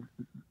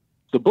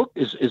the book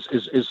is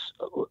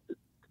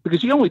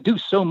because you only do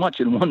so much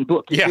in one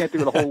book. You can't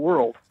do the whole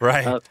world,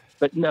 right?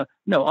 But no.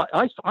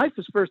 I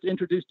was first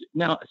introduced.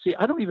 Now, see,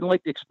 I don't even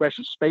like the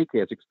expression spey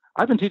casting.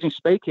 I've been teaching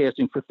spey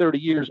casting for 30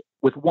 years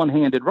with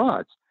one-handed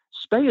rods.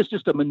 Spey is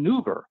just a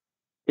maneuver.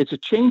 It's a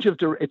change of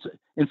direction.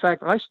 In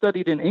fact, I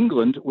studied in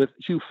England with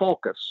Hugh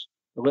Falkus,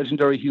 the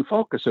legendary Hugh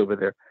Falkus over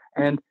there,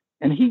 and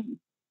he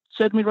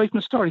said to me right from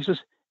the start. He says,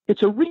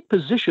 it's a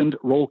repositioned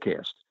roll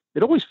cast.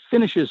 It always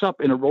finishes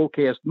up in a roll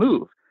cast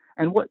move.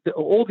 And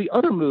all the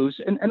other moves,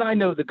 and I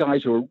know the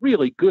guys who are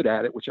really good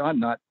at it, which I'm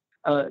not,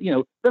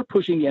 they're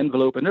pushing the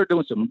envelope and they're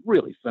doing some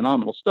really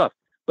phenomenal stuff.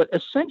 But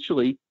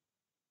essentially,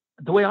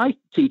 the way I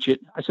teach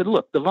it, I said,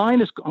 look, the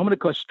line I'm going to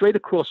go straight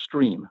across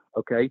stream,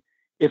 okay?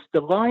 If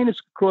the line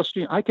is across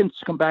stream, I can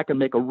come back and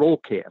make a roll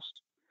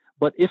cast.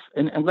 But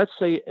and let's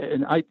say,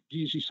 and I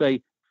usually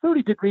say,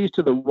 30 degrees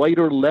to the right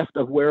or left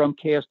of where I'm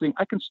casting,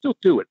 I can still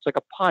do it. It's like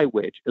a pie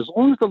wedge. As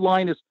long as the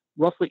line is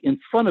roughly in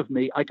front of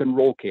me, I can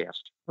roll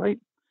cast, right?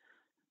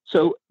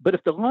 So, but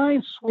if the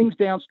line swings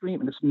downstream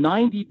and it's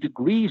 90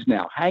 degrees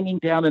now, hanging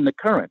down in the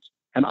current,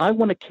 and I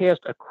want to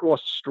cast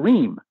across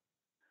stream,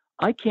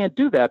 I can't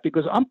do that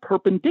because I'm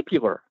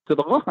perpendicular to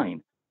the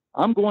line.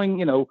 I'm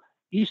going,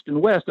 east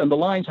and west, and the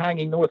line's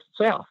hanging north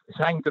and south. It's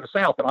hanging to the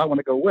south, and I want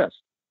to go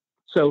west.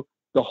 So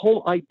the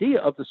whole idea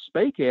of the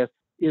spey cast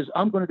is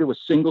I'm going to do a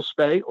single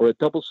spey or a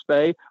double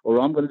spey, or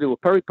I'm going to do a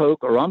perry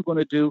poke, or I'm going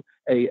to do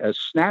a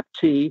snap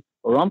tee,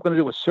 or I'm going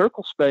to do a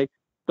circle spey.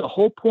 The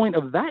whole point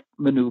of that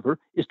maneuver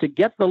is to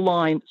get the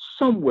line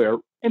somewhere,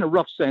 in a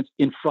rough sense,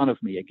 in front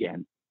of me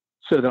again,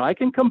 so that I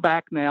can come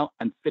back now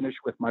and finish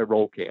with my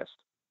roll cast.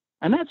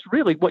 And that's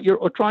really what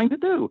you're trying to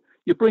do.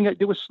 You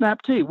do a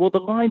snap tee. Well, the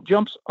line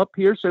jumps up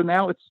here, so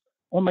now it's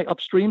on my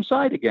upstream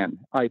side again.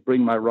 I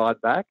bring my rod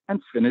back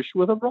and finish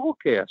with a roll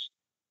cast.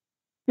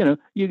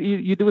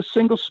 You do a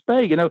single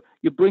spey.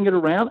 You bring it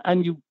around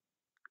and you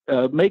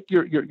make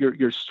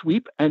your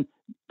sweep, and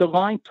the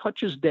line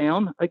touches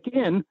down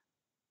again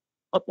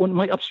up on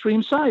my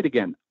upstream side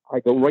again. I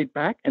go right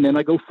back, and then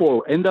I go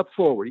forward, end up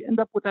forward. You end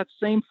up with that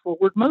same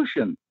forward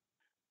motion.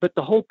 But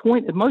the whole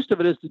point, and most of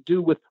it is to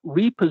do with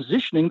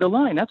repositioning the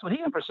line. That's what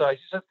he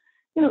emphasized.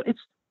 He says,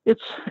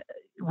 it's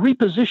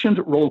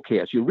repositioned roll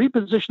cast. You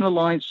reposition the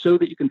line so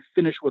that you can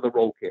finish with a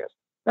roll cast.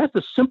 That's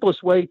the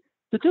simplest way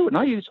to do it. And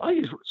I use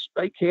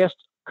spey cast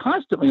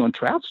constantly on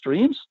trout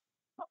streams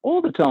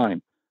all the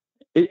time.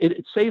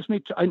 It saves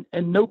me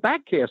and no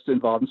back cast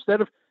involved.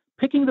 Instead of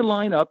picking the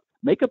line up,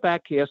 make a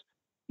back cast,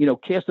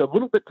 cast a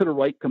little bit to the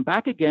right, come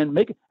back again,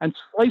 make it and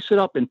slice it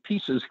up in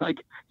pieces,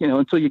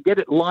 until you get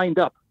it lined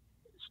up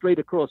straight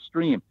across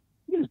stream.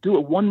 You just do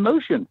it one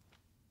motion.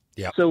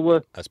 Yeah.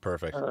 So that's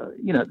perfect.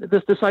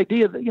 This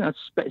idea that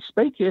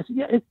spey cast,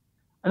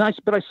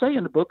 but I say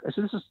in the book, I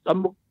said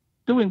I'm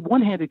doing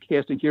one-handed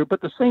casting here,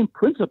 but the same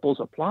principles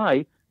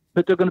apply,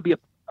 but they're going to be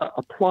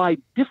applied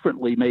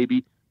differently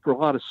maybe for a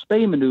lot of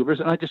spey maneuvers,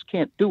 and I just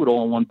can't do it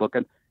all in one book.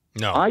 And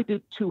no, I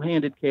did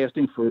two-handed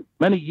casting for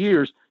many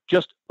years,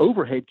 just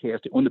overhead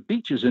casting on the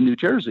beaches in New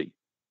Jersey,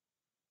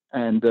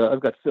 and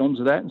I've got films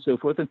of that and so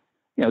forth. And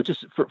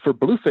just for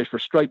bluefish, for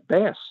striped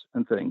bass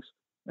and things,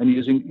 and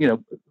using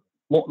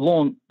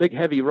long, big,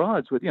 heavy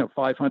rods with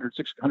 500,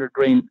 600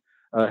 grain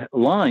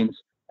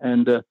lines,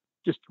 and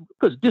just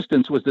because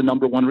distance was the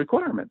number one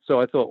requirement. So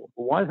I thought,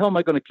 well, why the hell am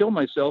I going to kill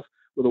myself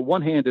with a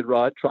one-handed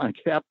rod trying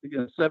to cap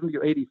 70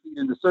 or 80 feet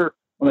in the surf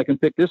when I can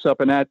pick this up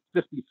and add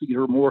 50 feet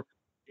or more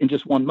in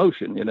just one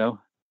motion,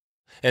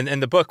 And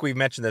the book, we've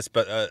mentioned this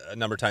a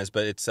number of times,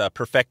 but it's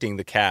Perfecting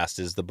the Cast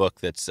is the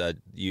book that's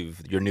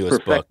your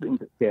newest book. Perfecting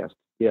the Cast,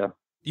 yeah.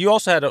 You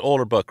also had an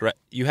older book, right?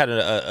 You had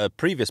a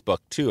previous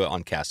book, too,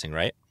 on casting,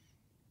 right?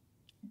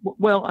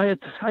 Well, I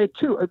had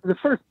two. The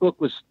first book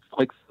was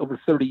like over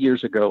 30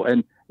 years ago,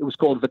 and it was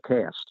called The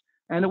Cast.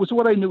 And it was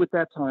what I knew at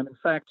that time. In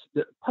fact,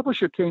 the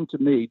publisher came to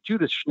me,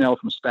 Judith Schnell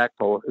from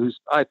Stackpole, who's,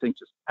 I think,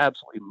 just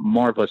absolutely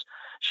marvelous.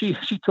 She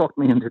talked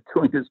me into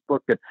doing this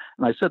book, and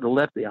I said to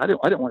Lefty, I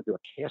didn't want to do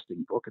a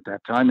casting book at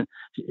that time.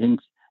 And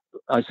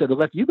I said to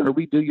Lefty, you going to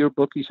redo your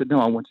book? He said, no,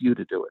 I want you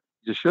to do it.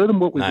 Just show them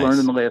what we've learned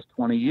in the last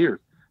 20 years.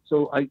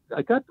 So I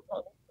got,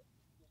 a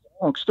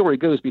long story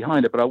goes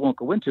behind it, but I won't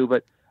go into.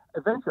 But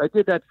eventually I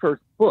did that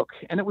first book,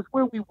 and it was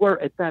where we were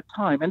at that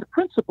time. And the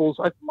principles,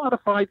 I've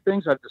modified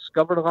things. I've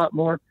discovered a lot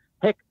more.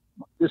 Heck,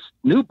 this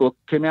new book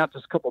came out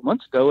just a couple of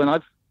months ago, and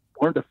I've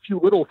learned a few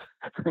little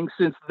things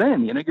since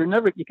then. You can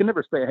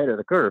never stay ahead of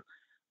the curve.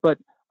 But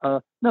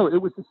no,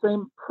 it was the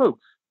same approach.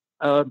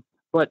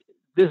 But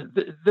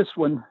this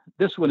one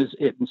is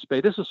it in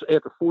spey. This is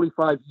after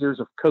 45 years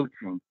of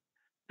coaching,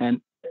 and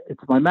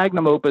it's my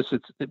magnum opus.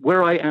 It's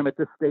where I am at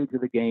this stage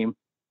of the game.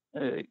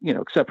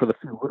 Except for the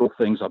few little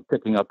things I'm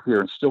picking up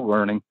here and still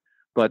learning.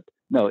 But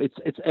no,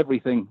 it's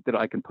everything that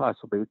I can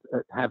possibly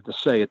have to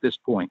say at this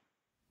point.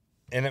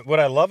 And what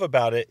I love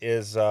about it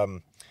is,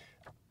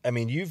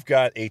 you've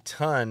got a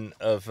ton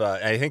of,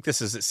 I think it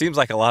seems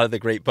like a lot of the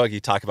great book, you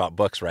talk about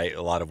books, right?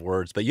 A lot of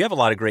words, but you have a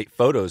lot of great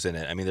photos in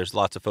it. There's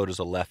lots of photos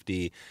of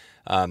Lefty.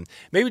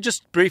 Maybe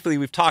just briefly,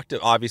 we've talked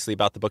obviously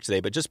about the book today,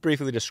 but just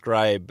briefly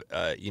describe,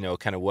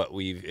 kind of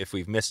if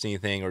we've missed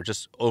anything, or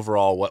just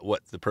overall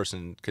what the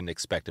person can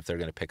expect if they're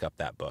going to pick up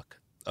that book,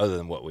 other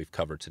than what we've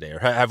covered today, or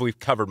have we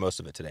covered most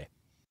of it today?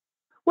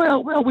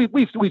 Well,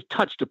 we've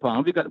touched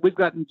upon. We've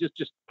gotten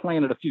just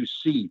planted a few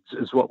seeds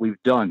is what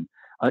we've done,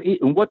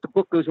 and what the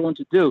book goes on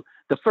to do.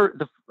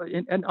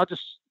 And I'll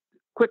just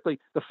quickly.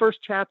 The first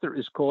chapter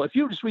is called. If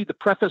you just read the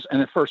preface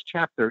and the first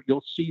chapter,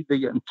 you'll see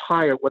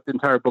what the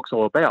entire book's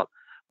all about.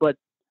 But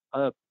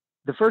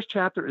the first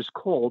chapter is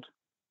called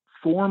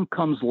 "Form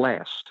Comes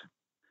Last."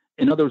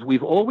 In other words,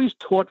 we've always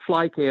taught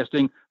fly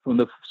casting from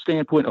the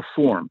standpoint of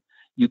form.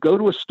 You go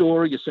to a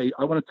store, you say,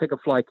 I want to take a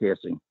fly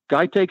casting.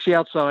 Guy takes you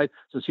outside,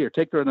 says, here,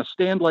 take her on a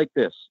stand like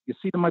this. You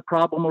see my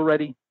problem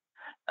already?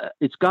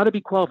 It's got to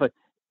be qualified.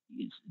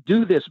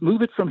 Do this,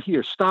 move it from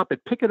here, stop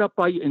it, pick it up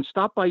and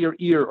stop by your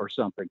ear or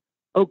something.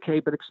 Okay,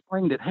 but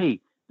explain that, hey,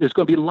 there's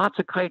going to be lots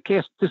of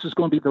casts. This is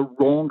going to be the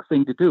wrong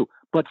thing to do.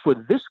 But for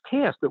this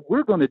cast that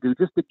we're going to do,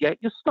 just to get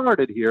you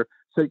started here,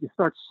 so you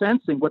start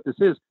sensing what this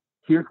is,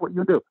 here's what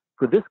you do.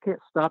 For this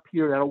cast, stop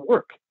here, that'll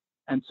work.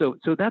 And so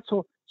that's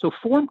all. So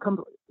form comes,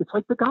 it's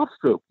like the golf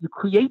stroke. You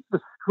create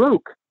the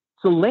stroke.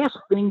 It's the last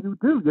thing you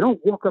do. You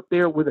don't walk up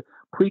there with a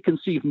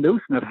preconceived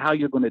notion of how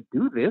you're going to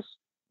do this.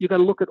 You got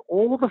to look at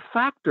all the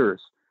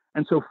factors.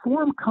 And so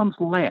form comes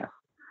last.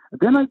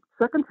 Then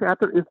second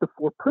chapter is the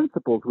 4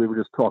 principles we were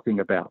just talking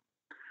about.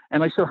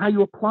 And I show how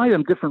you apply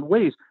them different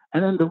ways.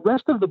 And then the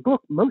rest of the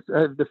book, most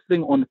of the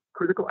thing on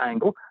critical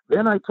angle,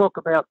 then I talk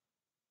about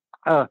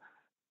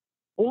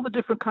all the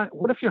different kinds.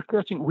 What if you're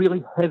catching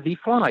really heavy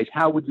flies?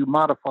 How would you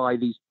modify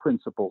these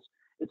principles?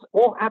 It's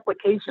all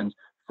applications.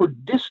 For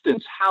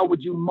distance, how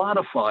would you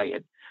modify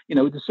it?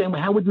 The same way,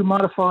 how would you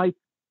modify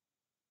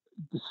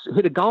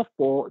hit a golf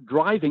ball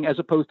driving as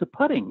opposed to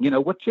putting?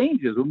 What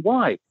changes and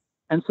why?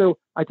 And so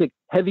I take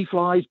heavy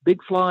flies,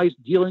 big flies,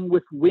 dealing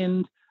with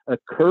wind, a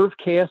curve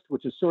cast,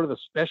 which is sort of a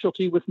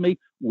specialty with me,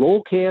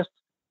 roll cast.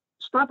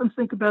 Stop and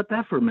think about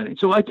that for a minute.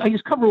 So I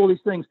just cover all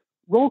these things.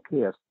 Roll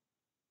cast.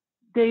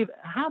 Dave,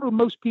 how do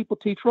most people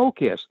teach roll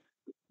cast?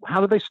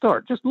 How do they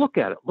start? Just look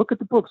at it. Look at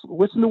the books.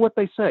 Listen to what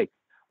they say.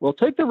 Well,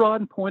 take the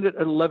rod and point it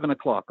at 11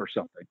 o'clock or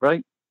something,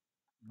 right?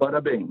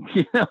 Bada bing.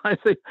 I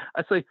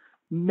say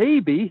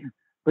maybe,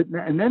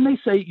 and then they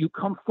say you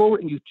come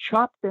forward and you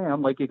chop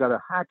down like you got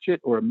a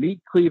hatchet or a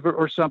meat cleaver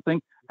or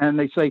something, and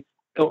they say,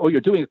 oh,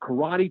 you're doing a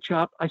karate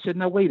chop. I said,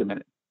 now wait a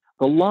minute.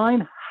 The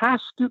line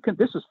has to.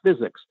 This is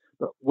physics.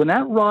 But when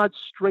that rod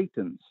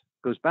straightens,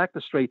 goes back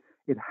to straight,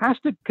 it has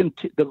to.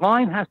 The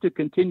line has to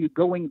continue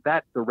going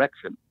that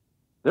direction.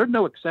 There are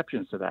no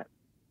exceptions to that,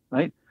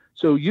 right?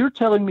 So you're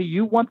telling me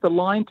you want the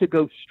line to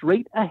go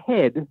straight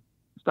ahead.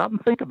 Stop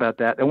and think about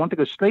that. I want to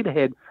go straight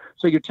ahead.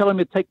 So you're telling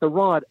me to take the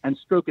rod and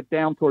stroke it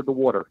down toward the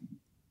water.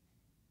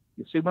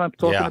 You see what I'm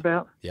talking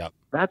about? Yeah.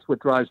 That's what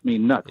drives me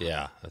nuts.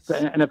 Yeah.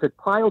 And if it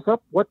piles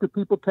up, what do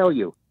people tell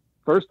you?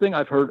 First thing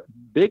I've heard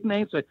big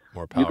names say,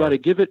 more power. You got to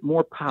give it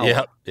more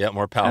power. Yeah,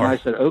 more power. And I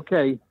said,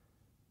 okay.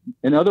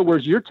 In other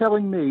words, you're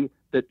telling me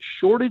that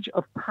shortage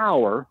of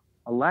power,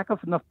 a lack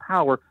of enough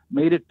power,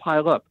 made it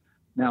pile up.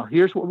 Now,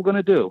 here's what we're going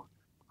to do.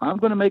 I'm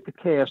going to make a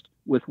cast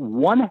with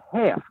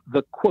 1/2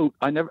 the quote.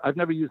 I've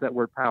never used that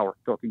word power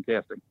talking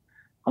casting.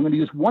 I'm going to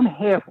use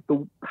 1/2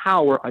 the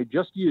power I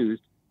just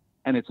used,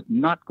 and it's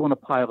not going to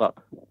pile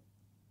up.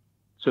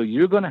 So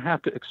you're going to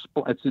have to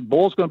explain. The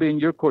ball's going to be in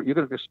your court. You're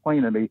going to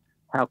explain to me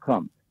how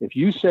come. If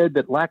you said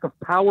that lack of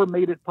power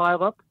made it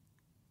pile up,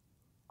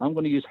 I'm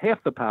going to use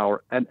half the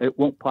power, and it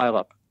won't pile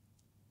up.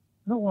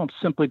 No, what I'm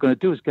simply going to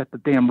do is get the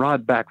damn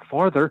rod back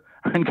farther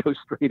and go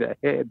straight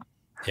ahead.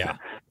 Yeah.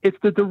 It's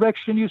the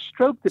direction you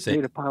stroked that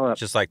made it pile up.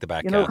 Just like the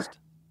back cast.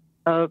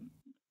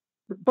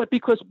 But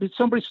because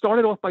somebody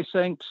started off by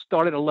saying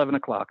start at 11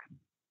 o'clock.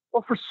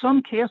 Well, for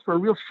some cast, for a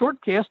real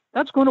short cast,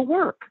 that's going to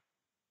work.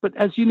 But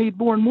as you need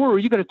more and more,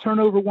 you got to turn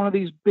over one of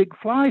these big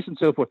flies and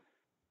so forth.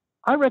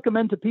 I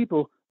recommend to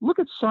people, look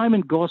at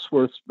Simon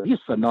Gosworth's. He's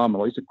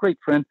phenomenal. He's a great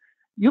friend.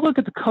 You look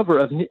at the cover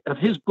of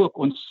his book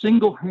on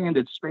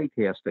single-handed spey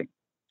casting.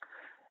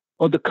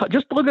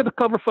 Just look at the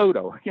cover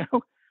photo.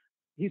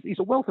 He's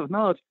a wealth of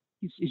knowledge.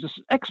 He's an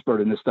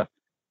expert in this stuff.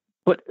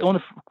 But on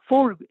the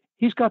forward,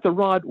 he's got the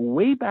rod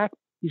way back.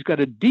 He's got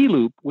a D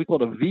loop. We call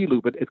it a V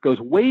loop. It goes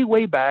way,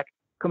 way back,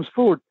 comes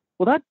forward.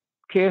 Well, that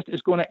cast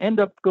is going to end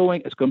up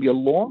going, it's going to be a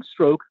long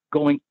stroke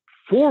going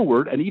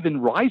forward and even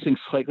rising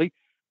slightly.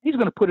 He's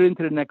going to put it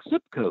into the next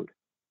zip code.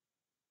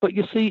 But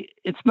you see,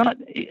 it's not,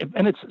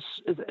 and it's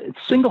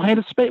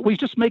single-handed spey. Well, he's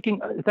just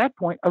making, at that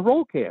point, a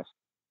roll cast.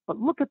 But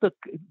look at the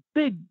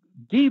big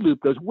D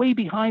loop goes way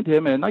behind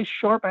him at a nice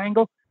sharp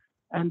angle,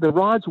 and the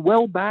rod's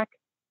well back.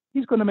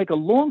 He's going to make a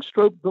long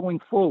stroke going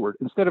forward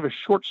instead of a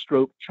short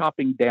stroke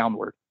chopping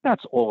downward.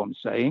 That's all I'm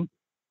saying.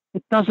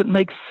 It doesn't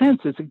make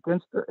sense. It's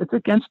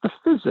against the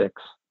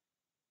physics.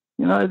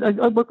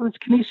 I work with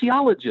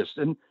kinesiologists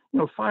and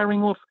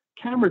firing off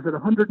cameras at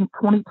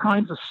 120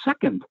 times a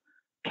second,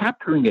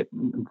 capturing it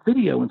in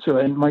video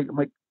and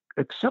my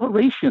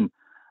acceleration.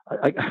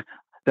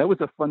 That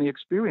was a funny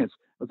experience.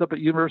 I was up at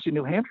University of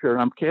New Hampshire,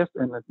 and I'm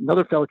casting, and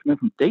another fellow came in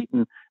from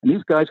Dayton, and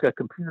these guys got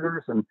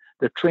computers, and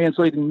they're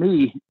translating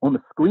me on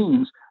the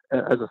screens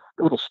as a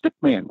little stick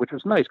man, which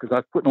was nice because I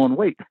was putting on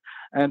weight.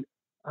 And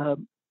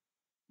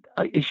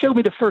he showed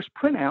me the first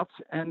printouts,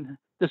 and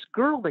this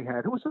girl they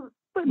had, who was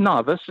a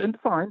novice, and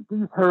fine,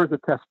 used her as a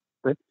test,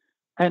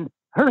 and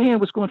her hand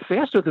was going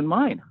faster than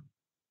mine.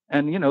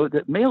 And,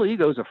 the male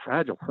ego is a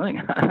fragile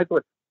thing. I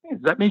thought,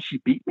 does that mean she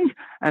beat me?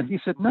 And he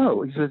said,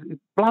 no. He says,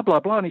 blah,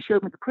 blah, blah. And he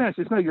showed me the print. I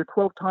said, no, you're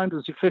 12 times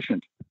as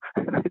efficient.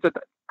 And I said,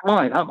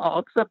 fine, I'll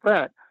accept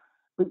that.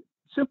 But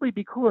simply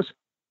because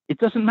it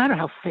doesn't matter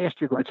how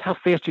fast you're going. It's how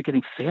fast you're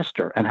getting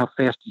faster and how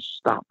fast you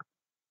stop.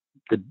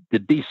 The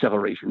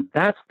deceleration.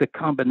 That's the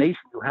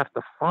combination you have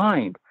to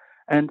find.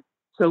 And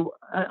so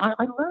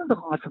I learned a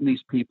lot from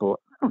these people.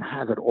 I don't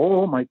have it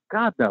all. My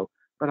God, no.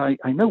 But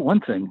I know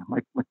one thing. My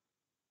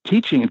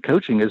teaching and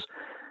coaching is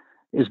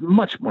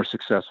much more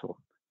successful.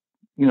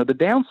 The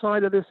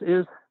downside of this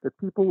is that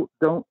people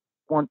don't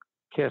want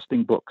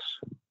casting books,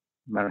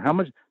 no matter how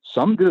much.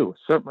 Some do,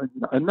 certainly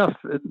enough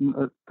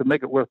to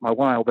make it worth my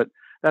while, but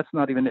that's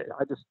not even it.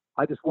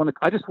 I just want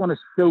to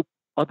show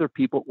other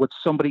people what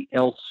somebody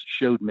else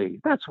showed me.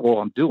 That's all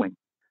I'm doing.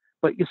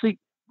 But you see,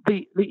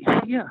 the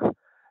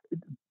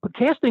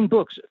casting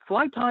books,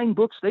 fly tying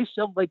books, they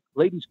sell like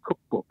ladies'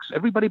 cookbooks.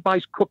 Everybody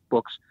buys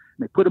cookbooks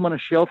and they put them on a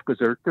shelf because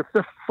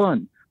they're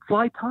fun.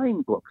 Fly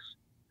tying books.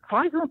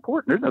 Flies are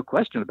important. There's no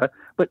question about it.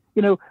 But,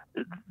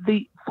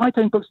 the fly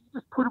tying books, you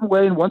just put them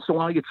away, and once in a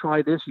while you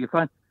try this. You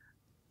find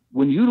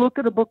when you look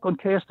at a book on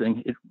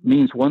casting, it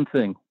means one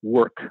thing: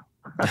 work.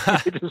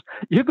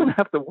 You're going to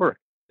have to work.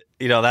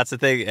 That's the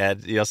thing,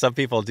 Ed. Some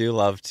people do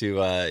love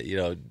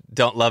to,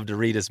 don't love to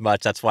read as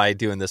much. That's why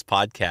doing this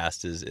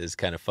podcast is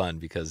kind of fun,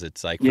 because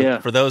it's like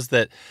for those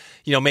that,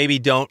 maybe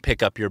don't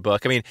pick up your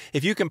book. I mean,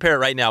 if you compare it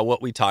right now,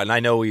 what we taught, and I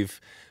know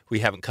we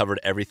haven't covered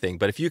everything,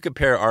 but if you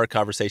compare our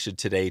conversation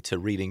today to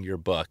reading your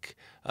book,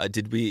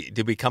 did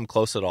we come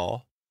close at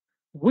all?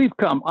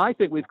 I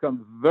think we've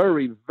come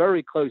very,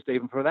 very close,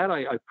 Dave. And for that,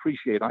 I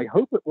appreciate it. I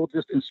hope it will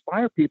just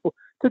inspire people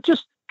to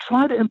just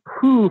try to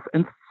improve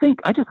and think.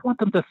 I just want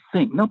them to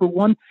think. Number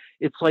one,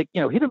 it's like,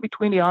 hit them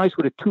between the eyes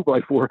with a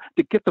 2x4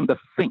 to get them to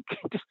think.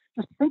 Just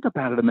think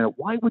about it a minute.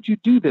 Why would you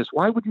do this?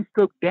 Why would you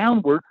stroke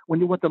downward when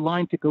you want the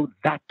line to go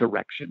that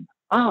direction?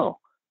 Oh,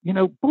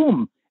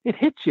 boom, it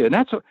hits you. And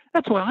that's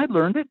why I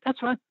learned it.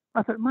 That's why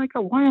I thought, my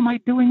God, why am I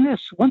doing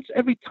this?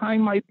 Every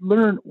time I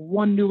learn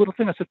one new little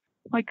thing, I said,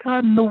 my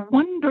God, no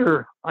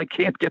wonder I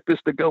can't get this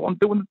to go. I'm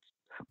doing this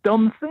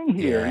dumb thing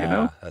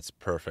here, That's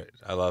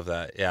perfect. I love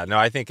that. Yeah, no,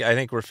 I think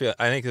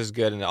this is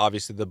good. And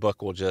obviously the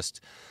book will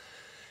just,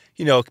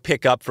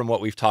 pick up from what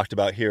we've talked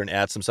about here and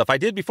add some stuff. I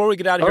did before we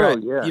get out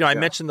of here. I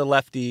mentioned the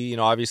Lefty.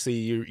 Obviously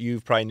you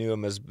probably knew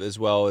him as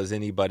well as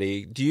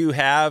anybody. Do you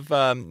have,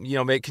 can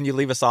you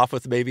leave us off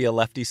with maybe a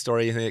Lefty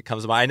story that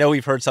comes to mind? I know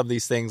we've heard some of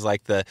these things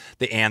like the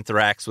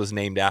anthrax was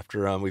named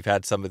after him. We've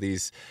had some of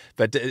these,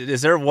 but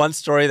is there one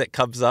story that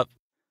comes up?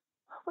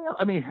 Well,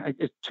 I mean,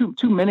 it's too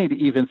many to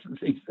even,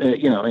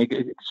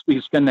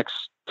 we spend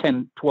next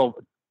 10, 12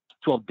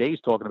 days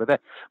talking about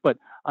that. But,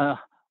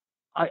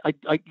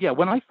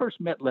 when I first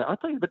met Lefty, I'll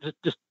tell you about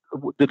just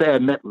the day I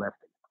met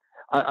Lefty.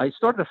 I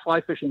started a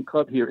fly fishing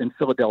club here in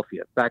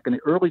Philadelphia back in the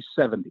early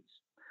 70s.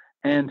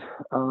 And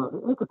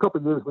a couple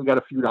of years, we got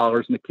a few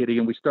dollars in the kitty,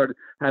 and we started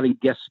having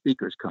guest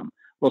speakers come.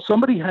 Well,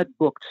 somebody had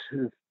booked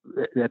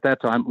at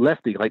that time,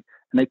 Lefty, and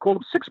they called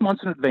him 6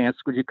 months in advance,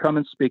 could you come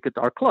and speak at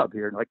our club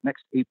here,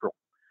 next April?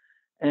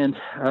 And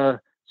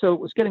so it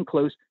was getting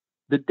close.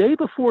 The day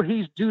before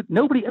he's due,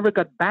 nobody ever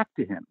got back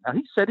to him. Now,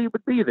 he said he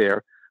would be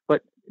there,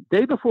 but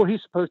day before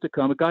he's supposed to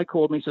come, a guy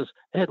called me and says,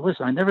 Ed,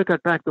 listen, I never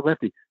got back to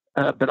Lefty,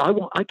 but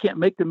I can't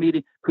make the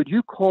meeting. Could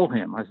you call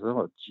him? I said,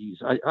 oh,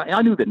 geez.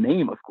 I knew the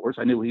name, of course.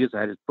 I knew he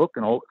had his book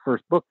and all,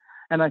 first book.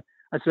 And I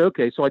said,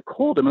 okay. So I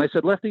called him and I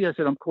said, Lefty,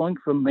 I'm calling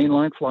from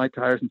Mainline Fly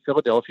Tires in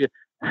Philadelphia.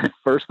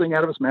 First thing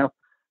out of his mouth,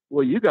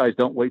 well, you guys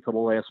don't wait till the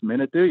last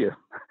minute, do you?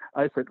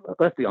 I said,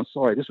 Lefty, I'm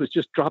sorry. This was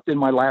just dropped in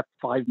my lap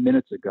 5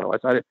 minutes ago. I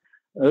said,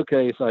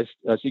 okay. So I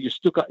said,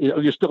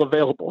 you're still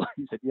available?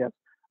 He said, yes.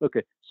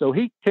 Okay. So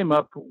he came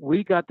up,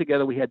 we got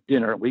together, we had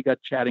dinner, we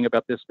got chatting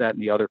about this, that,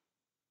 and the other.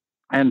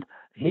 And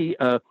he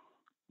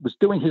was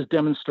doing his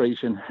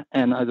demonstration.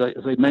 And as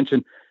I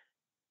mentioned,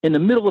 in the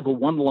middle of a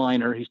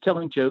one-liner, he's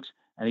telling jokes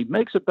and he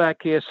makes a back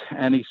cast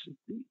and he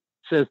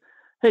says,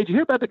 hey, did you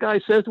hear about the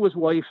guy says to his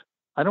wife,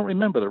 I don't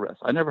remember the rest.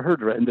 I never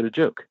heard the end of the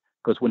joke.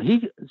 Because when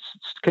he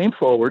came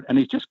forward and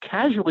he's just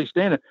casually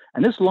standing,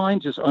 and this line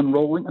just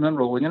unrolling and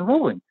unrolling and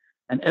rolling,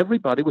 and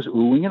everybody was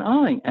oohing and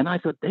eyeing. And I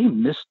thought, they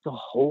missed the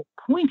whole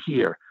point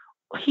here.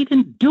 He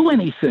didn't do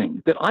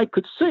anything that I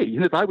could see,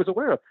 that I was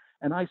aware of.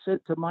 And I said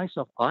to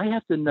myself, I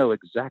have to know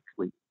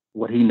exactly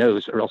what he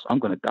knows or else I'm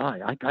going to die.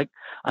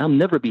 I'll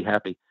never be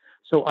happy.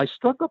 So I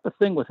struck up a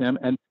thing with him,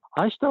 and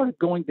I started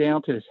going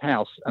down to his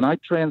house, and I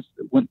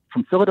went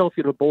from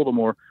Philadelphia to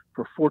Baltimore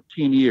for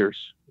 14 years,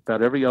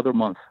 about every other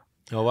month.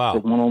 Oh, wow. For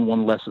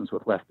one-on-one lessons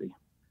with Lefty.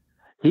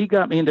 He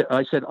got me into,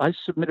 I said, I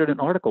submitted an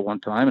article one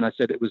time, and I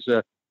said it was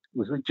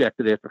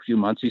rejected after a few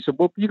months. He said,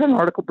 well, you got an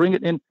article, bring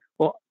it in.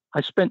 Well,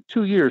 I spent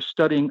 2 years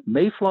studying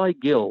mayfly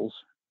gills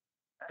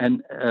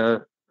and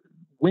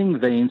wing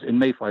veins in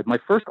mayflies. My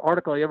first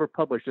article I ever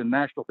published in a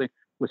national thing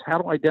was how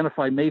to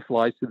identify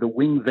mayflies through the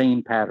wing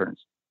vein patterns.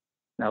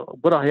 Now,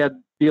 what I had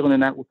feeling in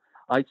that,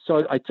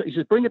 he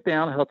said, bring it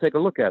down, and I'll take a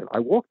look at it. I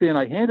walked in,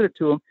 I handed it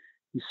to him.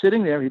 He's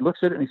sitting there, he looks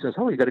at it, and he says,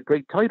 oh, you got a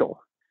great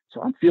title.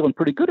 So I'm feeling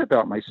pretty good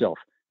about myself.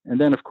 And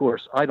then, of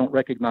course, I don't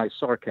recognize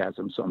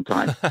sarcasm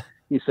sometimes.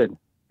 He said,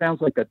 sounds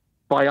like a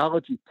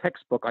biology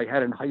textbook I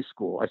had in high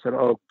school. I said,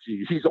 oh,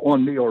 geez, he's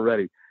on me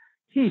already.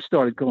 He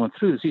started going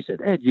through this. He said,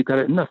 Ed, you got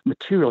enough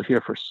material here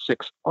for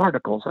 6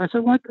 articles. I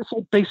said, what? That's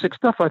all basic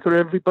stuff I thought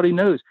everybody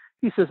knows.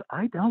 He says,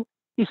 I don't.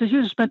 He says,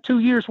 you just spent 2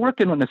 years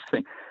working on this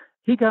thing.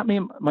 He got me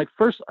my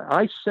first,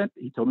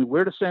 he told me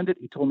where to send it.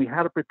 He told me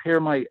how to prepare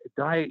my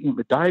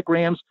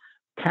diagrams,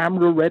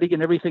 camera ready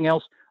and everything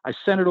else. I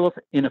sent it off.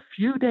 In a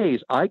few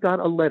days, I got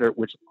a letter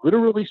which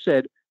literally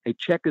said, a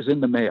check is in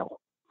the mail.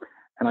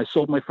 And I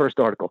sold my first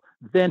article.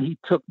 Then he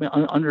took me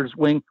under his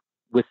wing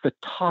with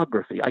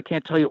photography. I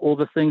can't tell you all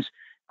the things.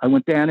 I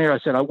went down there. I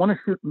said, I want to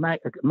shoot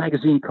a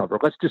magazine cover.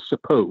 Let's just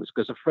suppose,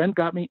 because a friend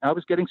got me. I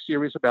was getting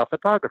serious about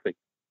photography.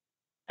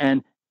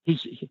 And he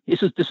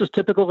says, this is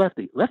typical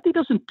Lefty. Lefty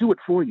doesn't do it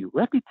for you.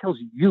 Lefty tells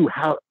you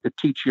how to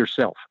teach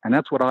yourself. And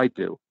that's what I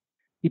do.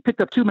 He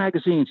picked up 2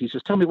 magazines. He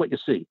says, tell me what you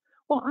see.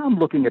 Well, I'm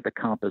looking at the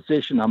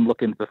composition. I'm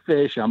looking at the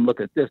fish. I'm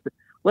looking at this.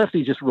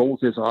 Lefty just rolls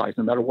his eyes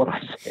no matter what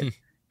I say.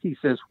 He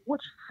says, what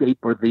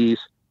shape are these?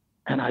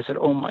 And I said,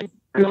 oh, my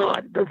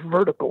God, they're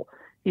vertical.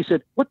 He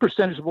said, what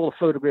percentage of all the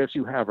photographs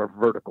you have are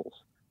verticals?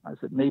 I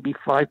said, maybe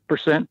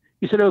 5%.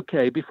 He said,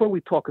 okay, before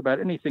we talk about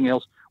anything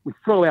else, we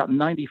throw out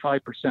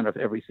 95% of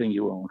everything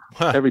you own,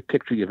 every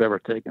picture you've ever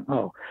taken.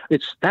 Oh,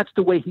 that's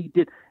the way he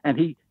did.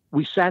 And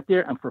we sat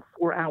there, and for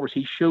 4 hours,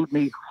 he showed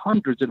me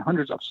hundreds and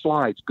hundreds of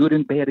slides, good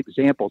and bad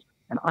examples,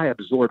 and I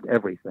absorbed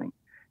everything.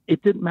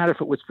 It didn't matter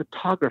if it was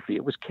photography,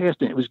 it was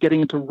casting, it was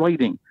getting into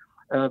writing.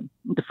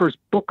 the first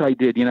book I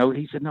did,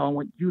 he said, no, I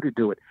want you to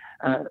do it.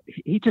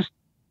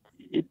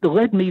 It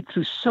led me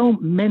through so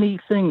many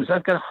things.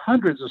 I've got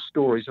hundreds of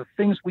stories of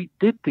things we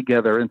did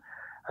together, and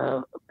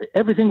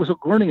everything was a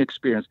learning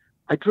experience.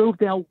 I drove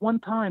down one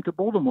time to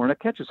Baltimore in a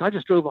catches. I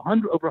just drove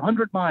over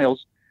 100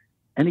 miles,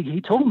 and he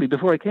told me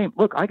before I came,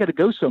 look, I got to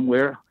go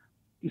somewhere.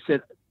 He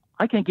said,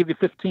 I can't give you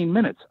 15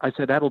 minutes. I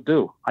said, that'll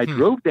do. I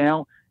drove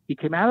down. He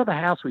came out of the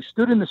house. We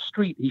stood in the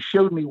street. He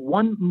showed me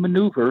one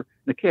maneuver in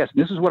the cast.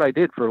 And this is what I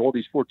did for all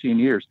these 14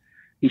 years.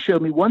 He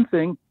showed me one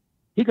thing.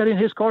 He got in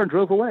his car and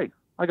drove away.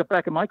 I got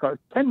back in my car.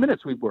 10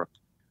 minutes we worked.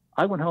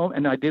 I went home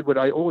and I did what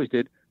I always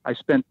did. I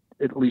spent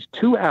at least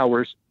 2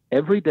 hours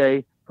every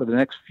day for the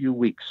next few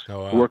weeks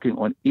working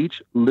on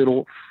each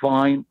little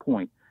fine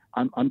point.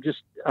 I'm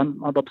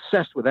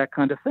obsessed with that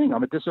kind of thing.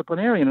 I'm a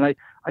disciplinarian, and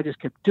I just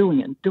kept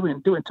doing it and doing it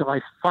and doing it till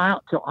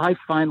I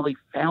finally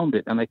found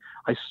it, and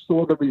I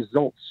saw the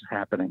results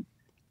happening.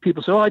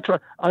 People say,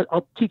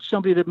 I'll teach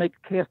somebody to make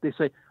a cast. They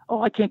say,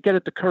 I can't get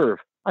at the curve.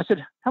 I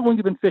said, how long have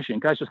you been fishing?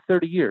 Guy says,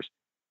 30 years.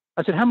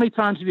 I said, how many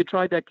times have you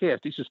tried that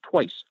cast? He says,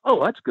 twice.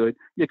 Oh, that's good.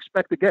 You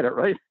expect to get it,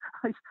 right?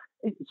 But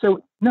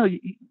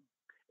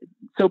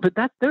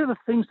they're the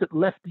things that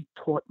Lefty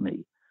taught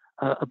me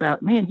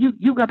about, man,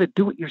 you got to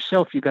do it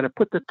yourself. You got to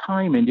put the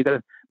time in,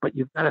 but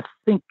you've got to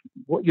think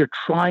what you're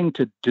trying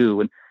to do.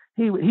 And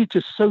he's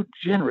just so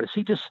generous.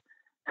 He just,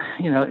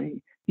 he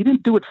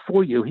didn't do it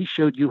for you. He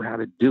showed you how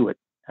to do it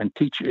and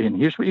teach you. And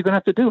here's what you're going to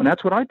have to do. And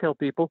that's what I tell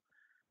people.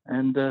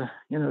 And,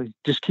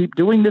 just keep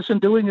doing this and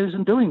doing this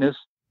and doing this.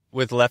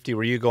 With Lefty,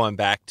 were you going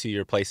back to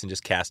your place and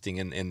just casting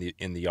in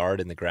the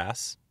yard in the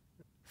grass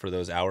for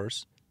those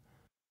hours?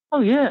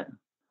 Oh yeah.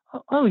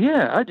 Oh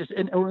yeah.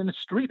 Or in the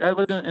street. I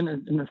lived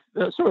in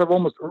a sort of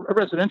almost a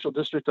residential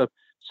district, a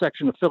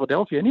section of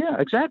Philadelphia. And yeah,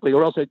 exactly.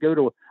 Or else I'd go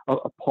to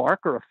a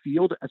park or a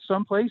field at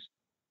some place.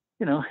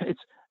 When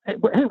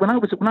I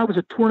was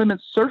a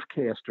tournament surf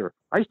caster,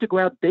 I used to go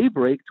out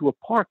daybreak to a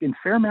park in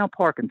Fairmount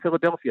Park in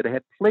Philadelphia. They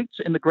had plates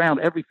in the ground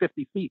every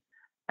 50 feet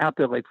out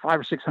there, like 500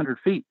 or 600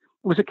 feet.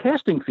 It was a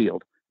casting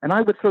field, and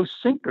I would throw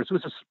sinkers. It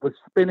was with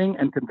spinning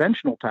and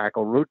conventional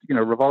tackle,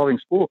 revolving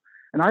spool.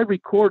 And I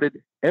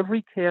recorded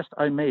every cast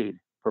I made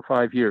for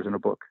 5 years in a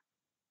book.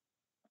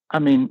 I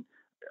mean,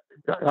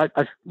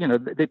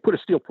 they put a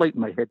steel plate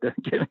in my head to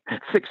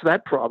fix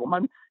that problem. I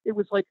mean, it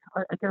was like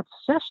I got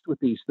obsessed with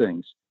these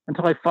things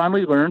until I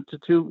finally learned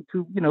to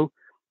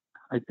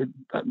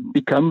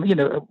become,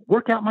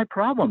 work out my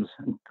problems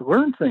and to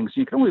learn things.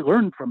 You can only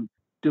learn from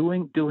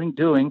doing,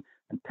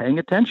 and paying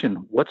attention.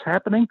 What's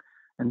happening?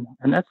 And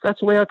that's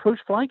the way I approach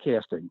fly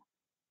casting.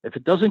 If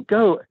it doesn't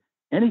go,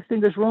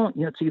 anything is wrong.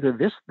 It's either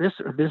this,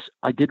 or this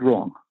I did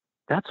wrong.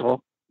 That's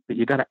all. But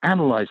you got to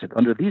analyze it.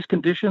 Under these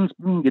conditions,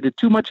 you did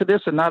too much of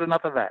this and not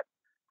enough of that.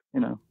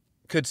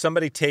 Could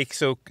somebody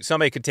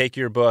could take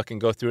your book and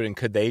go through it, and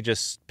could they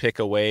just pick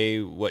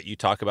away what you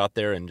talk about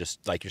there and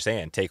just, like you're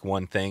saying, take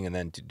one thing and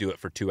then to do it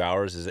for 2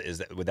 hours?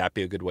 Would that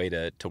be a good way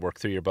to work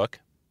through your book?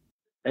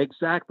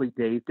 Exactly,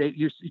 Dave.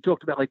 You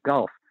talked about like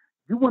golf.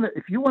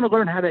 If you want to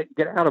learn how to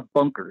get out of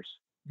bunkers,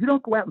 you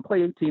don't go out and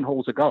play 18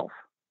 holes of golf,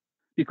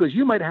 because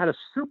you might have had a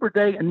super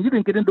day and you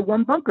didn't get into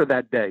one bunker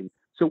that day.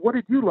 So what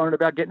did you learn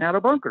about getting out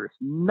of bunkers?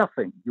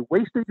 Nothing. You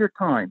wasted your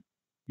time.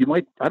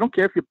 I don't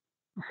care if you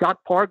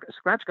shot par,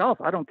 scratch golf,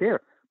 I don't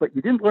care, but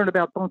you didn't learn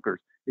about bunkers.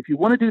 If you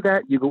want to do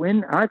that, you go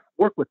in. I've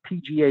worked with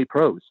PGA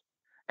pros,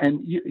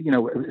 and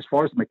as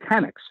far as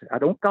mechanics, I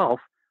don't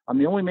golf. I'm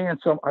the only man,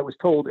 so I was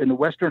told, in the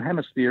Western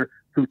Hemisphere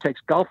who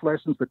takes golf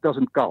lessons but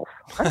doesn't golf.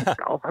 I don't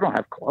golf. I don't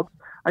have clubs.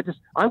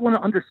 I want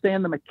to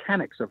understand the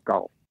mechanics of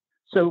golf.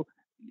 So,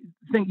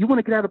 you want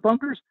to get out of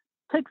bunkers?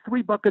 Take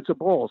 3 buckets of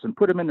balls and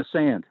put them in the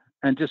sand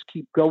and just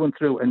keep going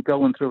through. And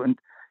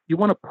you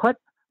want to putt?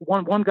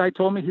 One guy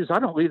told me, he says, I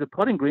don't leave the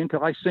putting green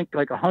until I sink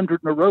like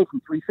 100 in a row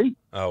from 3 feet.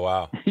 Oh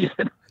wow! He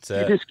said,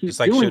 you just keep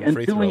like doing and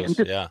free doing, throws.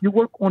 and Yeah. you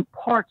work on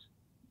parts.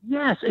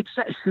 Yes,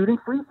 shooting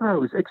free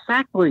throws.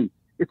 Exactly.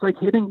 It's like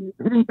hitting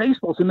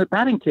baseballs in the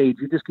batting cage.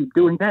 You just keep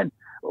doing that.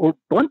 Or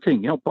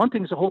bunting.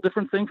 Bunting is a whole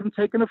different thing from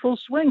taking a full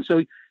swing.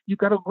 So you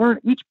got to learn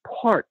each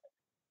part,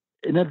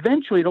 and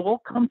eventually it'll all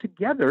come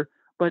together.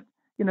 But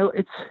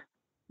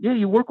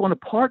you work on a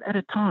part at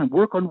a time.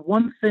 Work on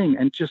one thing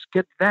and just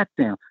get that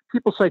down.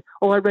 People say,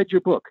 "Oh, I read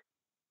your book."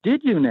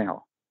 Did you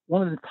now?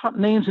 One of the top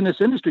names in this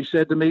industry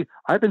said to me,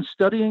 "I've been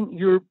studying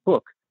your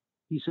book."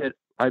 He said,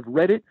 "I've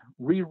read it,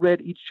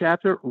 reread each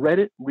chapter, read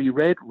it,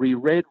 reread.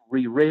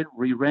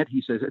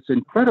 He says, it's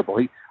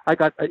incredible. I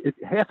got a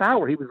half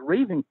hour. He was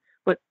raving.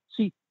 But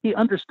see, he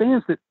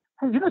understands that,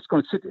 hey, you're not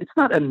going to sit. It's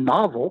not a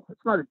novel.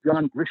 It's not a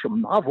John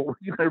Grisham novel where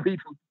you're going to read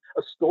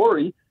a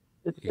story.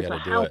 It's a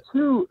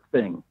how-to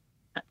thing.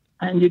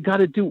 And you got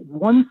to do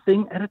one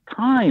thing at a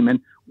time and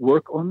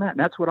work on that. And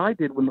that's what I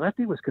did when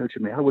Lefty was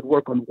coaching me. I would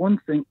work on one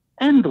thing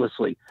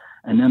endlessly,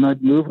 and then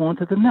I'd move on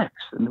to the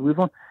next and move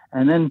on.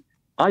 And then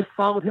I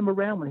followed him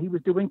around when he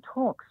was doing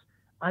talks.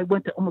 I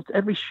went to almost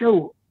every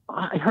show.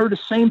 I heard the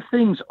same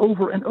things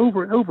over and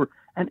over and over.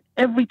 And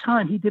every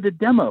time he did a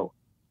demo,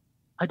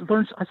 I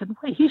said,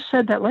 wait, he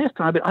said that last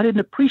time, but I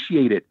didn't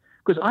appreciate it.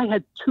 because I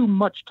had too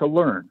much to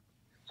learn.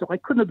 So I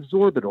couldn't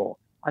absorb it all.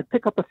 I'd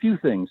pick up a few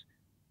things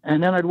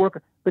and then I'd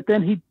work. But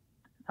then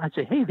I'd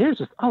say, hey, there's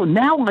this. Oh,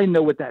 now I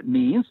know what that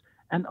means.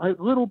 And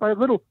little by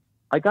little,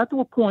 I got to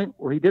a point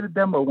where he did a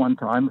demo one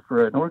time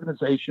for an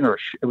organization, or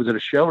it was at a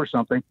show or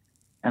something.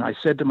 And I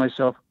said to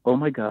myself, oh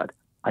my God,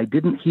 I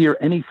didn't hear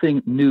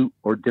anything new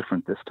or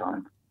different this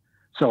time.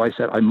 So I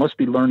said, I must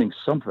be learning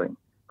something,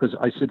 because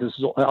I said,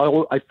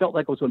 I felt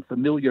like I was on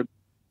familiar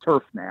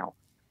turf now.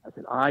 I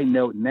said, I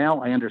know now,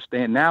 I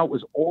understand. Now it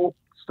was all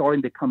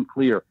starting to come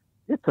clear.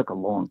 It took a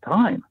long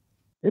time.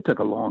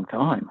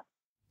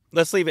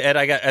 Let's leave it, Ed.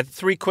 I got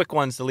 3 quick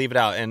ones to leave it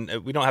out, and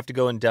we don't have to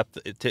go in depth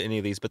to any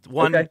of these. But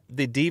one, okay.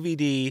 The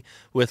DVD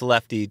with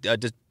Lefty,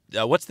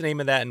 what's the name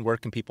of that, and where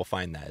can people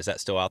find that? Is that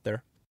still out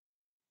there?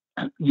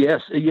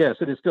 Yes,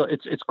 it is still.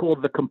 It's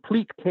called The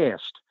Complete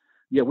Cast.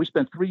 Yeah, we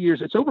spent 3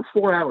 years. It's over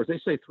 4 hours. They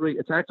say 3.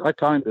 It's actually, I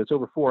timed it. It's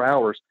over 4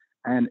 hours,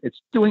 and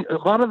it's doing a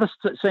lot of the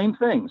same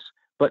things.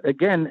 But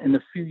again, in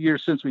the few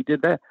years since we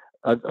did that,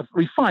 I've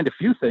refined a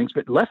few things.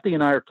 But Lefty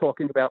and I are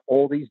talking about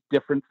all these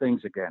different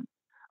things again.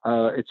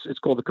 It's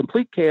called The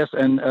Complete Cast,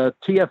 and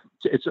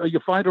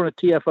you'll find it on a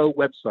TFO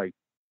website.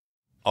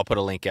 I'll put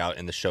a link out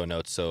in the show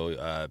notes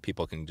so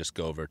people can just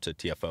go over to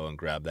TFO and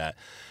grab that.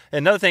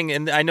 Another thing,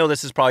 and I know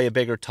this is probably a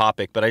bigger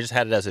topic, but I just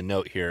had it as a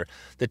note here.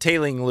 The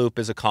tailing loop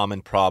is a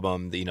common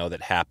problem,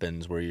 that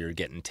happens where you're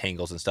getting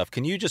tangles and stuff.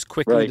 Can you just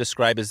quickly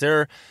describe, is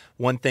there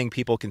one thing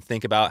people can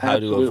think about how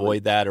to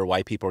avoid that, or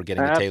why people are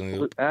getting the tailing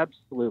loop?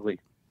 Absolutely.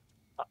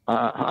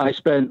 I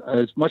spend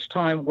as much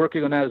time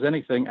working on that as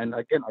anything. And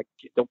again, I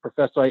don't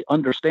profess I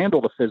understand all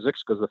the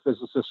physics, because the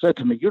physicist said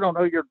to me, you don't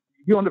know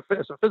you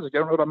understand physics, you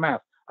don't know the math.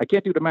 I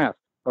can't do the math,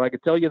 but I can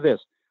tell you this.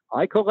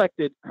 I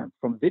collected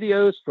from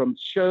videos, from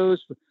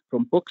shows,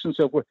 from books and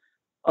so forth,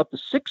 up to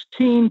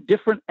 16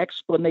 different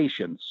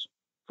explanations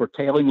for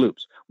tailing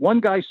loops.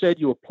 One guy said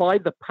you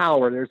applied the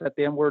power, there's that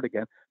damn word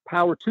again,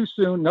 power too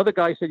soon. Another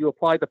guy said you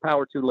applied the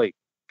power too late.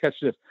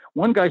 Catch this.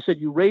 One guy said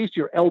you raised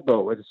your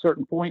elbow at a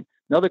certain point.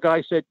 Another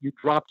guy said you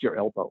dropped your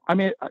elbow. I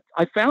mean,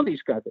 I found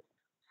these guys.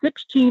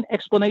 16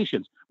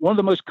 explanations. One of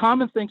the most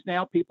common things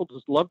now, people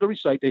just love to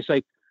recite. They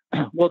say,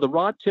 well, the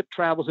rod tip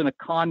travels in a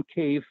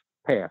concave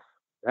path.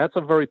 That's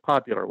a very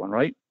popular one,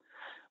 right?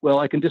 Well,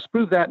 I can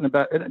disprove that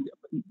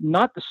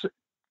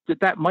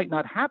that might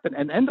not happen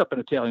and end up in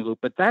a tailing loop,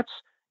 but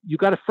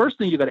first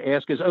thing you got to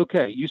ask is,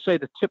 okay, you say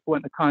the tip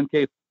went in a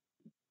concave.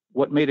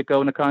 What made it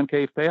go in a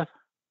concave path?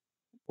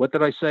 What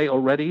did I say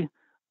already?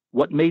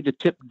 What made the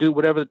tip do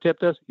whatever the tip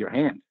does? Your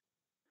hand.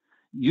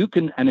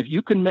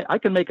 I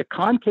can make a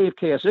concave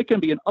cast. It can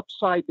be an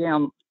upside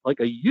down, like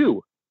a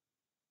U,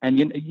 and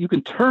you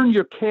can turn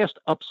your cast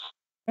upside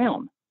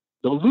down.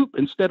 The loop,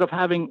 instead of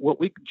having what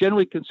we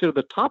generally consider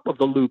the top of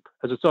the loop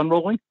as it's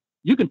unrolling,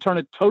 you can turn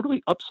it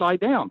totally upside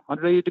down,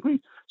 180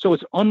 degrees. So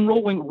it's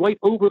unrolling right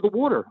over the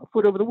water, a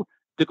foot over the water,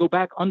 to go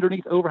back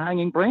underneath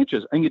overhanging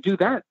branches. And you do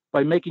that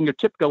by making your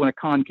tip go in a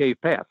concave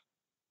path.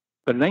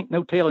 But it ain't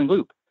no tailing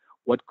loop.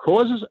 What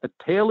causes a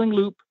tailing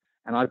loop,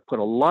 and I've put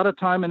a lot of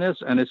time in this,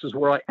 and this is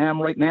where I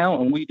am right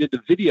now, and we did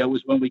the video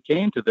was when we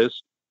came to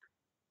this,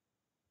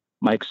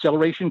 my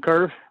acceleration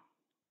curve,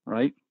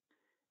 right?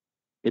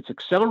 It's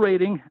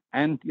accelerating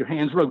and your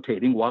hand's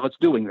rotating while it's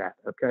doing that,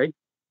 okay?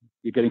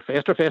 You're getting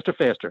faster, faster,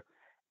 faster.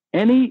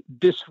 Any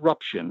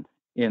disruption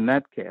in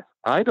that cast,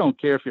 I don't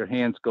care if your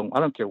hand's going,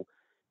 I don't care.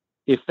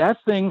 If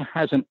that thing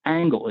has an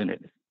angle in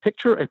it,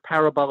 picture a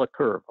parabolic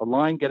curve, a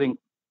line getting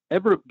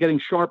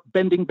sharp,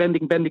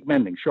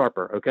 bending,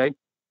 sharper, okay?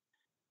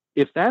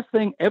 If that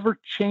thing ever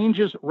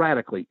changes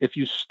radically, if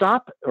you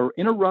stop or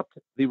interrupt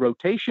the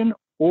rotation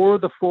or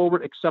the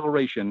forward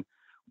acceleration,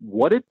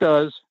 what it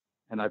does,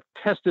 and I've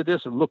tested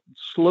this and looked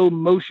slow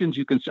motions,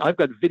 I've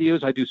got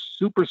videos, I do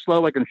super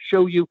slow, I can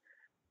show you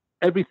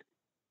everything.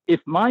 If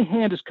my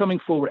hand is coming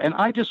forward and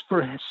I just for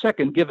a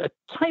second give a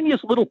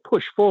tiniest little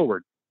push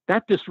forward,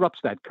 that disrupts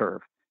that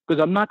curve,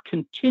 because I'm not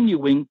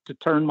continuing to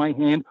turn my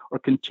hand or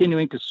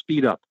continuing to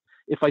speed up.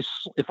 If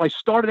I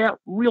started out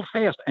real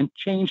fast and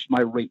changed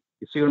my rate,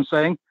 you see what I'm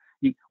saying?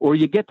 Or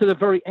you get to the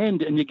very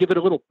end and you give it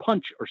a little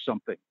punch or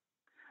something.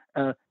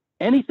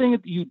 Anything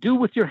that you do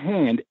with your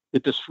hand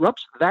that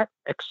disrupts that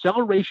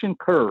acceleration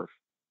curve,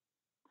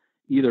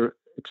 either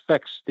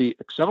affects the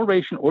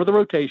acceleration or the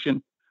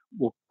rotation,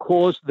 will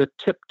cause the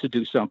tip to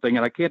do something.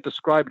 And I can't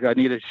describe it. I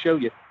need to show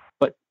you.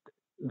 But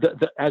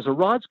as a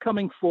rod's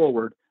coming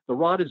forward, the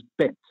rod is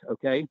bent,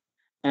 okay?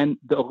 And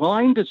the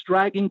line that's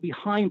dragging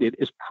behind it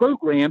is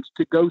programmed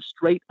to go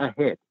straight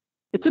ahead.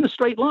 It's in a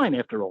straight line,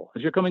 after all,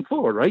 as you're coming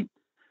forward, right?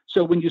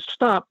 So when you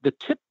stop, the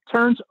tip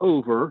turns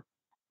over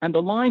and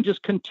the line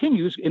just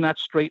continues in that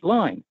straight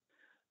line.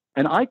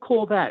 And I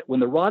call that, when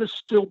the rod is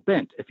still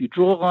bent, if you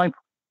draw a line,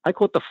 I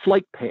call it the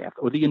flight path,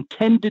 or the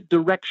intended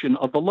direction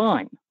of the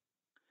line.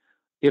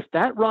 If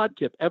that rod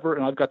tip ever,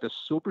 and I've got the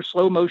super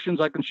slow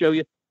motions I can show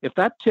you, if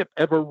that tip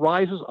ever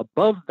rises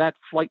above that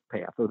flight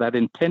path or that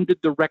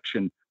intended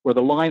direction where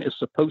the line is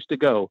supposed to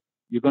go,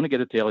 you're going to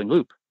get a tailing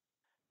loop.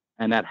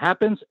 And that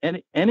happens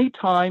any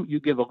time you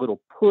give a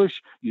little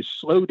push, you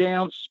slow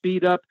down,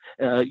 speed up,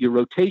 your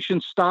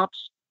rotation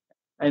stops.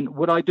 And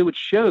what I do, it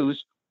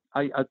shows,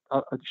 I'll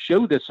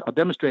show this, I'll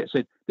demonstrate, I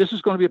said, this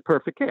is going to be a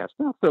perfect cast.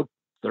 Now, so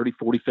 30,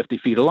 40, 50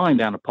 feet of line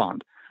down a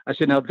pond. I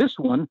said, now this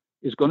one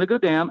is going to go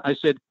down. I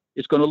said,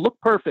 it's going to look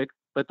perfect,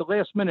 but at the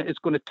last minute, it's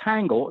going to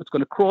tangle. It's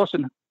going to cross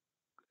in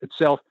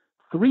itself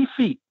 3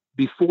 feet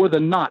before the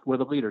knot where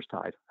the leader's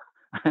tied.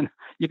 And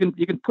you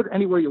can put it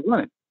anywhere you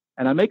want it.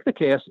 And I make the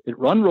cast, it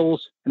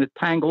rolls, and it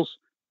tangles,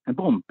 and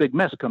boom, big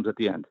mess comes at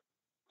the end.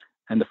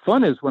 And the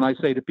fun is when I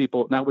say to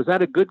people, now, was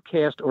that a good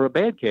cast or a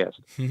bad cast?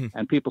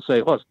 And people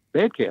say, oh, it's a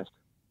bad cast.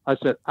 I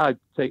said,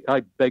 I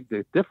beg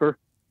to differ.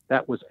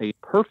 That was a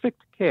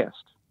perfect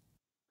cast.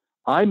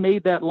 I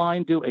made that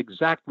line do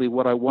exactly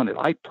what I wanted.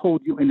 I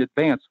told you in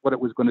advance what it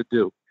was going to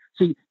do.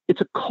 See,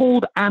 it's a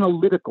cold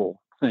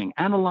analytical thing,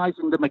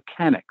 analyzing the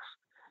mechanics.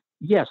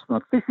 Yes, from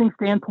a fishing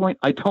standpoint,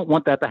 I don't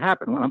want that to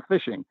happen when I'm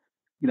fishing.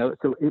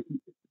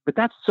 But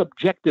that's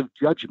subjective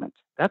judgment.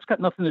 That's got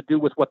nothing to do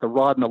with what the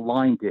rod and the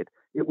line did.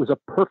 It was a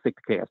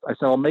perfect cast. I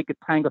said, I'll make it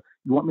tangle.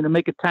 You want me to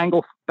make it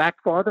tangle back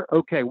farther?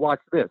 Okay, watch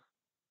this.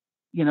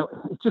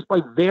 It's just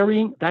by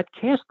varying that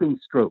casting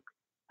stroke.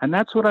 And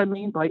that's what I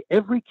mean by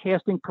every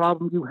casting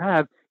problem you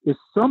have is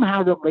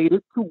somehow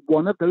related to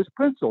one of those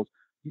principles.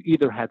 You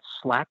either had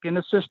slack in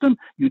the system,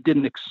 you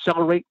didn't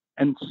accelerate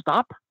and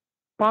stop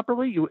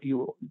properly,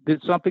 you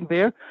did something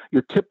there,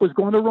 your tip was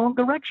going the wrong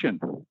direction,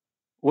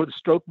 or the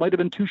stroke might have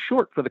been too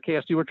short for the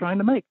cast you were trying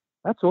to make.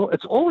 That's all.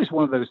 It's always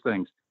one of those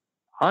things.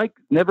 I've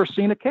never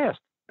seen a cast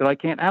that I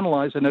can't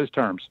analyze in those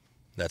terms.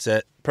 That's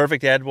it.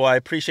 Perfect, Ed. Well, I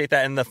appreciate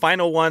that. And the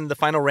final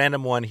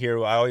random one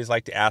here, I always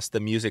like to ask the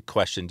music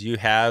question. Do you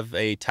have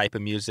a type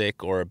of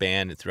music or a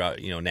band throughout,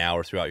 now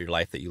or throughout your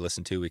life that you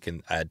listen to we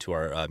can add to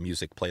our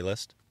music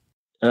playlist?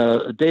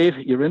 Dave,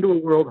 you're into a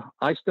world.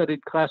 I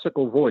studied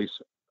classical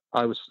voice.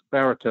 I was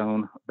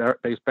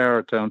bass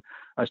baritone.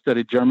 I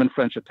studied German,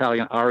 French,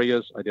 Italian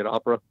arias. I did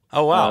opera.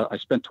 Oh, wow. I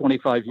spent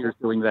 25 years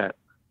doing that.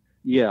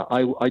 Yeah,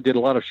 I did a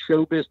lot of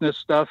show business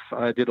stuff.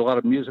 I did a lot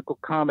of musical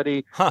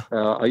comedy. Huh.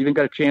 I even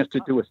got a chance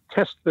to do a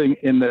test thing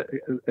in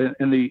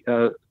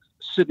the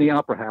Sydney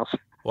Opera House.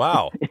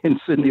 Wow. In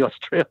Sydney,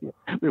 Australia.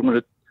 We were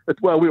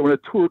in a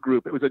tour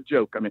group. It was a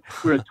joke. I mean,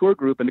 we were in a tour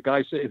group, and the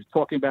guy said, he was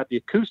talking about the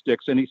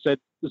acoustics, and he said,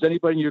 does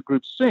anybody in your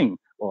group sing?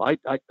 Well,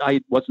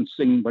 I wasn't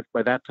singing much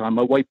by that time.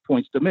 My wife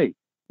points to me.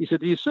 He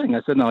said, do you sing?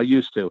 I said, no, I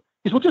used to.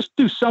 He said, well, just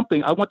do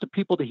something. I want the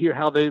people to hear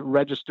how they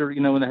register,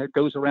 and it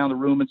goes around the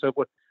room and so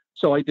forth.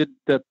 So I did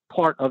the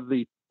part of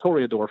the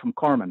Toreador from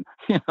Carmen,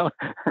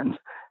 and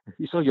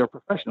he said, you're a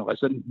professional. I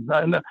said,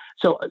 no.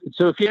 So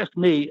if you ask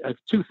me,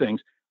 two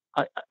things.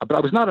 But I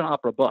was not an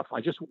opera buff. I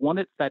just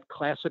wanted that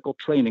classical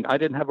training. I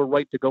didn't have a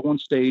right to go on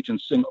stage and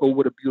sing "Oh,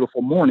 What a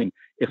Beautiful Morning"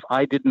 if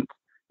I didn't,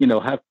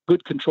 have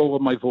good control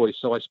of my voice.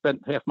 So I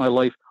spent half my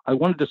life. I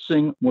wanted to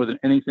sing more than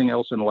anything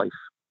else in life.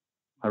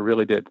 I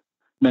really did. It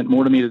meant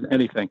more to me than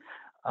anything.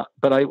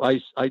 But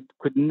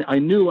I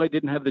knew I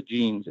didn't have the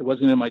genes. It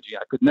wasn't in my gene.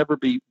 I could never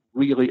be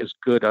really as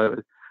good.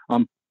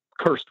 I'm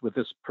cursed with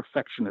this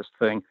perfectionist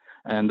thing.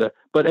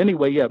 But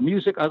anyway, yeah,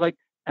 music I like.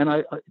 And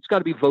it's got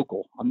to be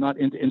vocal. I'm not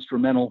into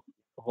instrumental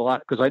a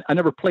lot because I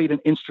never played an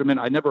instrument.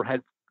 I never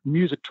had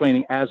music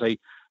training as a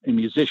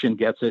musician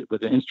gets it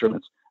with the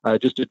instruments. I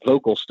just did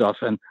vocal stuff.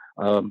 And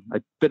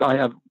but I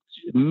had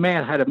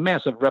a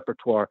massive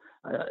repertoire.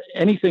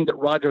 Anything that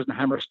Rodgers and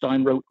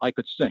Hammerstein wrote, I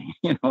could sing.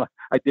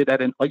 I did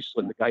that in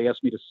Iceland. The guy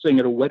asked me to sing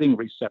at a wedding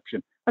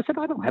reception. I said,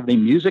 I don't have any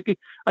music.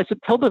 I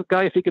said, tell the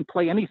guy if he can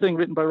play anything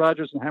written by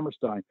Rodgers and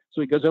Hammerstein.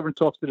 So he goes over and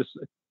talks to this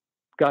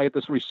guy at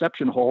this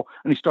reception hall,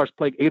 and he starts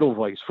playing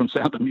Edelweiss from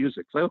Sound of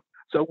Music. So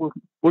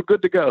we're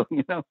good to go,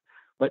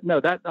 But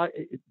no,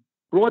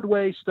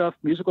 Broadway stuff,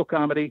 musical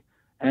comedy,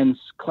 and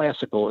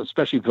classical,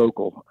 especially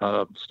vocal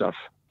stuff.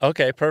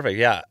 Okay, perfect.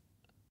 Yeah.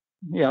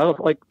 Yeah, I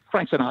like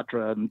Frank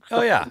Sinatra and stuff.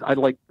 Oh yeah,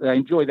 I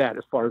enjoy that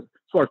as far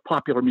as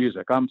popular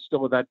music. I'm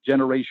still of that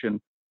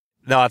generation.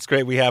 No, it's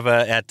great. We have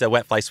at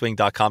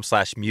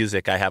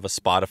wetflyswing.com/music. I have a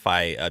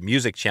Spotify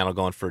music channel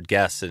going for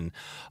guests, and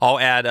I'll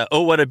add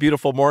 "Oh, What a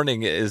Beautiful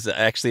Morning" is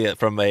actually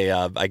from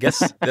I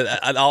guess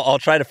I'll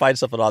try to find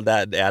something on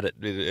that and add it.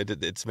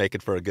 It's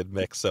making for a good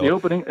mix. So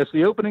it's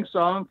the opening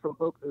song from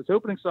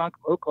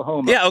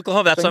Oklahoma. Yeah,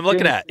 Oklahoma. That's what I'm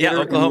looking at. Yeah,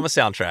 Oklahoma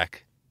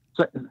soundtrack.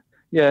 So,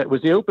 yeah, it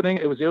was the opening.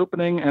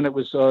 And it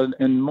was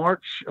in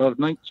March of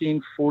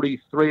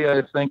 1943,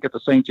 I think, at the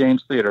St.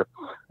 James Theater.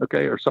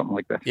 Okay, or something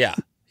like that. Yeah.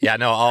 Yeah,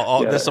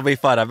 no, this will be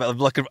fun. I'm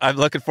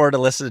looking forward to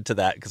listening to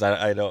that because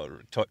I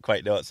don't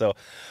quite know it. So, all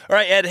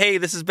right, Ed. Hey,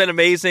 this has been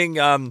amazing.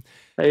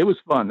 Hey, it was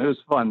fun. It was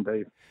fun,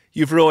 Dave.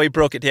 You've really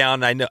broke it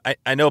down.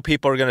 I know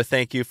people are going to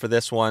thank you for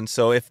this one.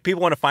 So if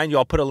people want to find you,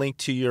 I'll put a link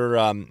to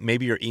your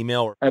maybe your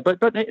email.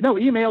 But no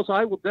emails.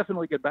 I will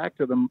definitely get back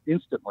to them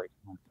instantly.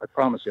 I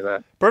promise you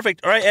that.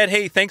 Perfect. All right, Ed.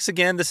 Hey, thanks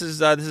again. This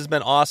has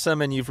been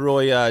awesome, and you've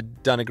really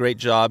done a great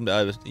job.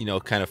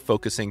 Kind of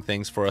focusing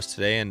things for us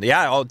today. And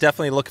yeah, I'll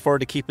definitely look forward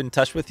to keeping in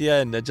touch with you.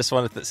 And I just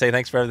want to say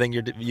thanks for everything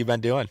you've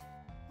been doing.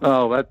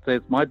 Oh,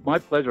 it's my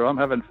pleasure. I'm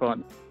having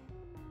fun.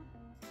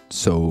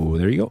 So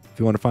there you go. If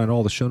you want to find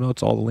all the show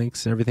notes, all the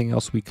links, and everything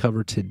else we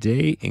covered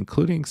today,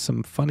 including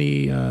some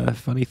funny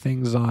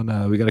things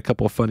on, we got a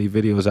couple of funny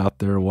videos out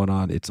there. One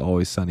on It's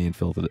Always Sunny in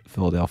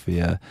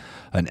Philadelphia,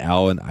 an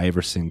Allen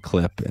Iverson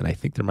clip, and I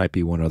think there might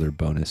be one other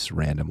bonus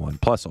random one.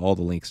 Plus all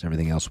the links and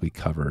everything else we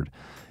covered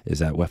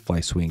is at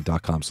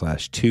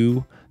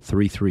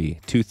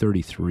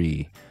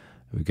wetflyswing.com/233.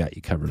 We've got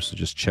you covered, so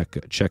just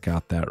check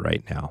out that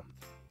right now.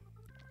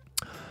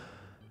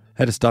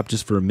 Had to stop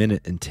just for a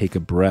minute and take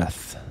a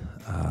breath.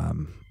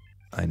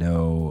 I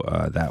know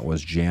that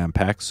was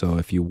jam-packed, so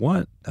if you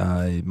want,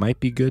 it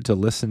might be good to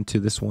listen to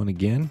this one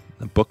again,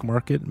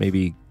 bookmark it,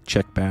 maybe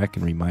check back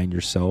and remind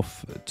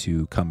yourself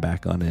to come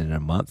back on it in a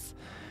month.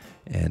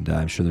 And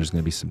I'm sure there's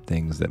going to be some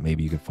things that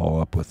maybe you can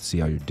follow up with, see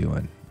how you're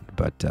doing.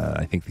 But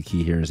I think the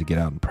key here is to get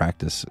out and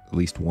practice at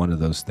least one of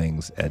those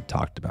things Ed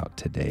talked about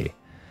today.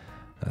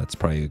 That's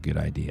probably a good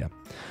idea.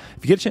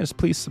 If you get a chance,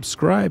 please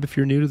subscribe. If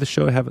you're new to the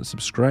show, haven't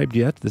subscribed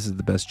yet, this is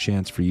the best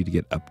chance for you to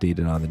get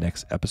updated on the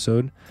next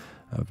episode.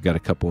 I've got a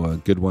couple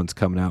of good ones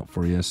coming out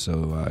for you,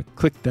 so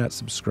click that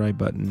subscribe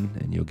button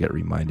and you'll get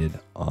reminded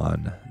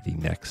on the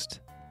next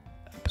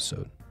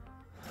episode.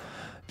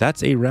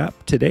 That's a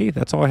wrap today.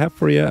 That's all I have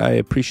for you. I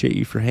appreciate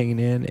you for hanging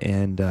in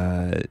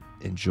and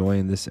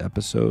enjoying this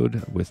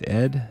episode with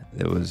Ed.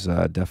 It was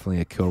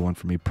definitely a killer one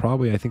for me.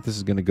 Probably, I think this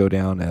is going to go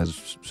down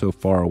as, so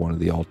far, one of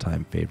the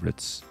all-time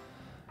favorites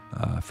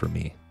for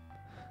me.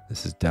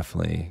 This is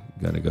definitely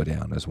going to go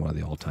down as one of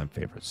the all-time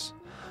favorites.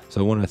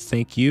 So I want to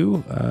thank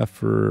you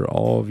for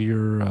all of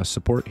your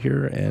support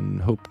here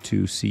and hope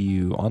to see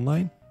you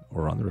online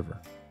or on the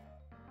river.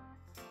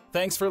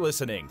 Thanks for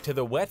listening to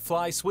the Wet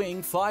Fly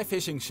Swing Fly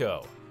Fishing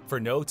Show. For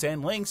notes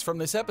and links from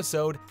this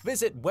episode,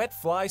 visit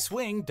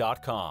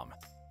wetflyswing.com.